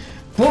 Eso.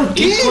 ¿Por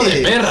qué? ¡Hijo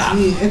de perra!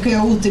 Sí, es que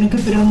Agus, tenés que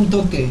esperar un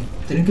toque.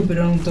 Tenés que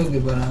esperar un toque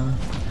para...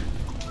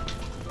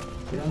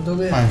 Esperar un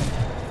toque. Bueno,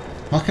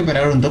 más que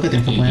esperar un toque,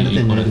 tienes que ponerte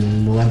en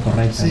el lugar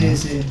correcto. Sí, ¿no?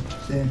 sí.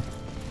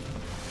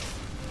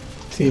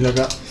 Sí, la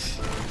acá.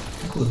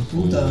 Hijo de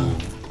puta.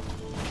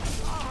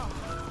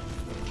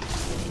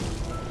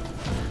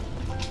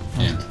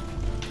 Bien.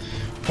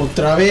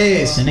 Otra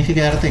vez. Tenés que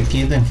quedarte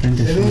quieto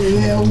enfrente de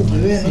Bebé, Agus,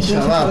 bebé. No Sí, te ya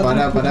dejes va,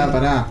 para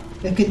pará.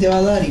 Es que te va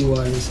a dar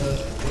igual, esa,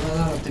 te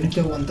va a dar, tenés que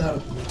aguantar.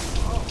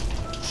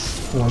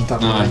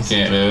 Aguantar. No, es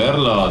que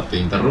beberlo te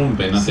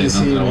interrumpe, no te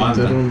me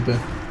aguanta. interrumpe.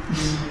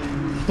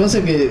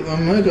 Pasa que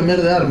me voy a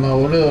cambiar de arma,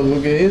 boludo,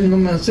 porque él no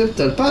me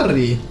acepta el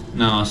parry.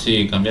 No,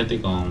 sí, cambiate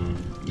con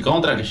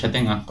otra que ya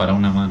tengas para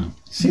una mano.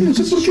 Sí, no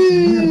sé por qué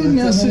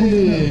me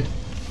hace...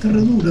 Está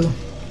re duro.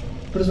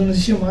 Pero eso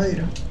necesita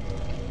madera.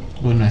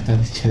 Bueno, está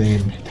hecha de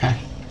metal.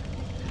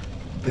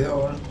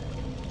 Peor.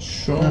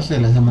 Yo... No sé,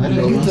 las de madera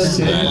Lo no que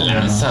sé. está La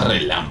lanza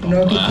relámpago.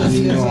 No, que está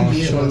así. No,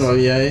 yo lo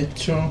había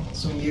hecho...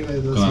 Son viejas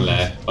de Con la 200.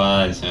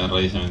 espada del señor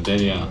rey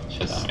cementerio,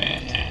 yo también.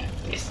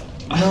 Eso.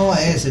 No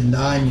es el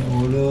daño,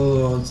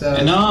 boludo. O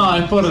sea, No,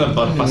 es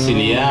por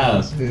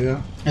facilidad.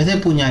 Es de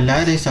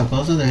puñalar esa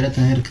cosa, debería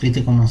tener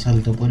crítico más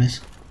alto, por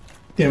eso.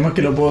 Y además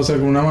que lo puedo hacer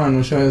con una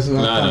mano, ya es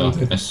Claro,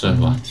 bastante. eso es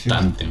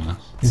bastante más.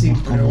 sí, Es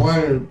pero como-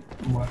 igual.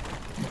 Bueno.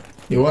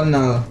 Igual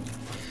nada.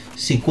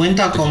 Si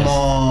cuenta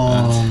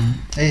como...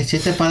 si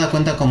esta espada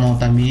cuenta como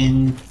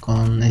también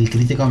con el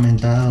crítico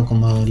aumentado,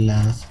 como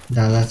las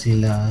dagas y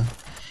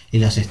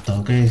los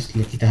estoques,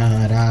 le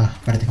quitará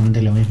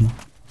prácticamente lo mismo.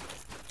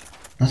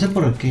 No sé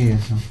por qué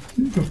eso.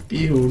 Los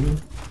pies, boludo.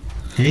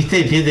 ¿Viste?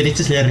 El pie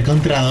derecho se le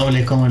recontra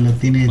doble como lo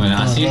tiene Bueno,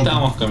 todo así roto.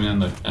 estábamos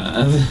caminando.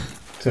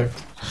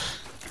 Exacto.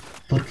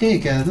 ¿Por qué?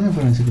 ¿Dónde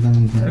fueron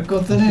exactamente? La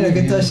costanera que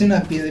está llena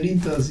de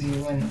piedritos y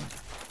bueno.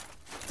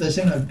 Está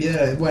llena de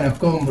piedras, bueno,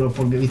 escombros,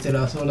 porque viste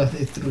las olas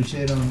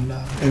destruyeron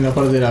la. En la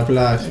parte de la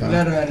playa.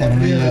 Claro, en Por el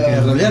medio río. que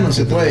En realidad no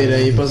se puede ir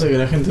ahí, pasa que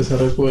la gente se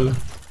recuela.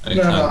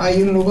 Claro,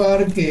 hay un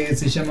lugar que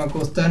se llama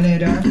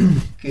Costanera,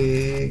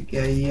 que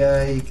ahí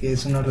hay, que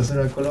es una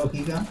reserva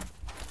ecológica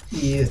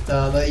y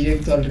da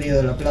directo al río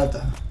de la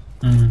Plata.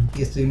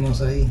 Y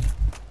estuvimos ahí.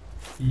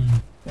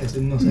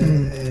 Estuvimos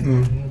en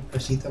una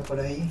playita por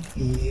ahí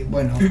y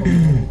bueno,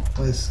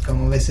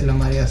 como ves la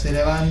marea se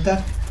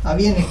levanta,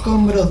 habían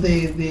escombros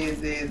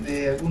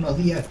de algunos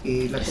días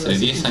que la cosa Hace se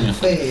 10 puso años.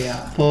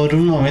 fea. Por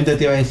un momento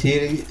te iba a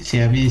decir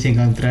si se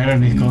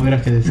encontraron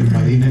escombros que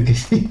desenvadino que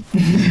sí.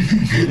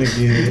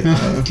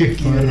 Qué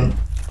horror.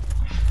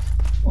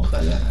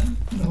 Ojalá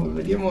nos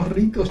volveríamos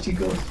ricos,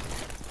 chicos.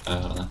 La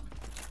verdad.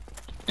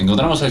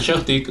 Encontramos el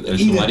joystick, el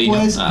y submarino.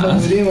 después nos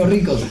volveríamos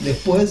ricos.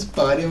 Después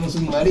pagaríamos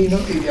un marino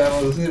y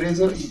íbamos a hacer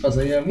eso y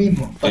pasaría lo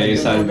mismo. Para que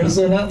otra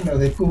persona nos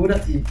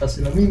descubra y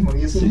pase lo mismo.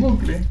 Y es un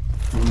bucle.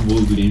 Un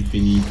bucle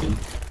infinito.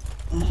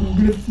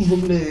 Un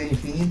bucle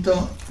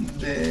infinito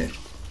de...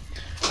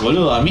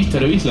 Boludo, a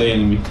Mr. Beast lo habían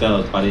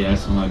invitado para ir al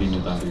submarino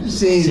también.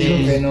 Sí,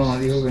 dijo que no.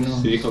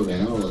 Sí, dijo que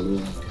no, boludo.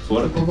 Qué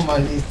fuerte. Un poco más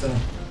listo.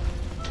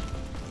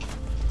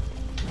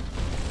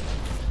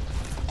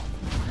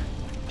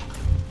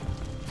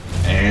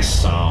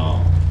 Eso.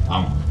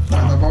 Vamos. No,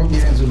 tampoco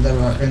quiero insultar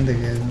a la gente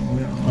que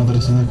no. Otra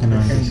persona que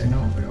no. Gente no,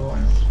 pero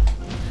bueno.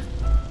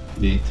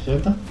 ¿Listo? ¿Ya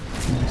está?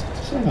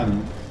 Ya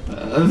ganó.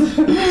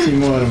 Sin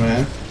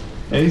moverme,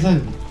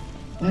 Exacto.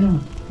 Bueno,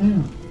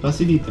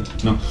 facilito.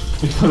 No,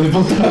 hijo de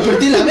puta.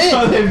 Apreté la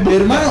B,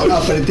 hermano,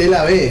 apreté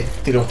la B.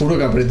 Te lo juro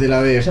que apreté la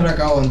B. Ya lo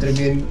acabo,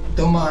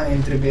 toma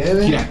entre que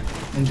debe. Gira.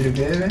 Entre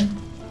que debe.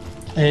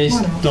 Es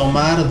bueno,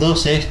 tomar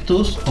dos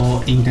estus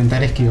o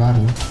intentar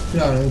esquivarlo.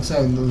 Claro,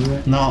 exacto. ¿Sí?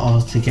 No,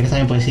 o si quieres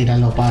también puedes ir a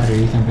lo parry,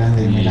 ¿viste? En plan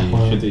de me la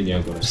juego. Yo te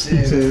diría por eso. Sí,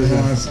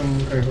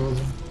 son re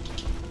cosas.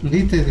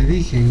 Viste, te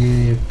dije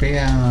que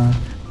pega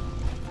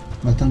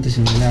bastante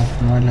similar,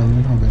 no es lo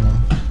mismo, pero...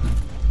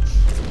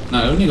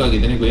 No, lo único que hay que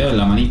tener cuidado es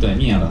la manito de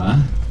mierda,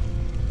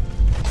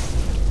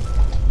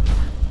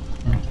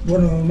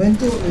 Bueno, de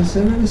momento el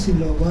server, si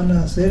lo van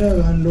a hacer,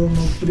 háganlo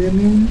no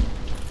premium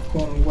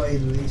con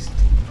whitelist.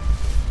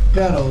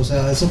 Claro, o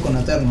sea, eso con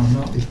Aternos,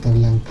 ¿no? Está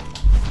blanco.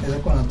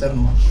 Eso con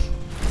Aternos.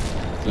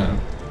 Claro.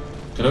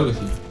 Creo que sí.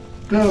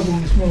 Claro, como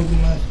hicimos la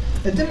última vez.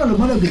 El tema, lo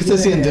malo que ¿Qué tiene...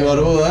 se siente,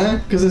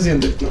 barbuda, ¿Qué se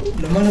siente?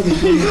 Lo malo que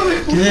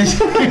tiene...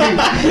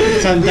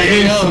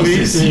 Santiago,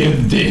 se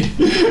siente.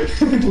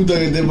 Puta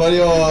que te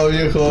parió,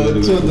 viejo.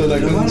 Choto la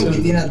Lo malo concha. que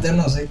tiene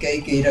Aternos es que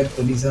hay que ir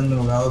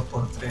actualizando cada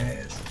 2x3.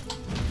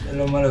 Es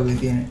lo malo que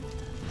tiene.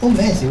 Un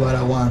mes igual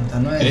aguanta,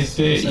 ¿no es?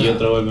 Este o sea, y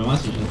otro golpe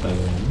más y ya está. ¿No?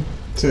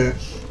 Sí.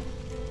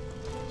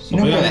 Si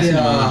no,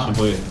 Podría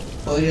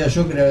podría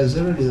yo crear el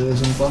server y de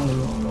vez en cuando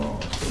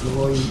lo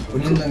voy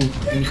poniendo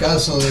en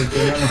caso de que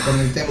no nos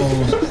conectemos.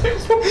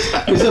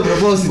 Es a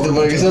propósito,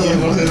 para que sea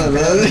proporcional,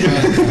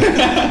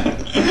 ¿verdad?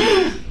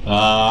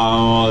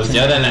 Vamos, y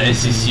ahora la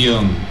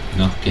decisión.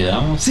 ¿Nos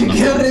quedamos? Se o nos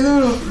quedó vamos? re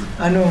duro.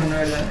 Ah, no,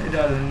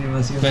 era la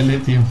animación. Dale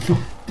tiempo.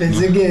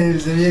 Pensé que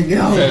se había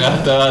quedado. Se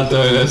gastaba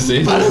todo el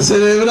aceite. Para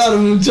celebrar,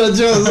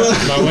 muchachos.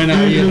 La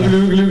buena birra.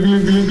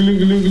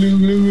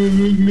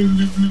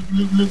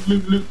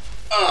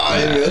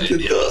 Ay, me gasté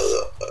todo.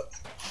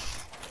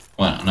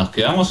 Bueno, ¿nos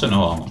quedamos o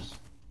nos vamos?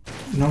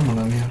 No,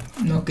 mala mierda.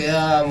 Nos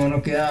quedamos,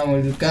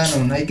 el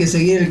canon. Hay que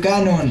seguir el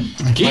canon.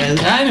 ¿Qué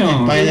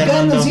canon? Spider-Man El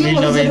canon, sí,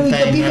 vamos a hacer un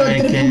 2099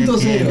 capítulo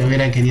que 3.0. lo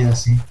hubiera querido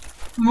así.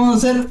 Vamos a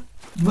hacer.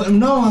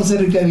 No vamos a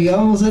ser Rica Viga,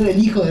 vamos a ser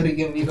el hijo de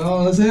Rica Viga.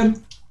 Vamos a ser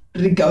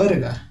Rica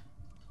Verga.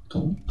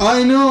 ¿Cómo?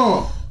 Ay,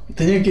 no.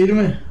 ¿Tenía que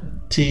irme?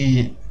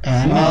 Sí,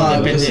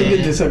 no, pensé que te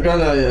depende.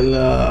 sacaba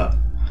la...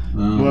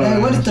 No. Bueno,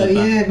 Igual está ya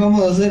está. bien,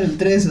 vamos a hacer el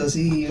 3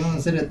 así, vamos a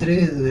hacer el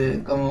 3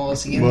 como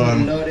siguiendo Bueno.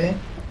 el lore.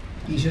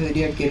 Y yo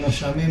diría que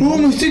nos ¡Oh, llamemos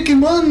me estoy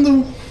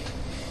quemando!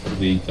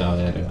 Rica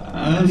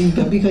verga.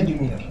 Rica Pija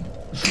Junior.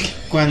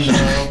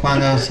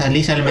 Cuando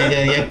salís al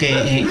mediodía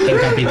que en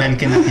Capital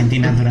que en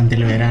Argentina durante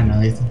el verano,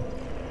 ¿viste?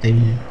 Te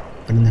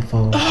prende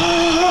fuego.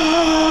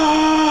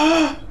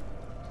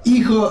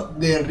 Hijo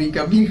de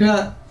Rica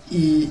Pija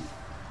y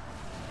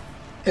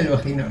el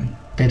vaginón.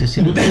 Pero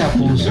si no te la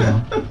puso.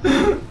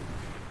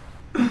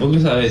 ¿Vos qué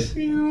sabés?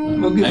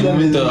 ¿Vos qué Hay, sabés?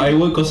 momentos, hay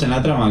huecos en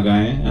la trama acá,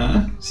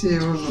 ¿Ah? Sí,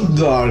 boludo.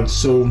 Dark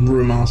Souls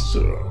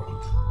Remastered.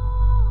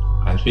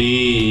 Al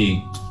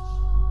fin.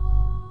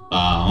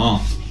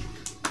 Vamos.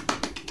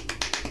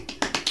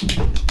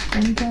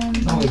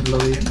 No voy a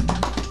aplaudir.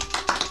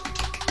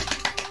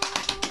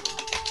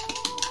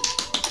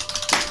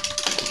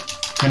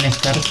 Con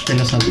Stars te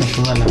lo saltó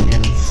toda la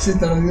mierda. Se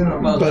está haciendo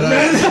una pausa.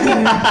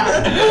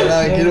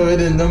 Pará, quiero ver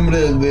el nombre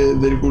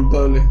del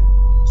culpable.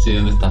 Sí,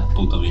 ¿dónde estás,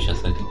 puto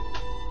Miyazaki?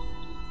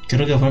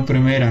 Creo que fue el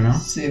primero, ¿no?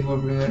 Sí,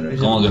 por primero.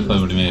 ¿Cómo que fue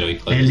el primero,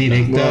 hijo de El puta?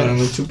 director. Bueno,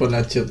 me chupo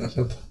la chota,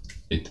 ya está.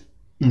 Listo.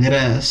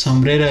 Era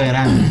sombrero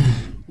grande.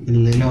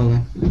 El de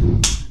Logan.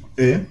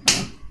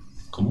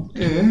 ¿Cómo?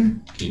 ¿Eh?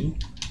 ¿Qué?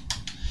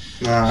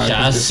 Ah,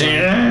 ¡Ya qué sé!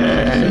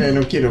 pesado.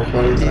 No quiero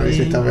jugar otra vez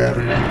esta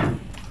verga.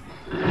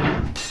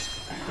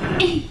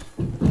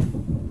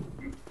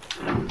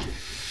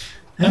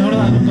 Es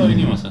verdad, nunca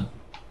vinimos a...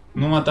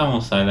 No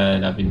matamos a la de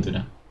la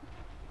pintura.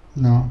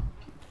 No.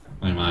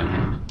 Muy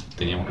mal.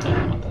 Teníamos que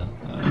haberla matado.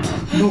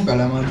 Nunca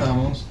la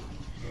matamos.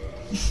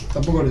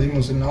 Tampoco lo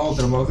hicimos en la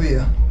otra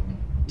partida.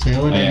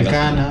 Según Ahí el acá.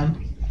 canon.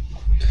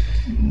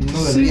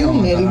 No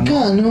deberíamos el matarla,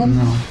 ¿no? canon.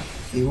 No.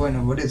 Y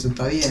bueno, por eso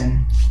está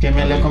bien. Que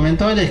me lo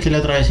comentó es que el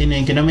otro vecino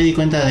y que no me di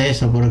cuenta de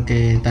eso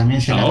porque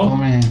también se la ¿No?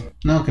 come.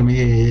 No, que me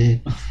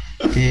di.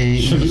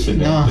 Que. Yo no sé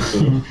No, nada de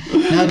esto.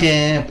 no,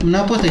 que.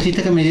 No, pues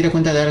hiciste que me diera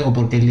cuenta de algo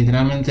porque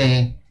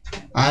literalmente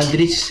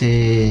Aldrich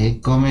se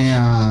come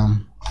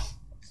a.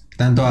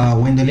 Tanto a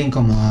Gwendolyn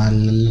como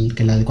al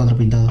que la de cuatro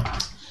pintado.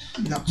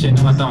 No. Che,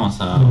 no matamos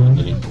a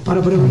Gwendolyn. Para,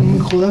 no me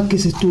jodas que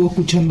se estuvo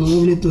escuchando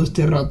doble todo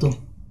este rato.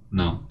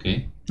 No,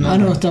 ¿qué? Ah,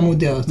 no, está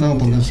muteado. Está No,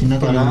 porque muteado. si no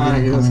te lo Pará,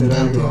 voy quiero a hacer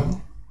comentar.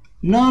 algo.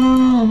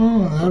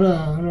 No,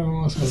 ahora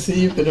vamos a hacer.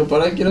 Sí, pero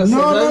pará, quiero hacer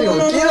No, algo.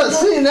 ¡Quiero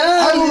hacer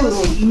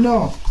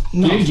algo!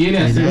 No. ¿Qué quiere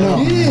hacer? No,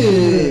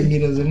 ¿Qué?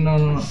 quiero hacer,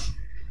 no.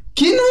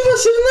 ¿Qué? No iba a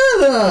hacer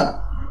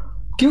nada.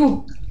 ¿Qué?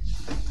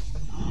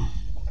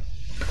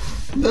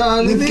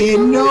 Dale, Que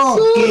déjame no,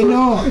 solo. que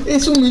no.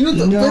 Es un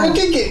minuto. No. ¿Pero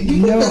qué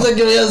No. pensás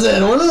que voy a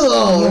hacer,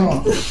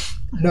 boludo?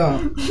 No.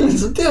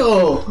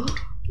 Santiago,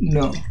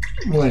 No.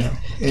 Bueno.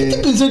 ¿qué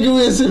pensás que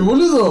voy a hacer,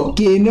 boludo?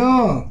 Que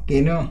no.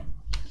 Que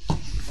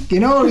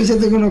no, porque ya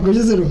te conozco,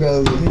 ya sé lo que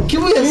hago. ¿Qué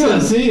voy a ¿Qué iba a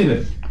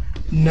hacer? hacer?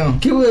 No.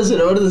 ¿Qué voy a hacer?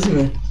 A ver,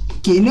 decime.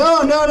 Que no.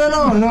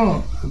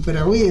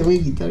 Pero voy a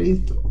quitar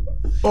esto.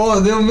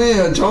 Oh, Dios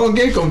mío, chabón,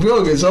 qué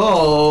confiado que sos,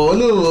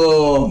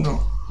 boludo.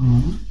 No.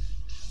 Mm.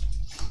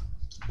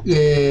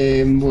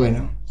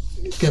 Bueno.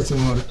 ¿Qué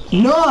hacemos ahora?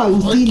 No,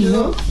 Agustín,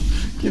 no.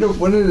 Quiero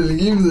poner el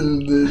GIF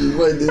del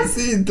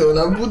bailecito,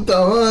 la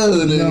puta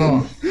madre.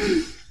 No.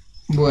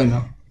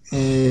 Bueno.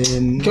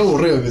 Qué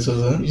aburrido que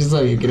sos, Yo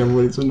sabía que era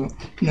por eso, no.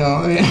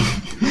 No,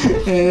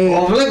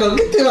 Oh, flaco,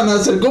 ¿qué te van a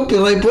hacer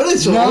copyright por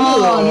eso, No,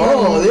 boludo? no.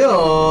 Oh,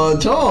 Dios,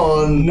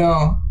 chabón.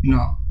 no.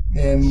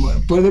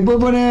 Bueno, pues después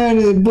poner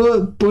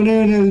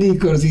en el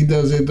Discord si te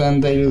hace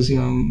tanta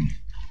ilusión.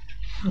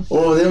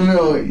 Oh, Dios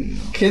mío,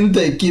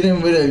 gente,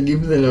 quieren ver el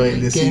GIF del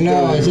bailecito. Que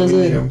no, ya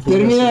sé.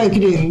 Termina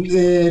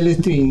el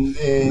stream.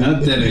 No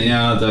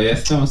terminado, todavía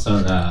estamos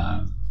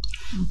ahora.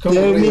 Qué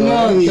aburrido,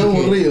 Terminó, qué dije.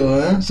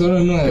 aburrido, Son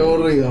los 9. Qué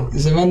aburrido.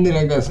 Se van de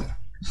la casa.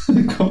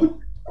 ¿Cómo?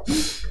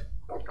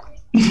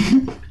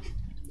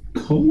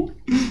 ¿Cómo?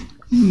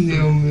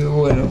 Dios mío,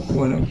 bueno,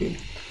 ok.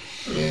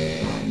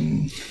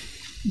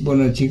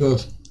 Bueno,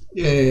 chicos.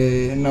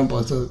 No,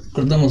 pues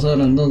cortamos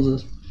ahora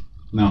entonces.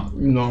 No.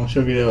 No,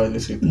 yo quería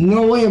bailecito.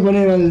 No voy a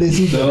poner al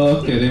decito.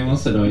 Todos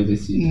queremos el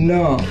bailecito.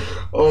 No.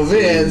 Oh,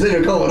 bien, en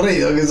serio, qué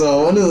aburrido que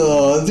sos,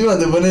 boludo. Encima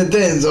te pones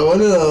tenso,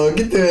 boludo.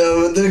 ¿Qué te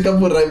voy a meter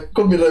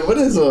copyright por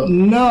eso?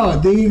 No,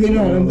 te dije que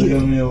no Dios quiero.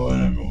 mío,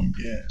 bueno, como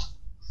quieras.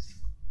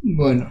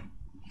 Bueno.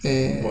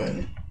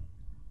 Bueno.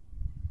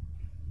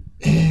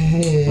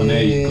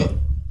 Poné disco.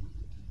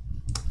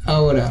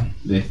 Ahora.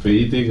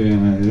 Despedite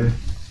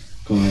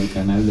con el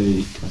canal de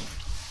disco.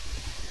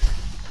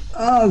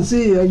 Ah,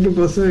 sí, hay que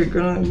pasar el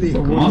canal de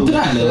Discord.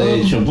 Mostralo,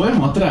 de hecho, puedes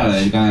mostrar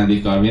el canal de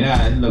disco.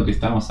 Mirá, es lo que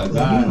estamos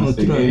acá, no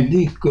sé Mostrar el qué.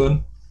 Discord.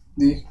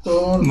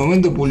 Discord.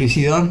 Momento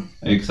publicidad.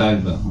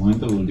 Exacto,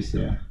 momento de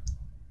publicidad.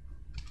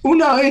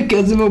 Una vez que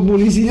hacemos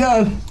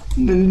publicidad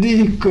del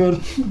Discord.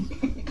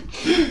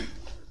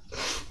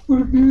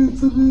 ¿Por qué me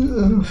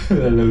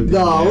sale?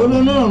 No,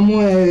 boludo, no nos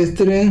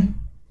muestre.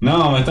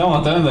 No, me está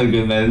mostrando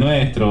el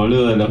nuestro,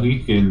 boludo, los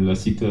GIFs, el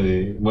osito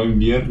de buen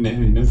viernes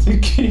y no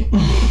sé qué.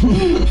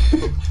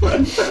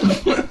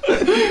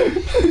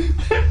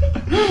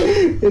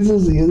 Eso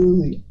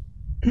sí.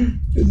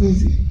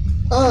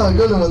 Ah,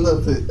 acá lo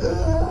mandaste.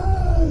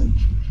 Ah.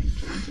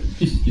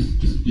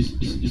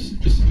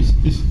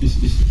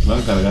 Va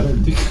a cargar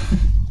el disco.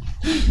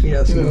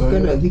 Mira, si Sí, me lo carga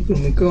veo. el Discord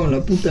me cago en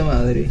la puta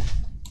madre.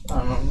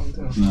 Ah, no.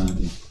 No,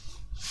 tío.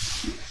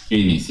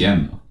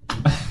 Iniciando.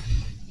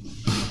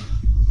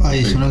 Ay,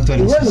 es una Igual no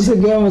actualización. sé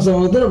qué vamos a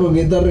mostrar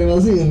porque está re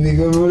vacío el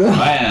Discord, boludo.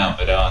 Bueno,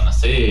 pero no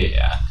sé,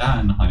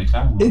 acá nos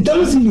manejamos.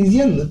 Estamos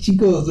iniciando,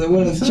 chicos.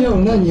 Bueno, lleva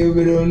un año,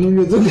 pero no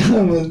lo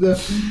tocamos.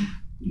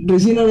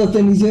 Recién ahora está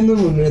iniciando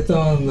porque le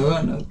estamos dando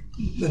ganas,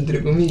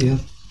 entre comillas.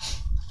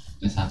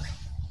 Exacto.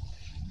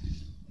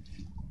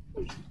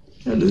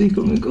 Ya lo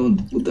dijo, me cago en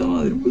tu puta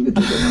madre, ¿por qué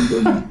estás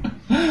tomando?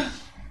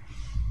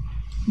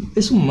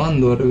 Es un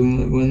mando ahora que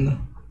me doy cuenta.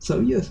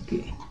 ¿Sabías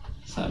que?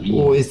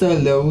 Sabía. Está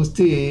el de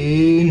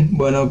Agustín.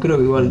 Bueno, creo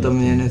que igual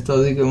también está,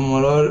 así que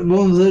vamos a ver.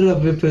 Vamos a ver la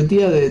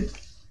perspectiva de.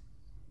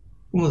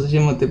 ¿Cómo se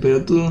llama este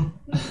pelotudo?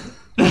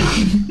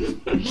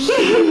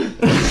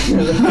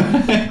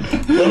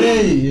 Por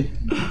ahí.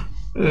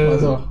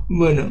 Pasó.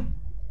 Bueno.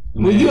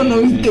 Vos digo, no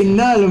viste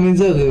nada de los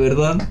mensajes,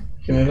 ¿verdad?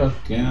 General.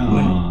 ¿Qué no?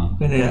 Bueno,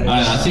 general.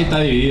 Bueno, así está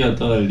dividido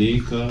todo el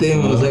disco.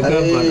 Tenemos acá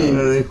Ahí. para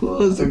hablar de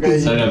juegos. Ok.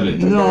 Sale a Play.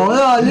 No,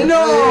 dale,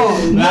 no.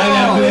 Dale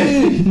a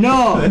Play.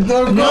 No,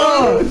 no.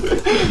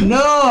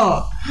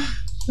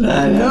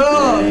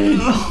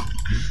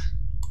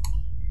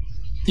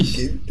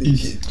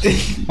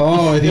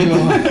 Oh, Dios.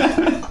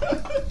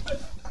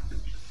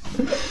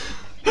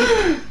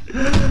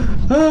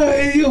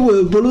 Ay, Dios,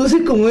 bueno, por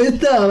luces como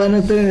esta van a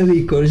estar en el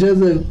Discord. Ya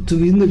está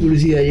suficiente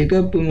publicidad. Y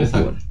acá podemos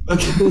jugar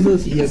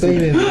cosas. Y acá hay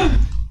memes.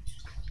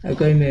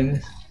 Acá hay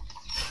memes.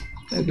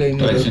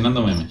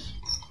 Coleccionando memes.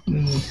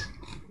 Memes.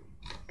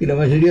 Que la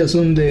mayoría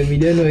son de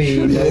Milano y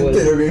Me Nahuel.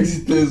 entero que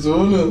existe eso,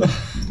 boludo.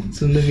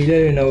 Son de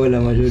Milano y Nahuel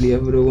la mayoría,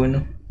 pero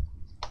bueno.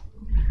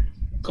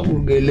 ¿Cómo?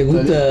 Porque les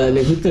gusta el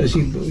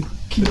shitpost.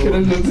 ¿Qué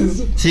carajo es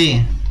eso?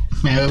 Sí,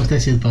 me gusta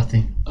decir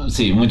posting.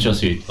 Sí, muchos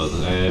sí.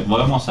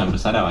 Podemos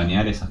empezar a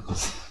banear esas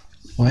cosas.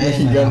 Bueno,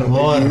 Mexicano,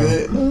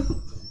 borro.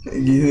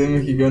 XD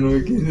mexicano,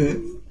 XD.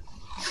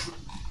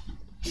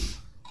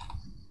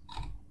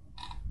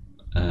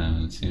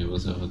 Sí,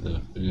 puso foto de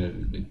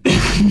perfil.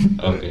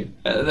 Ok.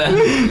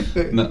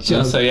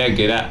 No sabía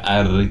que era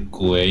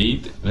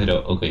Arcuate,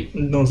 pero ok.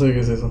 No sé qué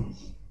es eso.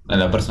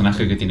 La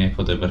personaje que tiene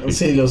foto de perfil.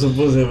 Sí, lo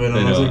supuse, pero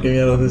no sé qué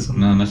mierda es eso.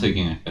 No sé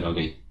quién es, pero ok.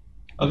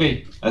 Ok.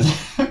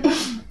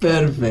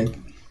 Perfecto.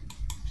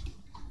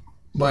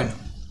 Bueno.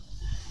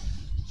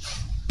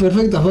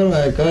 Perfecta forma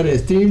de acabar el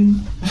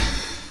stream.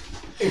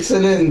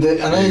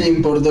 Excelente. A nadie le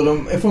importó.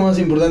 Fue más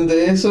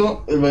importante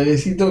eso, el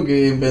bailecito,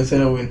 que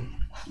vencer a Win.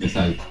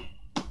 Exacto.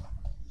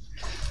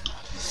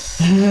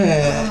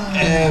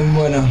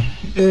 Bueno.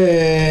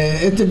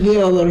 Este pibe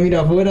va a dormir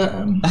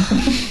afuera.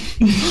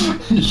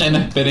 Ya no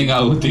esperen a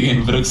Agustín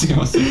en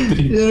próximos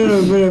streams. Yo no lo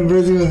espero en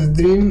próximos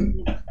streams.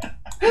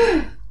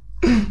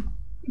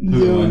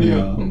 Dios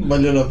mío,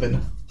 valió la pena.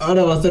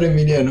 Ahora va a estar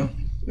Emiliano,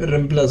 el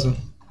reemplazo.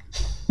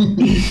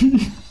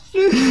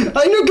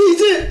 ¡Ay, no! ¿Qué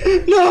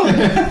hice? ¡No!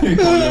 ¿Qué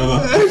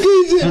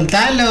hice?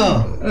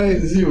 ¡Soltalo!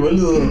 Ay, sí,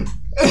 boludo.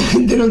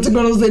 Te no se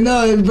conoce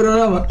nada del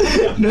programa.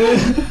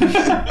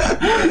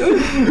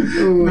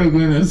 No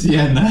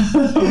conocía nada.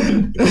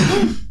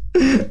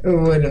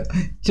 Bueno,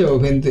 chao,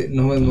 gente.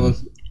 Nos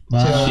vemos.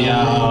 Bye.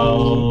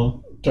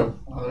 Chao. Chao.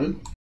 A ver.